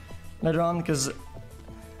sleeve later on because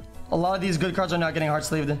a lot of these good cards are not getting hard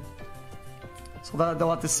sleeved. So they'll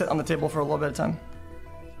have to sit on the table for a little bit of time.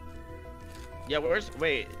 Yeah,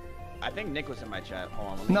 wait. I think Nick was in my chat.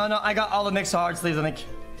 Hold on. No, I got all the Nick's hard sleeves, I think.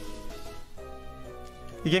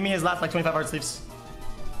 He gave me his last like 25 hard sleeves.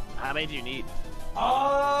 How many do you need?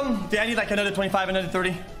 I need like another 25, another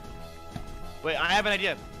 30. Wait, I have an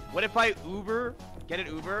idea. What if I get an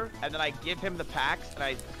Uber, and then I give him the packs, and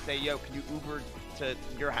I say, yo, can you Uber to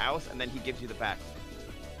your house, and then he gives you the packs?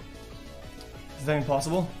 Is that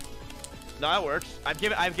impossible? No, that works. I've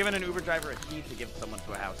given an Uber driver a key to give someone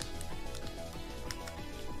to a house.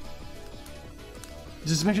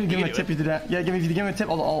 Just make sure you give him a tip. You do that. Yeah, if you give him a tip,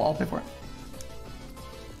 I'll pay for it.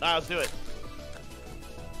 Alright, let's do it.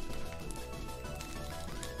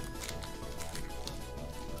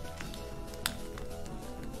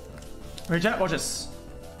 Ready, chat? Watch this.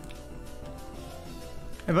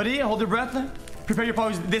 Everybody, hold your breath. Prepare your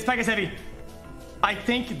pose. This pack is heavy. I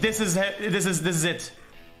think this is it.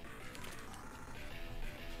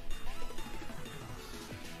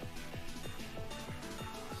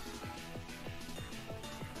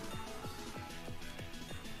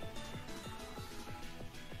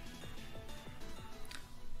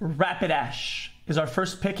 Rapidash is our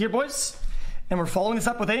first pick here, boys. And we're following this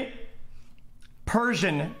up with a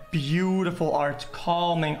Persian. Beautiful art.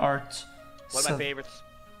 Calming art. One of my favorites.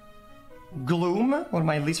 Gloom. One of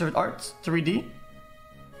my least favorite arts. 3D.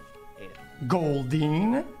 Yeah.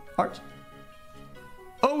 Goldeen art.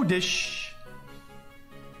 Oddish.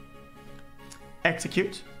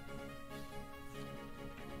 Execute.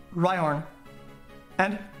 Rhyhorn.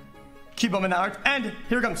 And Cubone art. And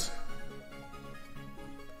here it comes.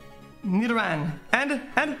 Nidoran. And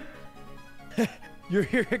Your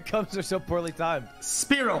here it comes are so poorly timed.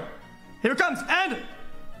 Spearow. Here it comes. And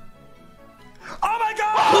oh my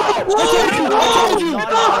god!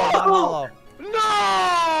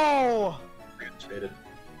 No! Traded.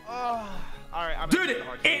 Alright, Dude,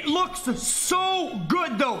 it looks so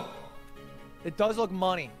good though. It does look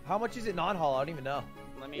money. How much is it non-hollow? I don't even know.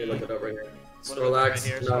 Let me Here, look it up right here. Snorlax,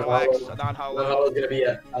 Snorlax, non-hollow. non-hollow is gonna be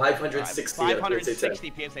at 560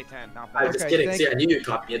 560 PSA 10. Not bad. I'm just Okay, kidding. thank See, I knew you'd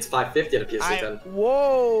copy me. It's 550 at a PSA 10.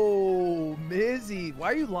 Whoa, Mizzy.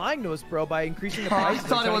 Why are you lying to us, bro, by increasing the I price?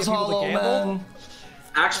 thought it was hollow, man.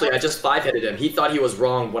 Actually, I just 5-hitted him. He thought he was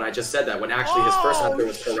wrong when I just said that, when actually his first answer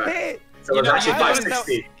was correct. So it was actually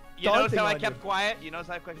 560. You notice how I Daunting on kept quiet? You notice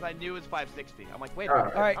how because I knew it was 560. I'm like, wait a All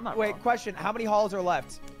minute. All right, I'm not wait, wrong. question. How many hollows are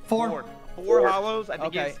left? 4. Four hollows. I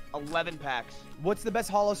think Okay. it's 11 packs. What's the best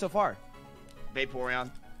hollow so far? Vaporeon.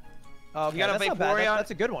 Oh, okay, You got a that's not bad. Vaporeon?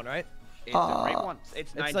 That's a good one, right? It's a great one.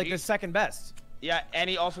 It's 9 It's like Gs. the second best. Yeah, and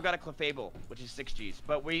he also got a Clefable, which is 6 Gs.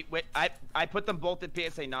 But I put them both at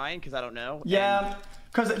PSA 9 because I don't know. Yeah,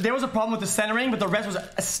 because there was a problem with the centering, but the rest was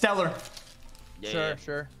stellar.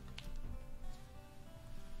 Sure.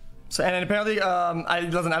 So and apparently, I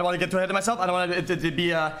don't want to get too ahead of myself. I don't want it to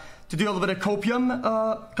be to do a little bit of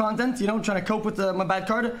copium content, you know, trying to cope with my bad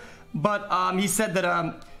card. But he said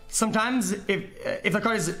that sometimes if the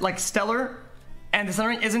card is like stellar and the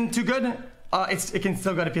centering isn't too good, it can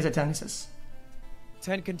still go to PSA 10. He says.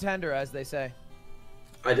 10 contender, as they say.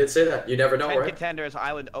 I did say that. You never know, 10 right? contenders,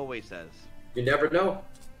 Island always says. You never know.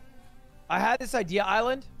 I had this idea,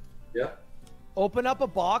 Island. Yeah. Open up a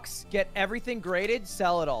box, get everything graded,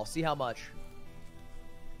 sell it all. See how much.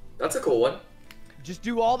 That's a cool one. Just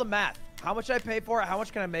do all the math. How much I pay for it? How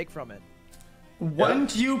much can I make from it?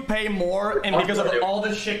 Wouldn't you pay more and because of all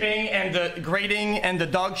the shipping and the grading and the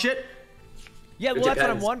dog shit? Yeah, well, It that's what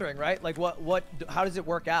I'm depends. wondering, right? Like, how does it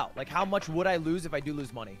work out? Like, how much would I lose if I do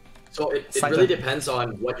lose money? So it really depends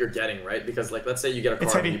on what you're getting, right? Because like, let's say you get a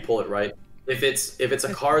card and you pull it, right? If it's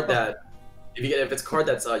a card that if it's a card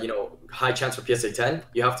that's you know, high chance for PSA 10,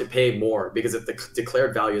 you have to pay more because if the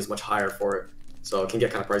declared value is much higher for it, so it can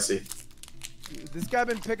get kind of pricey. This guy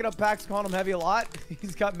been picking up packs Quantum Heavy a lot.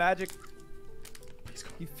 He's got magic.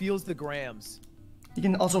 He feels the grams. You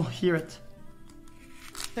can also hear it.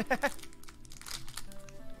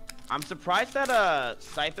 I'm surprised that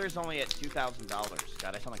Scyther's only at $2,000.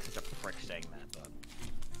 God, I sound like such a prick saying that, but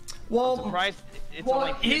Well, I'm surprised it's well,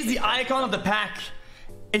 only. he's the icon of the pack.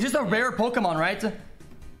 It's just a rare Pokemon, right?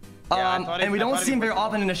 And we don't see him very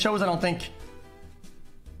often in the shows, I don't think.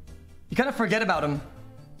 You kind of forget about him.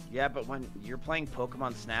 Yeah, but when you're playing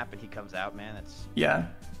Pokemon Snap and he comes out, man, it's. Yeah.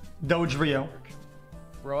 Doge Rio.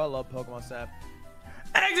 Bro, I love Pokemon Snap.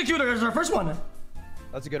 Executor is our first one.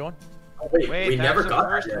 That's a good one. Oh, wait, we that's never the got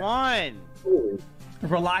first that yet. one. Ooh.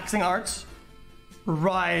 Relaxing Arts.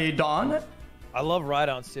 Rhydon. I love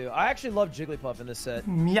Rhydons too. I actually love Jigglypuff in this set.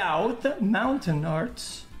 Meowth. Mountain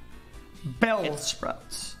Arts.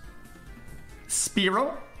 Bellsprouts.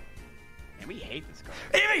 Spearow. And we hate this card.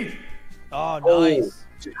 Eevee! Oh, Oh, nice.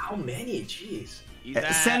 dude, how many? Jeez. He's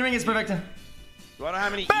at. Centering is perfect. You wanna know how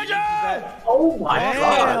many? Badger! Eevees he's at? Oh my gosh.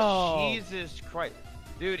 Damn. Jesus Christ,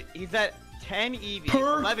 dude, he's at 10 Eevees,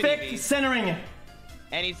 11 Perfect Eevees, centering.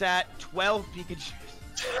 and he's at 12 Pikachu.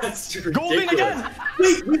 That's Goldeen ridiculous. again.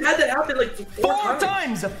 Wait, we had that happen like four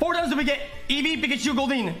times. 4 times did we get Eevee, Pikachu,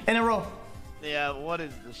 Goldeen in a row. Yeah, what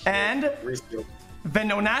is this shit? And Reseal.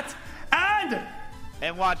 Venonat.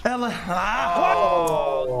 And watch. Oh,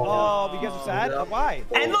 you guys are sad? Yeah. Why?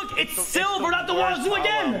 And look, it's silver, not the Wazoo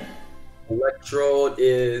again. Electrode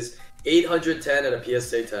is 810 at a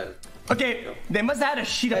PSA 10. Okay, they must have had a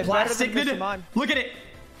sheet of Hey, better plastic, than dude. Fisherman. Look at it.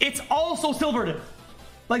 It's also silvered.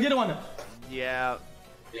 Like the other one. Yeah,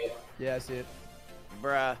 Yeah, I see it.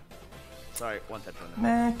 bruh. Sorry, one touch on that.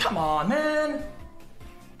 Man, come on, man.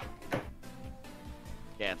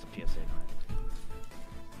 Yeah, it's a PSA 9.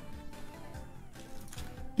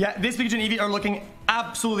 Yeah, this Pikachu and Eevee are looking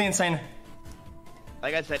absolutely insane.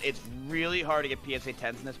 Like I said, it's really hard to get PSA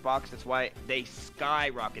 10s in this box. That's why they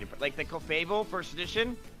skyrocketed. Like the Clefable first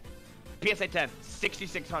edition, PSA 10,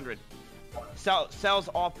 6,600. Sells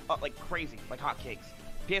off like crazy, like hotcakes.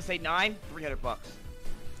 PSA 9, $300.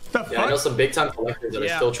 The Yeah, I know fuck? some big time collectors that are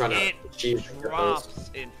still trying to it achieve drops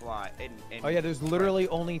in fly. Oh yeah, there's literally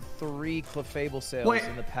only 3 Clefable sales Wait.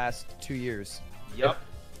 in the past 2 years. Yep.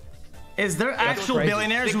 Is there actual crazy.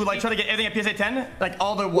 billionaires who like try to get everything at PSA 10? Like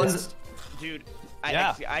all the ones. Dude,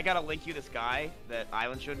 Yeah. I gotta link you this guy that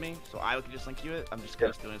Island showed me, so I can just link you it. I'm just kind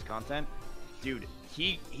of stealing his content. Dude,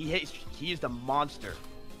 he is the monster.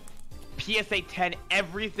 PSA 10,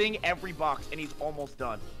 everything, every box, and he's almost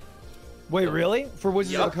done. Wait, really? For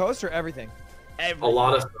Wizards of Yup. the Coast or everything? Every, A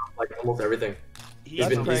lot of stuff, like almost everything. He's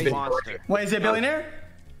That's a crazy. monster. Wait, is he a billionaire?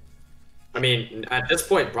 I mean, at this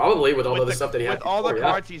point, probably with all the With stuff that he had. with all the before,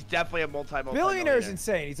 cards, he's definitely a multi-millionaire. Billionaire is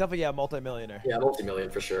insane. He's definitely, yeah, multi-millionaire. Yeah,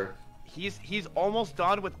 multi-million for sure. He's almost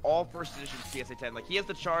done with all first edition PSA 10. Like he has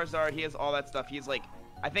the Charizard, he has all that stuff. He's like,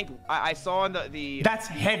 I think I saw in the That's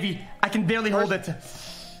heavy. I can barely hold it.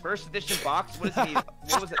 first edition box. What is he?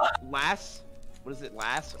 What was it? Last? What is it?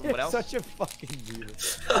 Last? What You're else? such a fucking dude.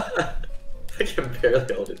 I can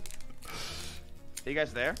barely hold it. Are you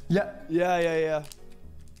guys there? Yeah. Yeah.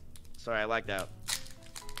 Sorry, I lagged out.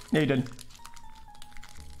 Yeah, you did.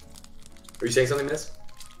 Were you saying something, Miss?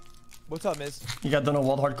 What's up, Miz? You got done a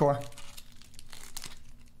World Hardcore.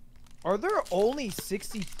 Are there only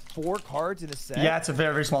 64 cards in a set? Yeah, it's a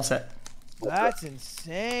very, very small set. That's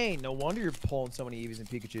insane. No wonder you're pulling so many Eevees and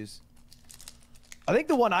Pikachus. I think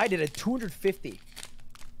the one I did had 250.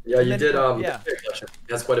 Yeah, you then- did. yeah. Legendary Collection.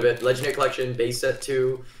 That's quite a bit. Legendary Collection, base set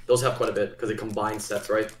 2. Those have quite a bit because they combine sets,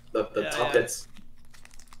 right? The Yeah, top yeah. hits.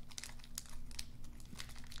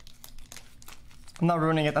 I'm not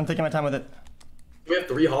ruining it. I'm taking my time with it. We have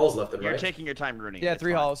 3 halls left, in, You're right? taking your time ruining. Yeah, it.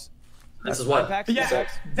 3 It's fine. halls. This is what. Packs, Yeah,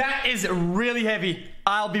 packs. that is really heavy.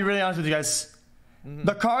 I'll be really honest with you guys.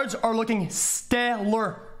 The cards are looking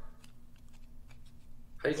stellar.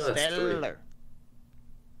 How do you know that's 3? Stellar.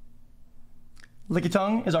 Licky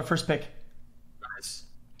Tongue is our first pick. Nice.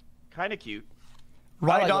 Kind of cute.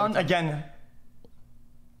 Rhydon Licky Tongue. again.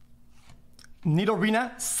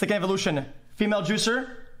 Nidorina, second evolution. Female juicer.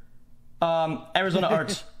 Arizona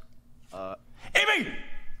art. Eevee!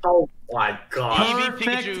 Oh my god.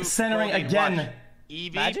 Perfect Pikachu, centering Goldie, again. watch.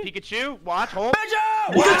 Eevee, Magic? Pikachu, watch, hold.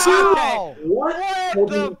 Pikachu! Wow! What? What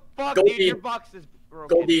the fuck, dude? Your Goldie. box is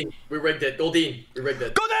broken. Goldine. We rigged it. Goldine. We rigged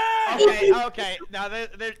it. Go there! Okay. Now there.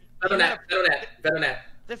 Bet on that.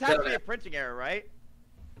 This has to be a printing error, right?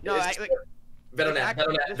 No, It's- like, Bet on that. Bet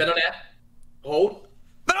on that. Bet on that. Hold.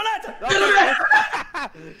 Baronet!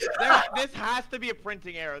 this has to be a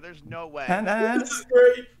printing error. There's no way. And This is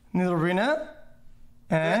great. Nidorina.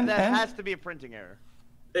 And That has to be a printing error.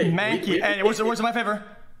 Hey, Mankey. And what's in my favor?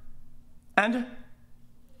 And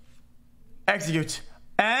execute.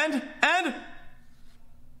 And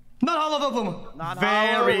not hollow of them. Not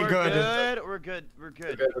Very hollow, good. We're good. We're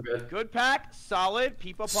good. Good pack, solid.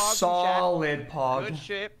 People pog. Solid pog. Good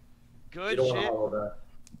shit. You Good don't want to shit. follow that.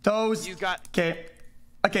 Those. You got.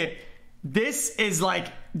 Okay. This is like,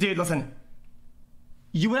 dude, listen.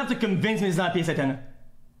 You would have to convince me it's not a PSA 10.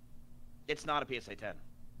 It's not a PSA 10.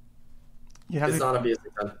 You have It's to. not a BSA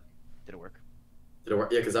 10. Did it work? Did it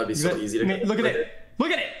work? Yeah, because that'd be so easy to Look at it.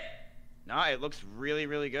 Look at it. No, it looks really,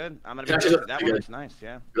 really good. I'm gonna It be actually honest, looks that pretty one good. looks nice.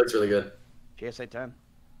 Yeah. It looks really good. PSA 10.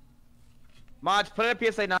 Mods, put it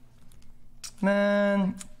at PSA 9.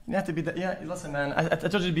 Man, you have to be that. Yeah, listen, man. I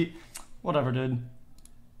told you to be. Whatever, dude.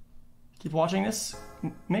 Keep watching this.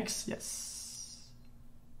 Mix? Yes.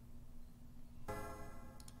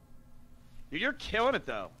 Dude, you're killing it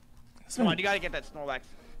though. Come on, you gotta get that Snorlax.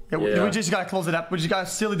 Yeah, Yeah. we just gotta close it up. We just gotta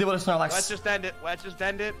silly deal with the Snorlax. Let's just end it. Let's just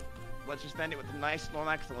end it with a nice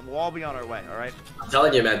Snorlax, and we'll all be on our way. All right. I'm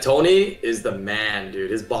telling you, man. Tony is the man,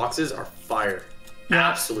 dude. His boxes are fire. Yeah.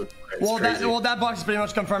 Absolute fire. It's crazy. That box is pretty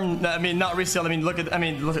much confirmed. I mean, not resale. I mean, look at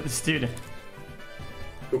this dude.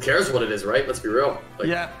 Who cares what it is, right? Let's be real. Like,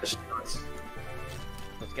 Yeah. that's just nuts.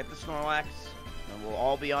 Let's get the Snorlax, and we'll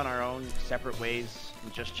all be on our own separate ways,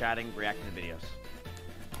 and just chatting, reacting to videos.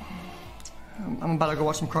 I'm about to go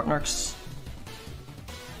watch some Kortnarks.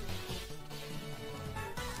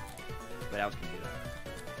 But else can do that.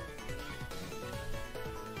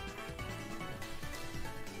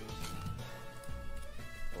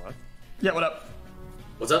 What? Yeah, what up?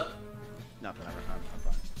 What's up? Nothing. I'm fine.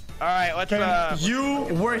 All right, let's. You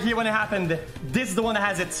were here when it happened. This is the one that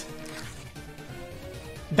has it.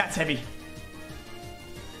 That's heavy.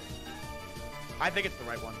 I think it's the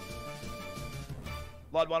right one.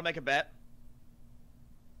 Lud, want to make a bet?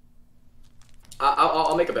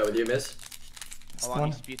 I'll make a bet with you, miss. Hold on,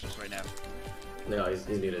 he's speechless right now. No, he's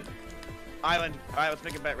muted. Island. All right, let's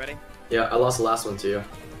make a bet. Ready? Yeah, I lost the last one to you.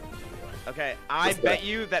 Okay, I Let's bet bet.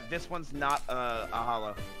 you that this one's not a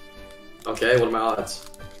hollow. Okay, what are my odds?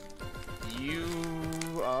 You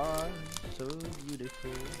are so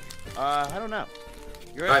beautiful. I don't know.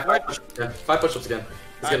 You're Alright, at 5 push-ups again.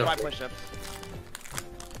 It's good enough. 5 push-ups.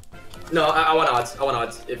 No, I want odds. I want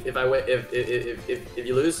odds. If I win, if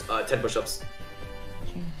you lose, 10 push-ups.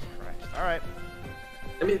 All right.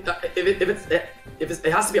 I mean, it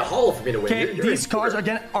has to be a hollow for me to win. Okay, You're these a cards cheater.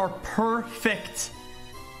 again are perfect.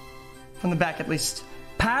 From the back, at least.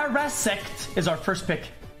 Parasect is our first pick.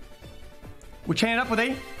 We chain it up with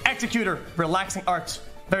a Executor, relaxing art.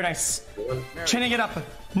 Very nice. Chaining it up,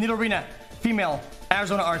 Nidorina, female,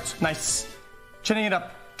 Arizona art, nice. Chaining it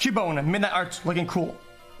up, Cubone, midnight art, looking cool.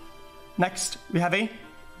 Next, we have a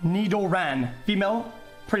Nidoran, female,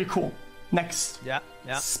 pretty cool. Next, Yeah.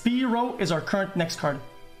 Spearow is our current next card.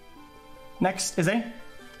 Next is a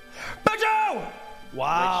Bojo!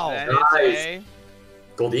 Wow. Nice.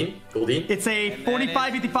 Goldine? It's a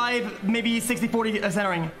 45-55, maybe 60-40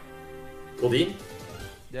 centering. Goldine?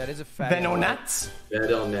 That is a fact. Venonat.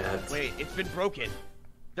 Venonat. Wait, it's been broken.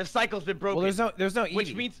 The cycle's been broken. Well, there's no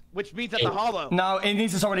Eevee. Which means that the hollow. No, it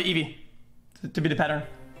needs to start with an Eevee to be the pattern.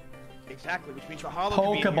 Exactly, which means the hollow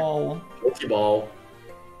could be here. Pokeball. Pokeball.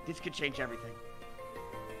 This could change everything.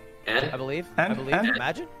 And? I believe. And?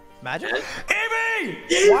 Imagine.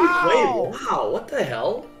 Eevee! Wow. Wait, wow, what the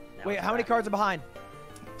hell? Wait, how many cards are behind?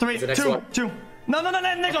 3, The next 2, one. 2. No,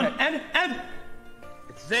 next one. And.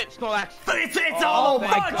 It's it, Snorlax. It's hollow. my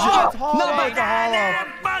Fudge! God, it's hollow. No, It's hollow.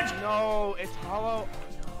 Fudge! No, it's hollow.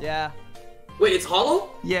 Yeah. Wait, it's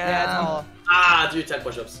hollow? Yeah, it's hollow. Ah, do 10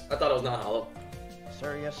 push-ups. I thought it was not hollow.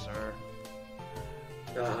 Sir, yes, sir.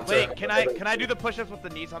 I'm Wait, sorry. can I do the push-ups with the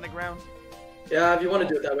knees on the ground? Yeah, if you want to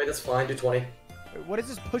do it that way, that's fine. Do 20. Wait, what is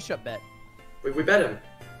this push-up bet? We bet him.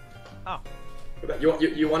 Oh. We bet. You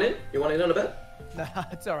want in? You want in on a bet? Nah,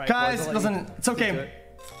 it's alright. Guys, listen, it's okay.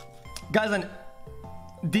 Guys, listen.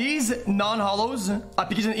 These non-hollows,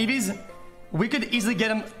 Pikachu and Eevees, we could easily get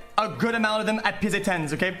them a good amount of them at PSA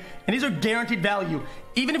 10s, okay? And these are guaranteed value.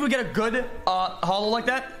 Even if we get a good holo like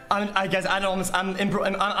that, I guess I don't know.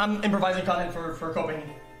 I'm improvising content for coping.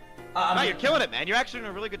 No, you're killing it, man. You're actually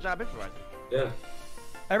doing a really good job improvising. Yeah.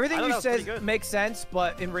 Everything I you thought that was say pretty makes sense,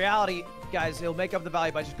 but in reality, guys, it'll make up the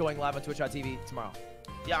value by just going live on Twitch.tv tomorrow.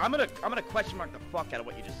 Yeah, I'm gonna question mark the fuck out of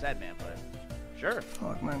what you just said, man. But sure.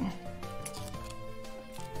 Fuck, man.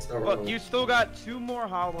 Look, you still got 2 more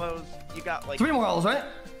holos. You got like 3 more holos, right?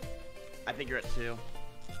 I think you're at 2.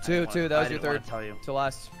 Two. That was your third. Tell you. To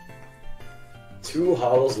last. 2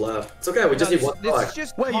 holos left. It's okay. We just need 1 This box. is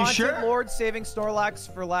just Wait, you content sure? Lord saving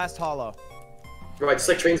Snorlax for last holo. Right, just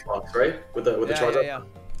like train spots, right? With the charge up.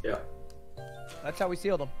 Yeah. That's how we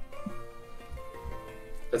sealed them.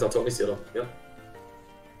 That's how Tony sealed them.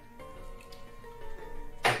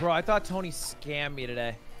 Yeah. Bro, I thought Tony scammed me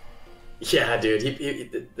today. Yeah, dude.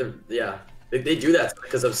 Yeah. They do that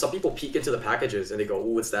because of some people peek into the packages and they go,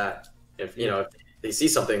 "Ooh, what's that?" If you know, if they see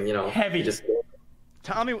something, you know, Heavy. you just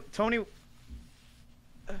Tony.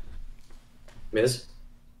 Miz.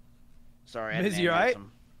 Sorry, Miz, you alright?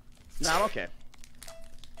 No, I'm okay.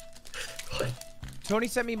 What? Tony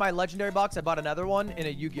sent me my legendary box. I bought another one in a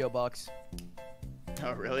Yu-Gi-Oh box.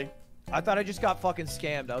 Oh, really? I thought I just got fucking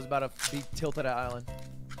scammed. I was about to be tilted at Island.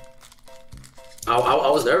 I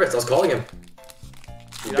was nervous. I was calling him.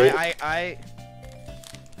 Dude, I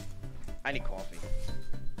need coffee.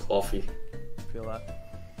 Coffee. Feel that.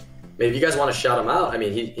 Maybe if you guys want to shout him out. I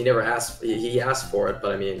mean, he never asked. He asked for it,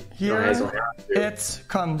 but I mean, you Here guys don't have to. it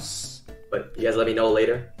comes. But you guys let me know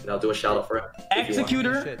later, and I'll do a shout out for it. if you want.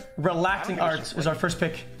 Executor, Shit. relaxing art is our first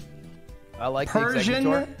pick. I like Persian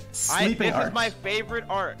the sleeping This art. is my favorite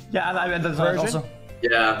art. Yeah, that's Version? also.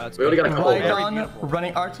 Yeah, That's we only got a couple. Very Rhydon, beautiful.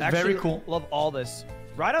 running art, Actually, very cool. Love all this.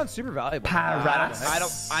 Rhydon's super valuable. Paras.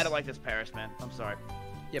 I don't like this Paris, man. I'm sorry.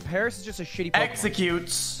 Yeah, Paris is just a shitty Pokemon.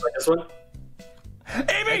 Executes. Like this one.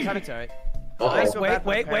 Amy! It's alright. Okay. feel bad for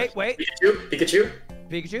Wait. Pikachu. Pikachu?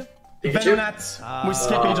 Pikachu. Venonat. We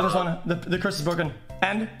skip each other's one. The curse is broken.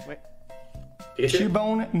 And Pikachu.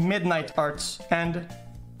 Cubone Midnight Arts. And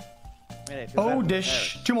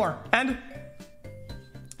Dish. 2 more. And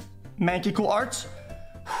Mankey Cool Arts.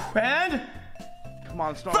 And Come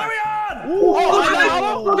on, Snorlax.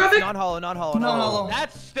 Flareon! Non-hollow. No.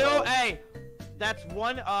 That's still that's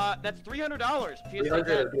 $300.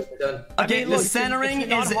 PSA 10. Okay, look, the centering it's is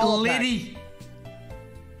non-hollow pack. litty.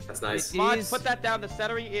 That's nice. Mods, put that down. The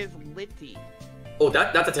celery is litty. Oh,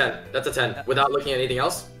 that's a 10. That's a 10. Without looking at anything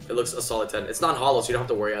else, it looks a solid 10. It's not hollow, so you don't have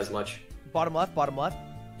to worry as much. Bottom left.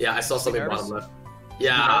 Yeah, I saw something nervous? bottom left.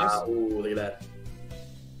 Yeah. Ooh, look at that.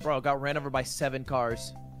 Bro, got ran over by 7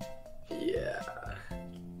 cars. Yeah.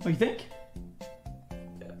 What do you think?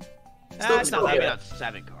 It's not Maybe that not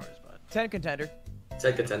 7 cars, but 10 contender.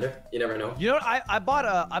 10 contender. You never know. You know what? I bought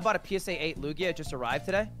a PSA 8 Lugia. It just arrived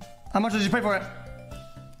today. How much did you pay for it?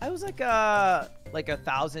 I was like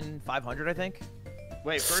 1,500, I think.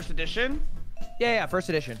 wait, first edition? Yeah, first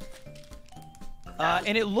edition.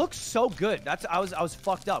 And it looks so good. I was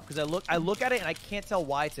fucked up because I look at it and I can't tell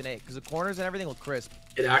why it's an 8 because the corners and everything look crisp.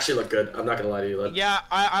 It actually looked good. I'm not gonna lie to you. Lud. Yeah,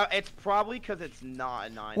 it's probably because it's not a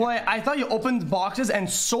 9. Well, I thought you opened boxes and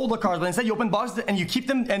sold the cards, but instead you open boxes and you keep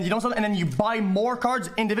them and you don't sell them, and then you buy more cards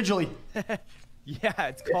individually. Yeah,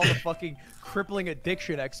 it's called a fucking crippling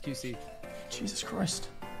addiction, XQC. Jesus Christ.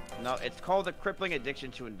 No, it's called a crippling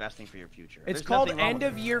addiction to investing for your future. It's There's called nothing wrong with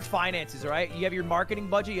end of year finances, right? You have your marketing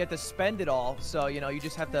budget, you have to spend it all, so you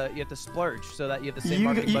just have to splurge so that you have the same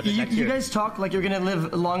marketing budget next year. You guys talk like you're gonna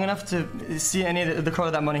live long enough to see any of the color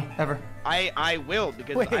of that money ever. I will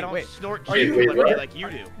because Wait, I don't wait. snort Are you- juice wait, like you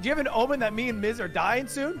do. Do you have an omen that me and Miz are dying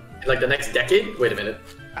soon? In like the next decade? Wait a minute.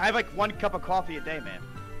 I have like 1 cup of coffee a day, man.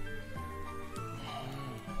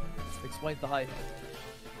 Explains the hype.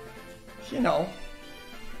 You know.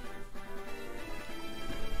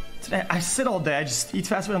 Today, I sit all day, I just eat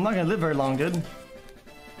fast food. I'm not gonna live very long, dude.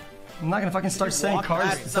 I'm not gonna fucking start saying Walk cards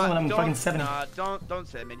past- to someone when I'm don't- fucking 70. Nah, don't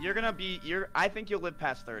say it, man. I think you'll live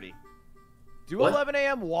past 30. Do What? 11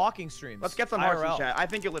 a.m. walking streams. Let's get some hearts in IRL. chat. I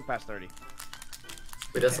think you'll live past 30.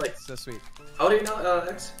 Wait, that's like. So sweet. How old are you now,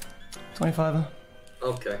 X? 25.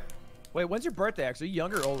 Okay. Wait, when's your birthday, actually? Are you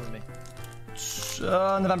younger or older than me?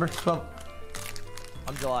 November 12th.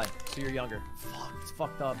 I'm July, so you're younger. Fuck, it's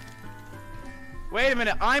fucked up. Wait a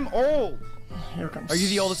minute, I'm old. Here it comes. Are you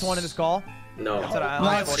the oldest one in this call? No. That's what I No,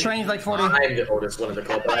 like. it's Train's like 40. I am the oldest one in the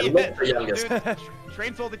club, but I look the youngest. Dude,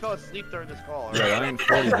 Train solely fell asleep during this call. Yeah, I am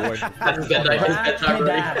 40, boy. That's bedtime already.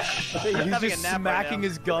 Dash. He's having a just nap right smacking now.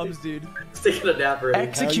 his gums, dude. He's taking a nap already.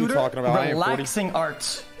 Executor, talking about? I am 40. relaxing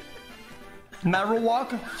art.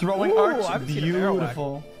 Marowak, throwing Ooh, art, I haven't seen a Marowak.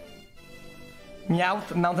 beautiful.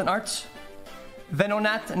 Meowth, Mountain Art.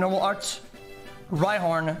 Venonat, Normal Art.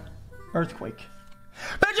 Rhyhorn, Earthquake.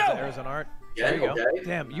 Benjo! There's an art. Yeah, There you go. okay.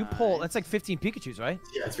 Damn, you pull. That's like 15 Pikachus, right?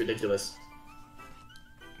 Yeah, it's ridiculous.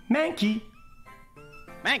 Mankey.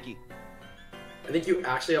 Mankey. I think you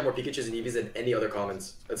actually have more Pikachus and Eevees than any other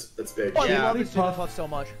commons. That's big. Oh, Yeah. I love these Jigglypuff so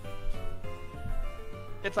much.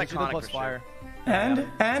 It's Like iconic Jigglypuff's for sure.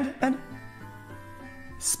 fire. And.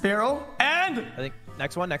 Spearow. And I think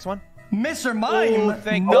next one. Mr. Mime. Oh,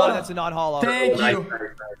 thank No. God, that's a non-hollow. Thank Nice, you. nice,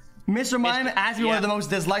 nice. Mr. Mime has to be one of the Yeah. most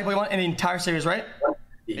disliked Pokemon in the entire series, right?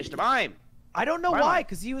 Mr. Mime. I don't know Why why, not?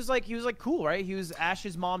 because he was like cool, right? He was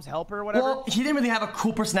Ash's mom's helper or whatever. Well, he didn't really have a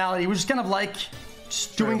cool personality. He was just kind of like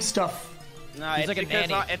just doing stuff. No, He's it's like a because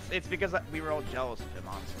nanny. it's because we were all jealous of him,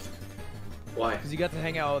 honestly. Why? Because you got to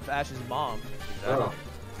hang out with Ash's mom. Oh.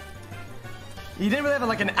 He didn't really have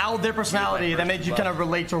like an out there personality that made you kind of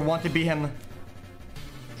relate or want to be him.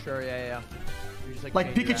 Sure, yeah. You're just,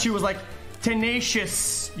 Like major Pikachu was like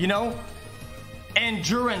tenacious, you know?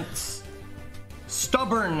 Endurance.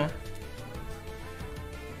 Stubborn.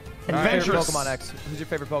 Favorite Adventurous. Pokemon X. Who's your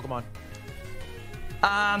favorite Pokemon?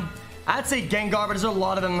 I'd say Gengar, but there's a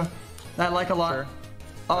lot of them that I like a lot. Sure.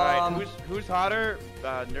 Alright, who's hotter,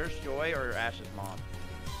 Nurse Joy or Ash's mom?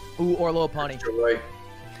 Ooh, or Lopunny. Joy.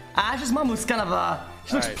 Ash's mom looks kind of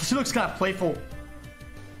she looks kind of playful.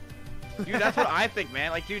 Dude, that's what I think,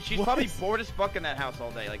 man. Like, dude, she's probably bored as fuck in that house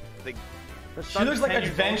all day. Like her She son's looks like 10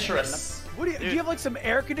 years old, adventurous. What do you have like some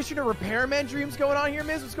air conditioner repairman dreams going on here,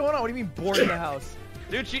 Miz? What's going on? What do you mean bored in the house?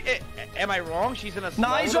 Dude, am I wrong? She's in a small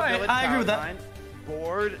No, he's little right. village I agree with that. town,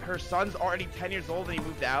 bored. Her son's already 10 years old and he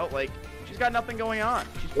moved out. Like, she's got nothing going on.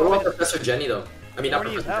 She's What probably about Professor Jenny though? I mean, not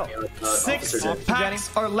Horny as Professor hell. Jenny. Six Officer Jenny.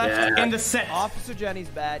 packs are left Yeah. in the set. Officer Jenny's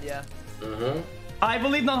bad, yeah. Mm-hmm. I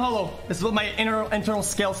believe non-hollow. This is what my internal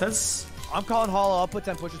scale says. I'm calling hollow. I'll put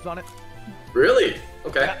 10 push-ups on it. Really?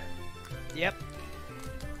 Okay. Yep.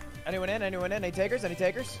 Anyone in? Any takers?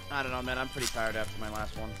 I don't know, man. I'm pretty tired after my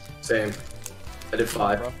last ones. Same. I did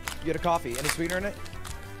 5. Bro, you get a coffee. Any sweetener in it?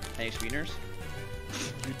 Any sweeteners?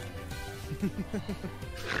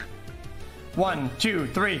 1, 2,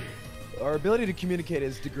 3. Our ability to communicate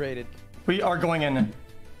is degraded. We are going in.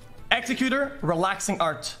 Executor, relaxing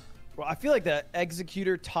art. Well, I feel like the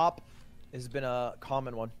Executor top has been a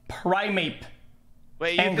common one. Primate.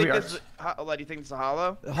 Wait, you Angry think art. this is do you think this is a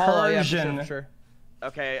hollow? Hollow, yeah, Persian. for sure.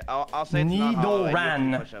 Okay, I'll say it's not hollow.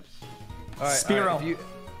 Nidoran. Push-ups. All right, Spearow.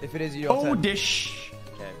 If it is, you all 10. Odish.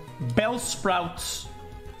 Okay. Bellsprout.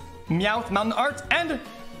 Meowth, Mountain Art, and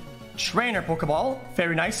Trainer Pokeball.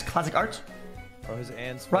 Very nice, classic art. Bro, his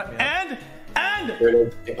hands. Right, fuck me up. and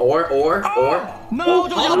Or no,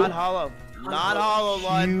 Non-hollow. Non-hollow,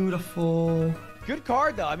 Lud. beautiful, Good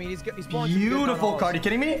card though. I mean, he's pulling some good beautiful non-hollows. card. Are you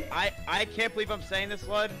kidding me? I can't believe I'm saying this,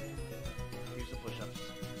 Lud. Use the push-ups.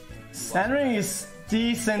 Centering is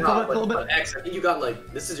decent, a No, little but bit. X, I think you got like,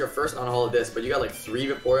 this is your first non-hollow disc, but you got like 3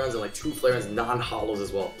 Vaporeons and like 2 Flareons non-hollows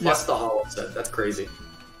as well. Plus the hollow set. That's crazy.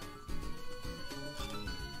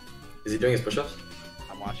 Is he doing his push-ups?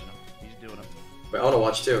 I'm watching him. He's doing them. Wait, I want to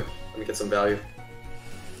watch too. Let me get some value.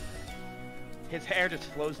 His hair just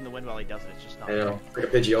flows in the wind while he does it. It's just not. I know. Like a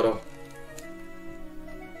Pidgeotto.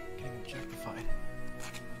 Getting objectified.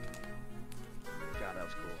 God, that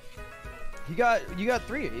was cool. You got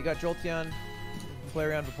 3. You got Jolteon,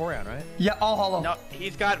 Flareon, Vaporeon, right? Yeah, all hollow. No,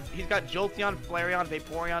 he's got Jolteon, Flareon,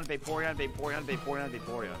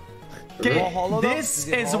 Vaporeon. Okay, All hollow, though? this Is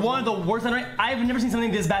it is all one of the worst. I've never seen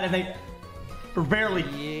something this bad. I think rarely.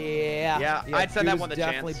 Yeah. Yeah, I'd send that dude's one the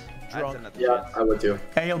definitely chance. drunk. I'd send that the Yeah, chance. I would too.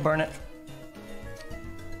 Okay, he'll burn it.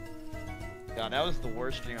 God, that was the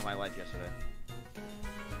worst stream of my life yesterday.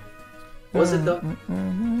 Was it though?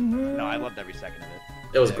 No, I loved every second of it.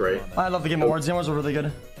 It was great. I love the Game Awards. The Game Awards were really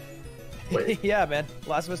good. Wait. Yeah, man.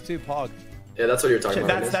 Last of Us 2, Pog. Yeah, that's what you're talking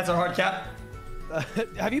about. That's a hard cap.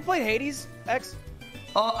 Have you played Hades, X?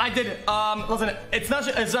 I did. Listen, it's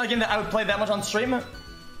not a game that I would play that much on stream,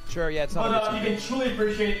 Sure, yeah, it's not. but you can truly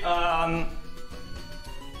appreciate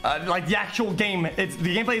like the actual game. The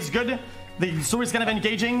gameplay is good. The story is kind of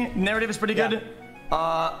engaging. Narrative is pretty good.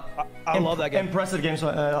 I love that game. Impressive game, so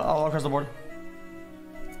all across the board.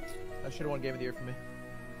 I should have won Game of the Year for me.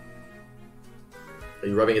 Are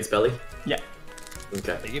you rubbing its belly? Yeah.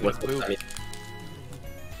 Okay. They give it What's a boob. that mean?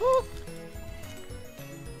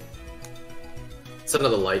 It's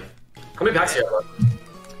another light. How many packs do you have left?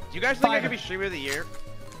 Do you guys think I 5. could be streamer of the year?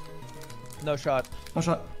 No shot. No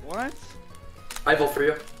shot. What? I vote for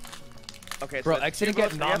you. Okay, Bro, so X didn't two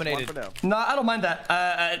get votes for yes, one nominated. for no. No, I don't mind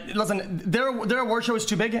that. Listen, their award show is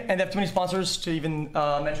too big, and they have too many sponsors to even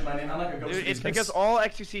mention my name. I'm not gonna go. Dude, to it's these because guys. all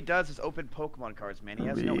XQC does is open Pokemon cards, man. He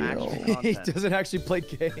has no actual He content. doesn't actually play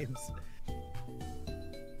games.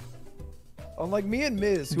 Unlike me and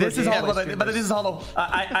Miz. who This are is gameplay hollow, but streamers. this is hollow.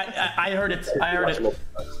 I heard it. I heard it.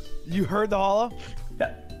 You heard the hollow?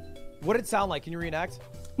 Yeah. What did it sound like? Can you reenact?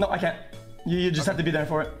 No, I can't. You just have to be there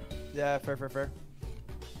for it. Yeah, fair.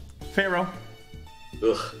 Pharaoh,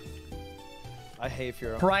 Ugh. I hate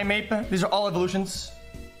Furo. Primeape. These are all evolutions.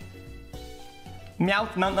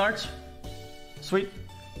 Meowth, Mountain Arch. Sweet.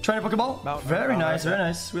 Trainer Pokeball. Very nice, very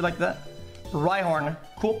nice. We like that. Rhyhorn.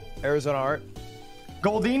 Cool. Arizona art.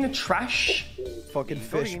 Goldeen, Trash. Fucking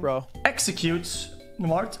fish, bro. Executes.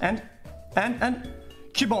 Noart. And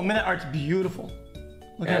Cubone, Minute Art. Beautiful.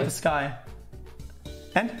 Looking at the sky.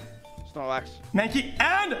 And Snorlax. Mankey.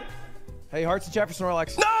 And Hey, hearts in chat for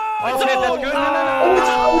Snorlax. no! Oh, It's that's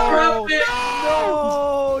good.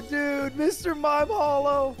 No, dude, Mr. Mime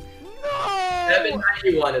Hollow. No!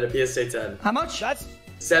 791 at a PSA 10. How much? That's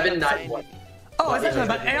 791. Oh, is that not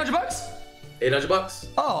bad? 800 bucks? 800 bucks.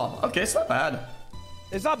 Oh, okay, it's not bad.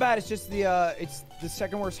 it's not bad. It's just it's the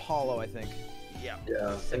second worst hollow, I think. Yeah.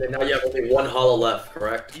 Yeah. And then now you have only one hollow left,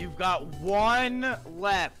 correct? You've got one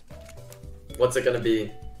left. What's it gonna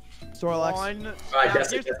be? Snorlax. One. I Now,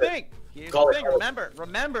 guess here's it- the thing. Here's Call the it, thing. call it.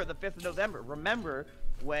 Remember the 5th of November. Remember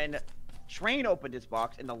when Train opened his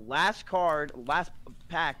box and the last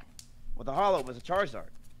pack with the hollow was a Charizard.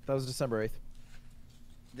 That was December 8th.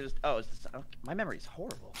 My memory is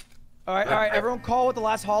horrible. All right. Everyone call what the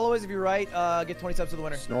last hollow is. If you're right, get 20 subs to the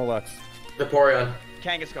winner. Snorlax. Vaporeon.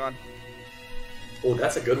 Kangaskhan. Oh,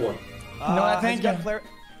 that's a good one. No, I think has he got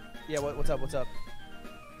Yeah, what's up?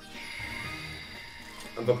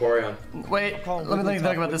 I'm Vaporeon. Wait, Calling let me Wigglytuff,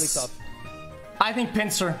 think about this. Wigglytuff. I think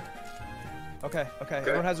Pinsir. Okay.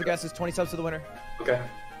 Everyone has their guesses. 20 subs to the winner. Okay.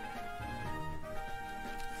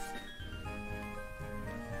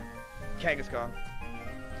 Kangaskhan.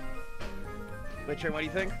 Wait, Train, what do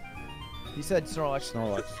you think? He said Snorlax.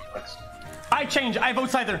 Snorlax. I change. I vote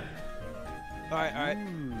Scyther. All right.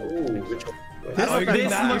 Ooh, which one? This, You're gonna be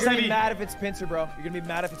this mad- looks you're gonna be heavy. mad if it's Pinsir, bro. You're gonna be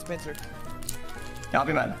mad if it's Pinsir. Yeah, I'll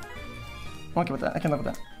be mad. I'm okay with that. I can live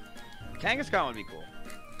with that. Kangaskhan would be cool.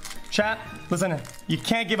 Chat, listen. You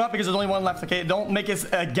can't give up because there's only one left, okay? Don't make it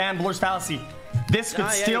a gambler's fallacy. This could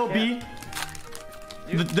Nah, yeah, still you be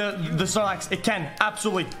the Snorlax. It can,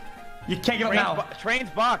 absolutely. You can't give up now. Train's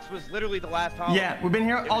box was literally the last hollow. Yeah, we've been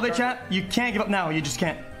here all day, chat. You can't give up now. You just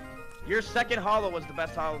can't. Your second hollow was the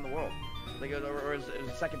best hollow in the world. Like, it was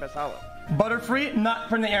the second best hollow. Butterfree, not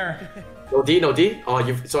printing error. No D, no D? Oh,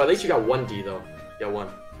 so at least you got one D, though. Yeah, one.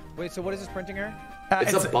 Wait, so what is this printing error?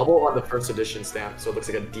 It's a bubble on the first edition stamp, so it looks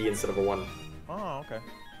like a D instead of a 1. Oh, okay.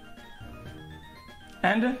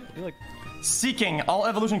 And You like Seeking, all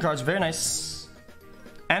evolution cards, very nice.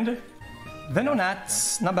 And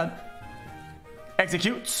Venonat, not bad.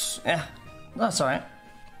 Executes, yeah, that's alright.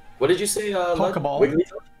 What did you say, Pokeball. Wigglytuff?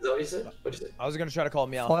 Is that what you said? What'd you say? I was gonna try to call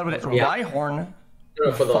Meow. Followed with it. Yeah. Rhyhorn,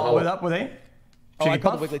 No, for the followed hollow. up with a Oh, I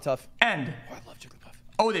called Jigglypuff. the Wigglytuff. And Oh, I love Jigglypuff.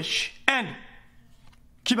 Odish, and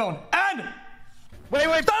Cubone, and Wait!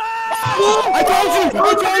 I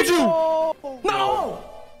told you! no!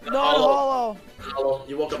 Not hollow. Hollow.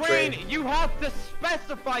 You woke up Train, Train. you have to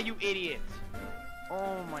specify, you idiot!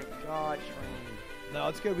 Oh my god, Train. No,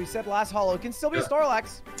 it's good. We said last hollow. It can still be a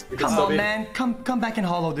Snorlax. You can Come still on, be- man, come back in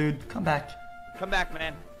hollow, dude. Come back. Come back,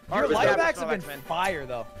 man. Your Alright, light let's backs grab have Snorlax, been man. fire,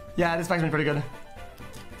 though. Yeah, this pack's been pretty good.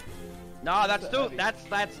 No, that's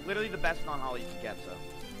literally the best non-hollow you can get, so.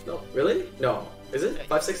 No, really? No. Is it?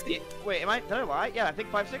 560? Yeah, wait, did I lie? Yeah, I think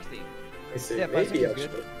 560. I see. Yeah, Maybe, 560 is actually.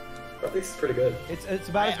 good. I think it's pretty good. It's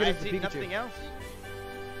about as good I as the see Pikachu. nothing else.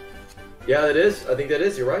 Yeah, it is. I think that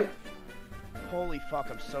is. You're right. Holy fuck,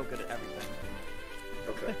 I'm so good at everything.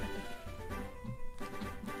 Okay.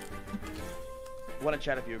 Want to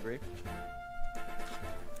chat if you agree?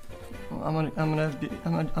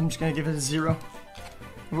 I'm just gonna give it a 0.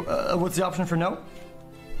 What's the option for no?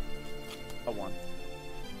 A 1.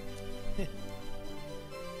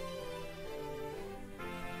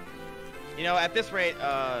 You know, at this rate,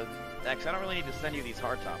 X, I don't really need to send you these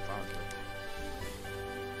hard tops, honestly.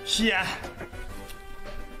 Yeah.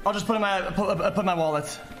 I'll just put in my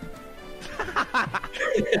wallet.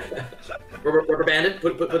 Rubber banded.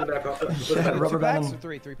 Put it back up. Put it back up. Rubber Two packs band.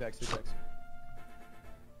 or three packs?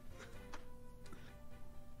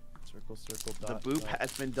 Circle, The dot, boop dot.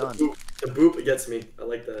 has been done. The boop gets me. I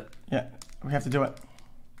like that. Yeah, we have to do it.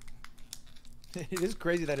 It is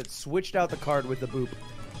crazy that it switched out the card with the boop.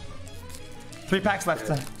 3 packs left.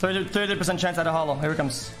 30% chance at a hollow. Here it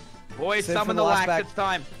comes. Boys, Save summon for the last lax. back. It's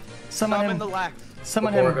time. Summon him. the lax.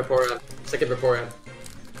 Summon him. Vaporeon. Second Vaporeon.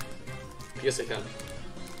 PSA 10.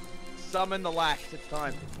 Summon the lax. It's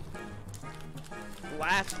time.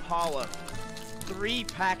 Last hollow. 3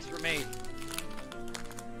 packs remain.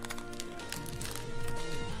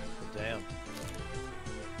 Damn.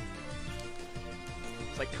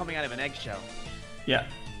 It's like coming out of an eggshell. Yeah.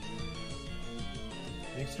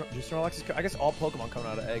 Just Snorlax is, I guess all Pokemon coming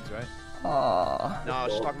out of eggs, right? Aww. No, I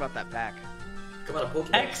was just talking about that pack. Come on, a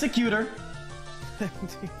Pokemon. Executor.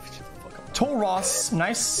 Tauros.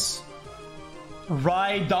 Nice.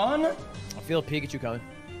 Rhydon. I feel a Pikachu coming.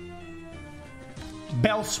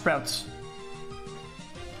 Bellsprout.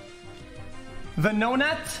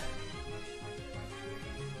 Venonat.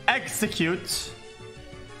 Execute.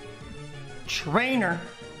 Trainer.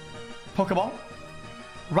 Pokeball.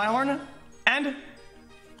 Rhyhorn. And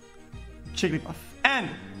Jigglypuff. And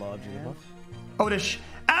Love Jigglypuff. Oddish.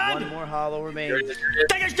 And One more hollow remains.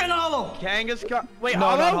 Kangaskhan Hollow. Kangaskhan. Wait, No,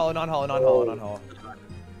 hollow? not hollow.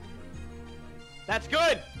 That's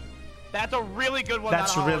good. That's a really good one.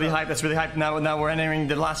 That's not a really hollow. hype. That's really hype. Now we're entering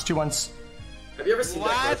the last 2 ones. Have you ever seen that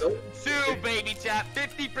Last card, 2, baby chat.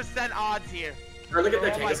 50% odds here. though? Look at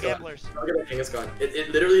that Oh my Kangaskhan. gamblers. Look at that Kangaskhan.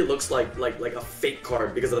 It literally looks like a fake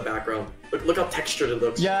card because of the background. Look how textured it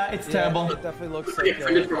looks. Yeah, it's terrible. It definitely looks It's like it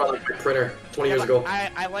printed from like my printer 20 years ago.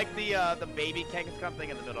 I like the baby Kangaskhan thing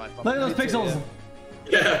in the middle. I Look at those Me too, pixels.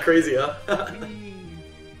 Yeah, crazy, huh?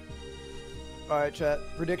 All right, chat.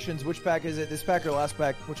 Predictions. Which pack is it? This pack or last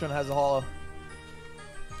pack? Which one has the hollow?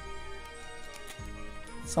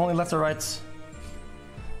 It's only left or right.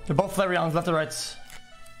 They're both Flareons, left or right.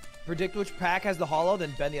 Predict which pack has the hollow,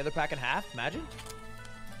 then bend the other pack in half. Imagine.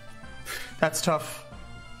 That's tough.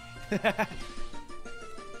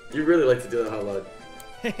 You really like to do that a lot.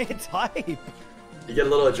 It's hype. You get a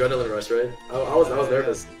little adrenaline rush, right? I was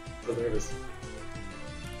nervous. I was nervous.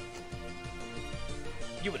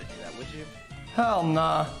 You wouldn't do that, would you? Hell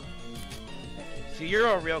nah. So you're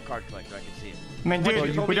a real card collector. I can see it. I mean,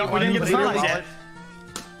 dude, you we told me didn't you get the wanted to Snorlax put it in your yet.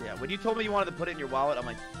 Yeah, when you told me you wanted to put it in your wallet, I'm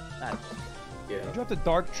like, ah. Yeah. You dropped a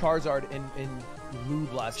Dark Charizard in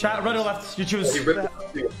Lube last Chat, game. right or left? You choose. He ripped it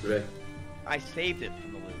up yesterday, I saved it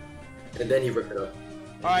from the loot. and then he ripped it up.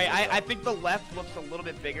 All right, I think the left looks a little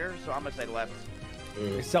bit bigger, so I'm gonna say left.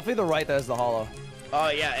 It's definitely the right that has the hollow. Oh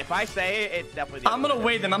yeah, if I say it, it's definitely. The I'm other gonna one.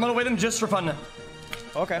 weigh them. I'm gonna weigh them just for fun.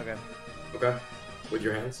 Okay. Okay. Okay. With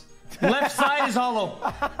your hands. Left side is hollow.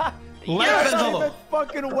 Left Yes! side is hollow.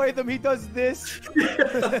 Fucking weigh them. He does this. He's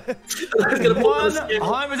gonna pull out the scale.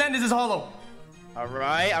 100% this is hollow. All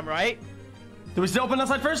right, I'm right. Do we still open that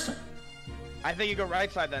side first? I think you go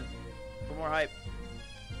right side then, for more hype.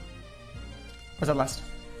 Where's that last?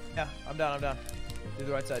 Yeah, I'm down. Do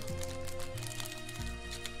the right side.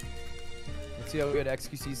 Let's see how good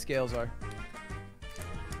XQC scales are.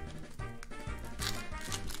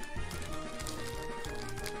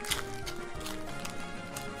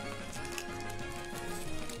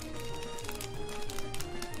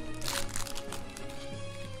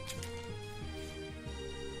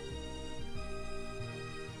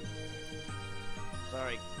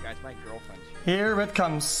 Sorry, guys, my girlfriend's here. Here it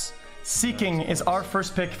comes. Seeking is our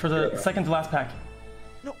first pick for the second to last pack.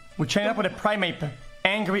 No. We chain up with a Primeape.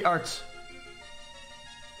 Angry Art.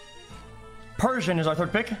 Persian is our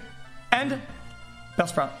third pick. And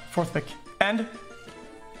Bellsprout, fourth pick. And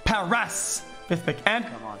Paras, fifth pick. And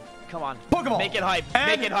Come on. Pokeball. Make it hype.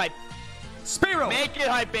 And Make it hype. Spearow. Make it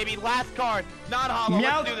hype, baby. Last card. Not hollow.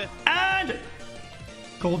 Let's do Meowth. this. And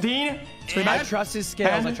Goldeen. And- I trust his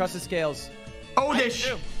scales. I And- trust his scales. Oddish.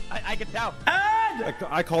 I can tell. And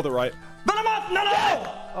I called it right. Venomoth. No.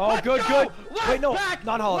 Oh, Let's good. go! Last Wait, no, pack!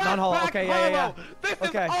 non-hollow, Last non-hollow. pack Okay, yeah. hollow! This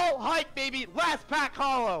Okay. is all hype, baby. Last pack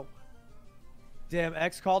hollow. Damn,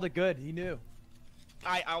 X called it good. He knew.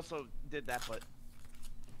 I also did that, but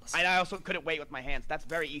I also couldn't wait with my hands. That's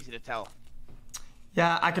very easy to tell.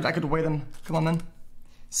 Yeah, I could weigh them. Come on, then.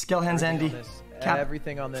 Scale hands, Andy. On this. Cap.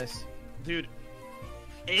 Everything on this. Dude,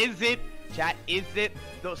 is it, chat, is it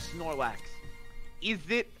the Snorlax? Is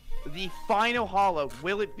it the final hollow?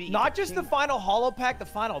 Will it be? Not just the final hollow pack, the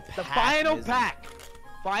final pack. The final is- pack.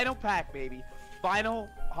 Final pack, baby. Final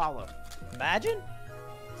hollow. Imagine.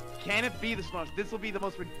 Can it be the Snorlax? This will be the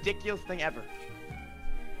most ridiculous thing ever.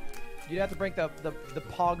 You'd have to break the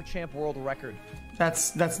Pog Champ world record.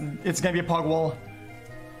 That's it's gonna be a Pog wall.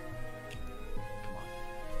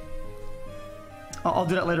 I'll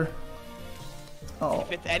do that later. Oh,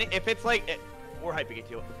 If it's like, we're hyping it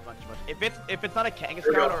too much. If it's not a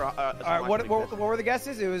Kangaskhan or a All right, what were the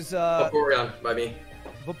guesses? It was Vaporeon by me.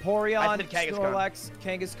 I Vaporeon, said Kangaskhan. Snorlax,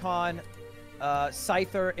 Kangaskhan,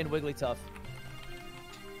 Scyther, and Wigglytuff.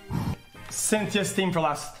 Cynthia's team for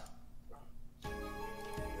last.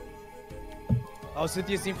 Oh,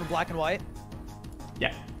 Cynthia's team from Black and White?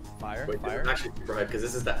 Yeah. Fire, Wait, fire. I'm actually super hyped because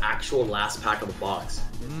this is the actual last pack of the box.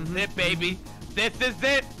 This is it, baby. This is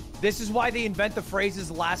it. This is why they invent the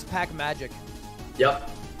phrases last pack magic. Yep.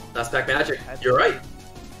 Last pack magic. You're right.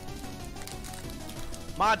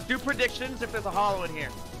 Mods, do predictions if there's a hollow in here.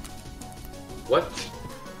 What?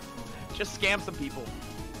 Just scam some people.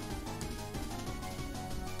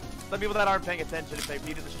 Some people that aren't paying attention, if they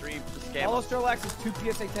muted the stream, just scam Hollow them. Sterlax has 2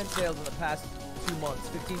 PSA 10 sales in the past 2 months.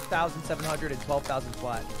 15,700 and 12,000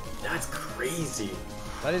 flat. That's crazy.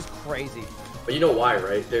 That is crazy. But you know why,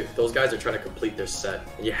 right? Those guys are trying to complete their set,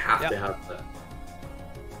 and you have to have that.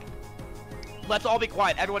 Let's all be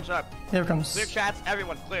quiet. Everyone shut up. Here it comes. Clear chats.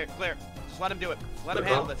 Everyone, clear, clear. Just let him do it. Let him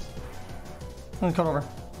handle this. Let me cut over.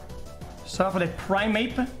 Start off with a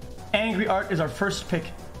Primeape. Angry Art is our first pick.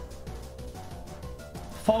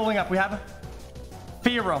 Following up, we have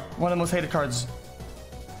Fira, one of the most hated cards.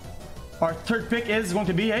 Our third pick is going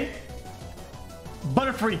to be a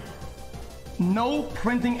Butterfree. No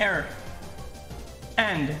printing error.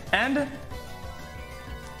 And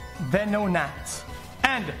Venonat.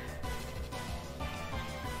 And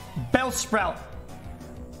Bellsprout.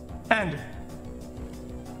 And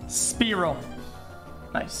Spearow.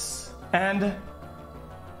 Nice. And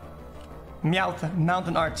Meowth,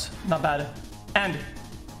 Mountain Art. Not bad. And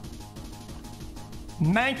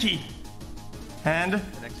Mankey. And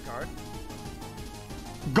The next card.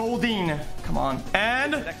 Goldeen. Come on.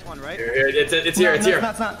 And The next one, right? Here, it's here, it's here.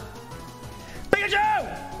 That's not.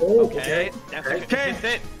 Pikachu! Okay. That's Okay.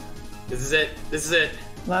 okay. This is it. This is it. This is it.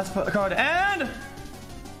 Last card. And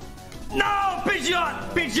no! Pidgeot!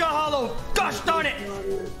 Pidgeot Hollow! Gosh darn it!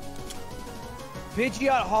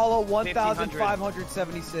 Pidgeot Hollow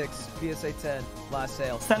 1,576 PSA 10 last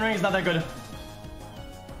sale. Sten Ring is not that good.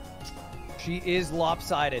 She is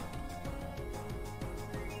lopsided.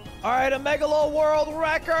 All right, a Megalo world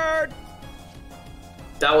record.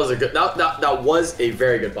 That was a good. That was a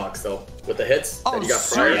very good box though, with the hits Oh, that you got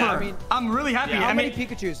super! prior. Yeah, I mean- I'm really happy. How I many mean,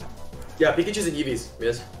 Pikachus? Yeah, Pikachu's and Eevees.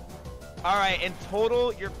 Yes. All right, in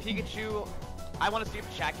total, your Pikachu. I want to see if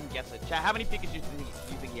chat can guess it. Chat, how many Pikachus do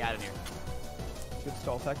you think he had in here? Good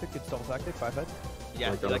stall tactic. Good stall tactic. 5 head.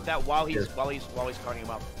 Yeah, Like you that. like that while he's Yeah. while he's carding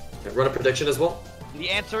him up. Run a prediction as well.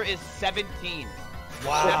 The answer is 17.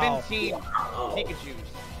 Wow. 17 Wow. Pikachus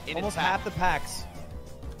in Almost its pack. half the packs.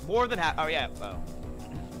 More than half. Oh yeah. Oh.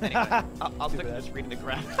 Anyway, I'll Too stick to bad. just reading the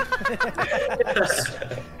graph.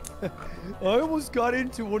 I almost got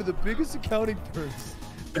into one of the biggest accounting firms.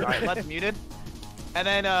 All right, let's mute it. And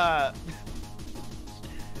then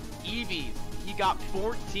Eevees. He got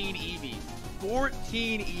 14 Eevees.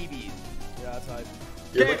 14 Eevees. Yeah, that's high.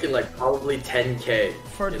 You're Okay. looking like probably 10K.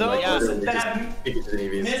 for in, those like, that just have Pikachu's and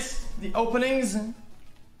Eevees. missed the openings,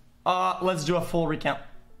 let's do a full recount.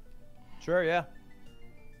 Sure, yeah.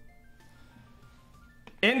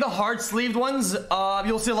 In the hard-sleeved ones,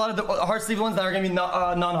 you'll see a lot of the hard-sleeved ones that are going to be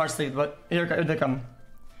non-hard-sleeved, but here they come.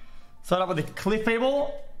 Start off with the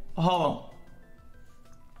Clefable Hollow.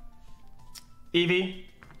 Eevee.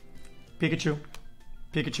 Pikachu.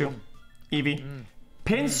 Pikachu. Eevee.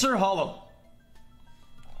 Pinsir Hollow.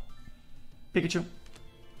 Pikachu.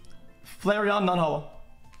 Flareon non-hollow.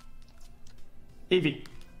 Eevee.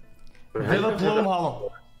 Vileplume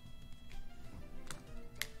Hollow.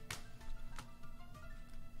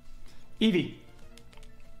 Eevee.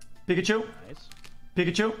 Pikachu. Nice.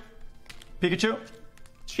 Pikachu. Pikachu.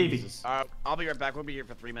 Eevee. Jesus. I'll be right back. We'll be here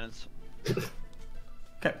for 3 minutes.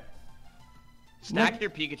 Okay. Stack your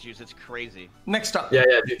Pikachus. It's crazy. Next up. Yeah,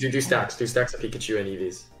 do stacks. Do stacks of Pikachu and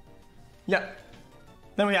Eevees. Yeah.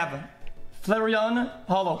 Then we have Flareon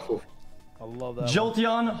Hollow. I love that.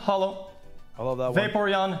 Jolteon Hollow. I love that one.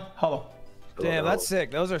 Vaporeon Hollow. Damn, that's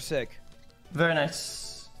sick. Those are sick. Very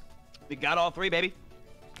nice. We got all 3, baby.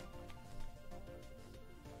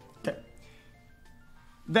 Okay.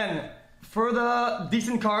 Then, for the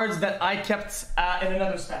decent cards that I kept in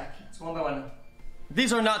another stack, it's one by one.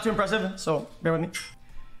 These are not too impressive, so bear with me.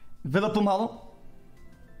 Vileplume Hollow.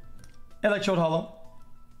 Electrode Hollow.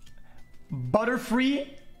 Butterfree.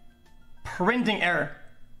 Printing Error.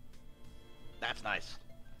 That's nice.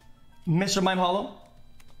 Mr. Mime Hollow.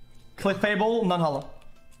 Clefable non-hollow.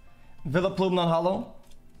 Vileplume non-hollow.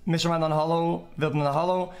 Mr. Mime non-hollow. Vileplume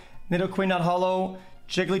non-hollow. Nidoqueen non-hollow.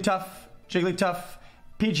 Jigglytuff.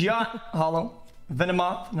 Pidgeot hollow.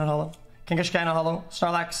 Venomoth non-hollow. Kangaskhan non-hollow.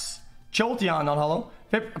 Snorlax. Jolteon non-hollow.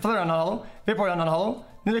 Flareon non-hollow. Vaporeon non-hollow.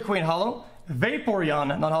 Nidoqueen hollow. Vaporeon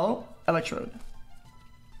non-hollow. Electrode.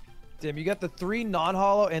 Damn, you got the 3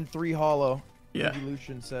 non-hollow and 3 hollow Yeah.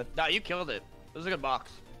 evolution set. Nah, you killed it. This is a good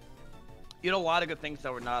box. You had a lot of good things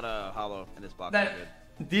that were not hollow in this box. That,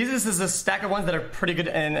 these is a stack of ones that are pretty good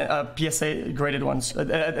and PSA graded ones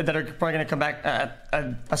that are probably gonna come back at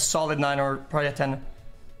a solid 9 or probably a 10.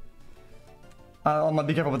 I'm gonna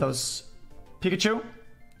be careful with those. Pikachu,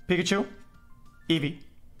 Pikachu, Eevee,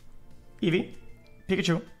 Eevee,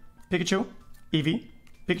 Pikachu, Pikachu, Eevee,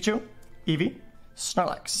 Pikachu, Eevee,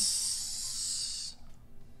 Snorlax.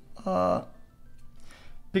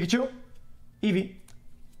 Pikachu, Eevee,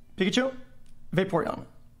 Pikachu, Vaporeon,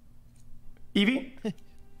 Eevee,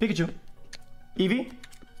 Pikachu, Eevee,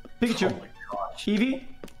 Pikachu, Eevee,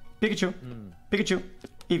 Pikachu, Pikachu,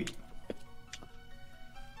 Eevee.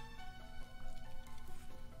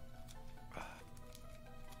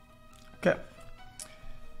 Okay.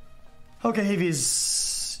 Okay,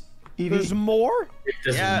 Eevee's. Eevee. There's more?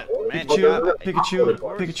 Yeah, man. Pikachu, Pikachu,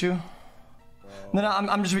 Pikachu. No,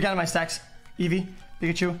 I'm just recounting my stacks. Eevee,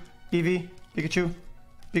 Pikachu, Eevee, Pikachu,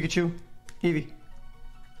 Pikachu, Eevee.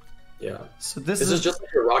 Yeah. So this is just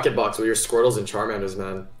like your rocket box with your Squirtles and Charmanders,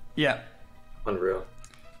 man. Yeah. Unreal.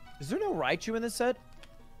 Is there no Raichu in this set?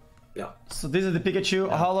 No. So these are the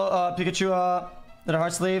Pikachu, hollow Pikachu that are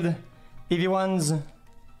heart sleeved, Eevee ones.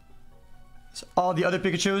 So all the other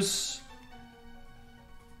Pikachus.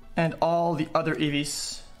 And all the other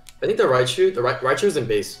Eevees. I think the Raichu is in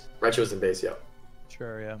base. Raichu is in base, yeah.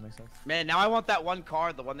 Sure, yeah, makes sense. Man, now I want that one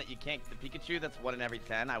card, the one that you can't, the Pikachu that's 1 in every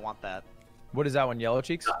 10. I want that. What is that one? Yellow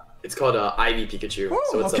Cheeks? It's called Ivy Pikachu. Ooh,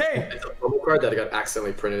 so it's okay. it's a promo card that got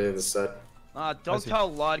accidentally printed in the set. Don't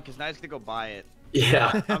tell Lud, because now he's gonna go buy it.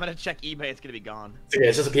 Yeah. I'm gonna check eBay, it's gonna be gone. It's okay,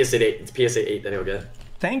 it's just a PSA 8. It's PSA 8 that he'll get.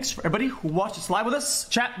 Thanks for everybody who watched this live with us.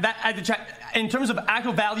 Chat, in terms of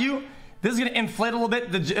actual value, this is gonna inflate a little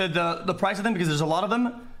bit the price of them because there's a lot of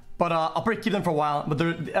them. But I'll probably keep them for a while. But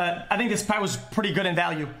I think this pack was pretty good in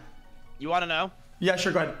value. You wanna know? Yeah,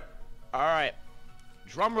 sure, go ahead. Alright.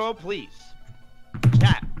 Drum roll, please.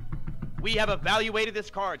 Chat. We have evaluated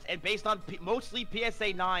this cards, and based on mostly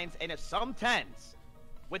PSA 9s and some 10s,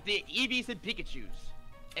 with the Eevees and Pikachus,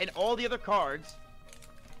 and all the other cards,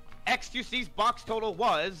 xQc's box total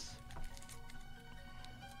was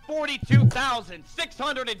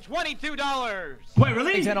 $42,622. Wait,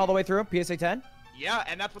 really? 10 all the way through? PSA 10? Yeah,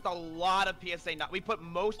 and that's with a lot of PSA 9. We put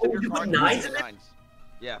most of your you put cards in nines PSA 9s.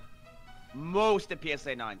 Yeah. Most of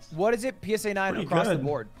PSA 9s. What is it? PSA 9 Pretty across the good.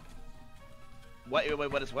 board. Wait,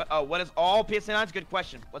 what is what? Oh, what is all PSA 9s? Good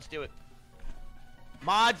question. Let's do it.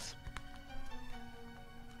 Mods.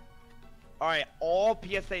 Alright, all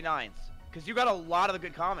PSA 9s. Because you got a lot of the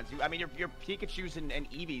good comments. I mean, your Pikachus and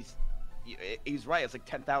Eevees, he's right, it's like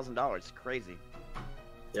 $10,000. It's crazy.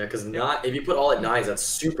 Yeah, because if you put all at 9s, that's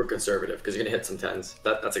super conservative because you're going to hit some 10s.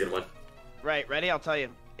 That's a good one. Right, ready? I'll tell you.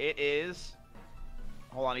 It is...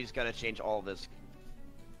 Hold on, he's got to change all of this.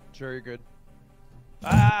 Sure, you're good.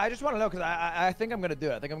 I just want to know because I think I'm gonna do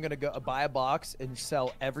it. I think I'm gonna go buy a box and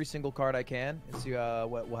sell every single card I can and see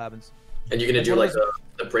what happens. And you're gonna do like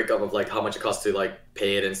the breakup of like how much it costs to like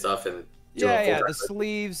pay it and stuff and do yeah, the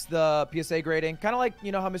sleeves, the PSA grading, kind of like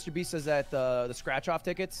you know how Mr. B says that the scratch off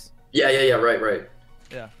tickets. Yeah, right.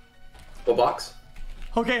 Yeah. What box?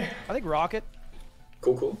 Okay. I think Rocket.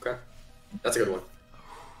 Cool. Okay, that's a good one.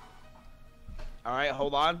 All right,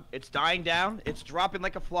 hold on. It's dying down. It's dropping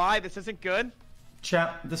like a fly. This isn't good.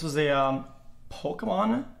 Chat, this was a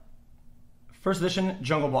Pokemon first edition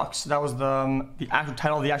Jungle Box. That was the actual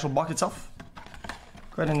title of the actual box itself.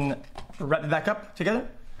 Go ahead and wrap it back up together.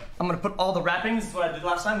 I'm gonna put all the wrappings, what I did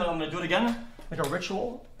last time, but I'm gonna do it again, like a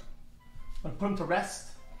ritual. I'm gonna put them to rest.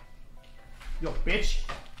 Yo, bitch.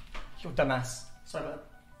 Yo, dumbass. Sorry about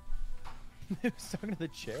He was talking to the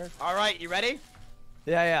chair. All right, you ready?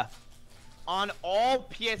 Yeah. On all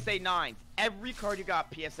PSA 9s, every card you got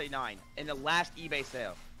PSA 9 in the last eBay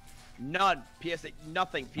sale. Nothing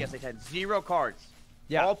PSA 10. 0 cards.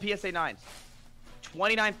 Yeah. All PSA 9s.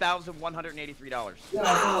 $29,183.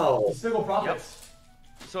 Wow. that. Single profits.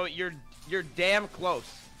 So you're damn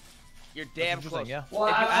close. You're damn Interesting, close. yeah. Well,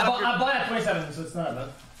 If you add up your- I bought it at 27, so it's not bad.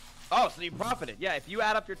 Oh, so you profited. Yeah, if you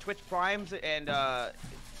add up your Twitch primes and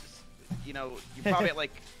you know, you probably at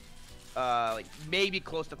like maybe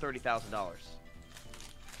close to $30,000.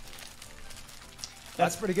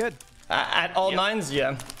 That's pretty good. At all 9s,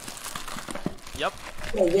 yeah. Yep.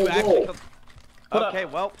 Whoa. Okay,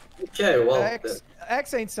 well. Okay, well,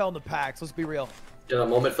 X ain't selling the packs. Let's be real. you know, a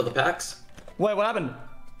moment for the packs. Wait, what happened?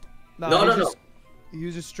 No. He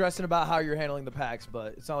was just stressing about how you're handling the packs,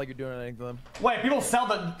 but it's not like you're doing anything to them. Wait, people sell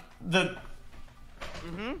the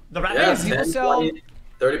wrappings? Yeah, People 10, sell- 20,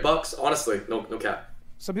 $30. Honestly, no cap.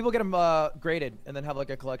 Some people get them graded and then have like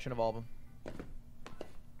a collection of all of them.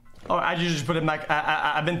 Oh, I just put it back.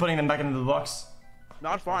 I've been putting them back into the box.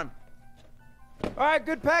 No, it's fine. All right,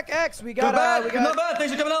 good pack X. We got. Not bad.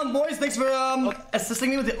 Thanks for coming on, boys. Thanks for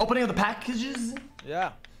assisting me with the opening of the packages.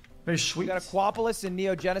 Yeah. Very sweet. We got Aquapolis and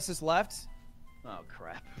Neo Genesis left. Oh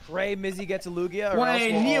crap. Ray Mizzy gets a Lugia.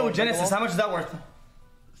 Wait, Neo Genesis. How much is that worth?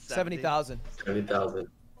 70,000. 70,000.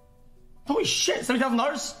 Holy shit!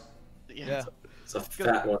 $70,000. Yeah. It's a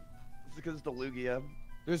fat one. It's because it's the Lugia.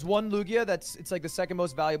 There's one Lugia it's like the second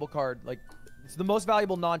most valuable card. Like, it's the most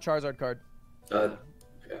valuable non-Charizard card. Okay.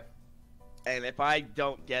 And if I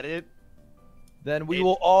don't get it, then we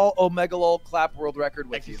will all Omegalol clap world record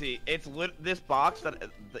with you. XQC, it's this box that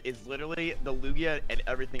is literally the Lugia and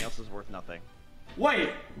everything else is worth nothing. Wait,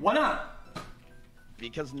 why not?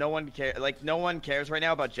 Because no one cares. Like, no one cares right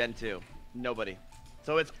now about Gen 2. Nobody.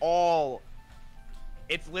 So it's all.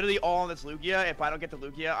 It's literally all on this Lugia. If I don't get the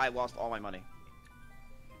Lugia, I lost all my money.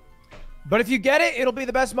 But if you get it, it'll be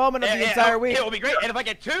the best moment of the entire week. It'll be great. And if I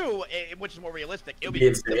get 2, which is more realistic, it'll be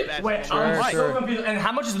the best. Wait, I'm so confused. And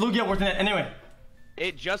how much is Lugia worth in it anyway?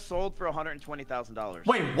 It just sold for $120,000.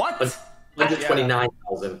 Wait, what?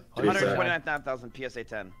 129,000. 129,000 PSA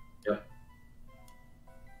 10. Yep.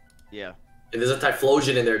 Yeah. And there's a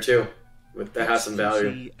Typhlosion in there too, that has some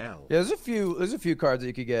value. Yeah, there's a few cards that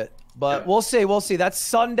you could get, but we'll see. That's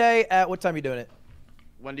Sunday at what time are you doing it?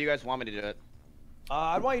 When do you guys want me to do it?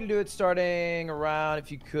 I'd want you to do it starting around,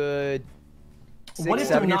 if you could, 6,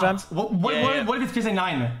 7 your time. What if it's PSA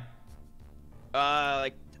 9?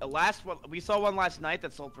 Like last one, we saw one last night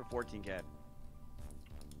that sold for 14K.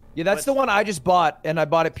 Yeah, that's the one I just bought, and I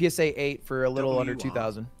bought it PSA 8 for a little under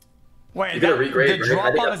 2,000. Wait, the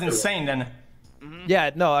drop off is insane then. Yeah,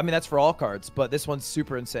 no, I mean that's for all cards, but this one's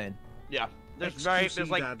super insane. Yeah, there's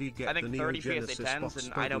like I think 30 PSA 10s,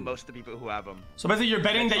 and I know most of the people who have them. So basically, you're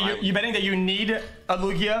betting that you need a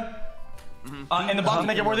Lugia in the box to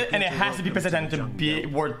make it worth it, and it has to be PSA 10 to be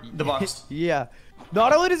worth the box. Yeah.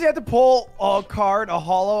 Not only does he have to pull a card, a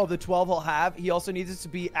holo of the 12 he'll have, he also needs it to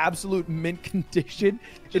be absolute mint condition.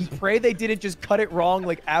 And pray they didn't just cut it wrong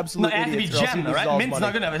like absolute idiots. No, it has to be gem, right? Mint's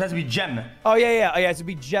not good enough. It has to be gem. Oh, yeah. It has to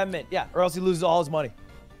be gem mint. Yeah, or else he loses all his money.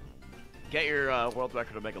 Get your world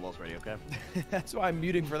record of Megalos ready, okay? That's why I'm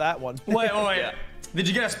muting for that one. Wait. Yeah. Did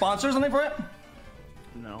you get a sponsor or something for it?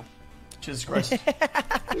 No. Jesus Christ.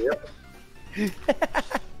 Yep.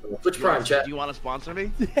 Which prime chat? Do you want to sponsor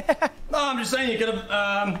me? No, I'm just saying you could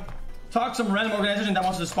have talked to some random organization that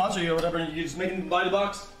wants to sponsor you or whatever, and you just make them buy the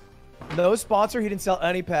box. No sponsor, he didn't sell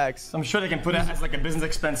any packs. I'm sure they can put it as like a business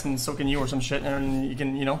expense and so can you or some shit, and you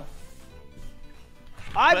can,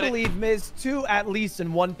 I believe Miz 2 at least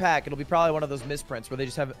in one pack. It'll be probably one of those misprints where they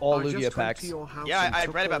just have all Lugia packs. Yeah, I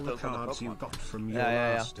read about those on the Pokemon.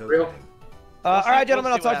 Yeah. Real? All right,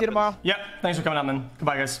 gentlemen, I'll talk to you tomorrow. Yep, thanks for coming out, man.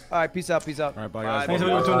 Goodbye, guys. All right, peace out. All right, bye, guys. Thanks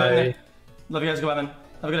for tuning in. Love you guys. Goodbye, man.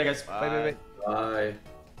 Have a good day, guys. Bye.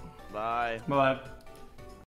 Bye. Bye.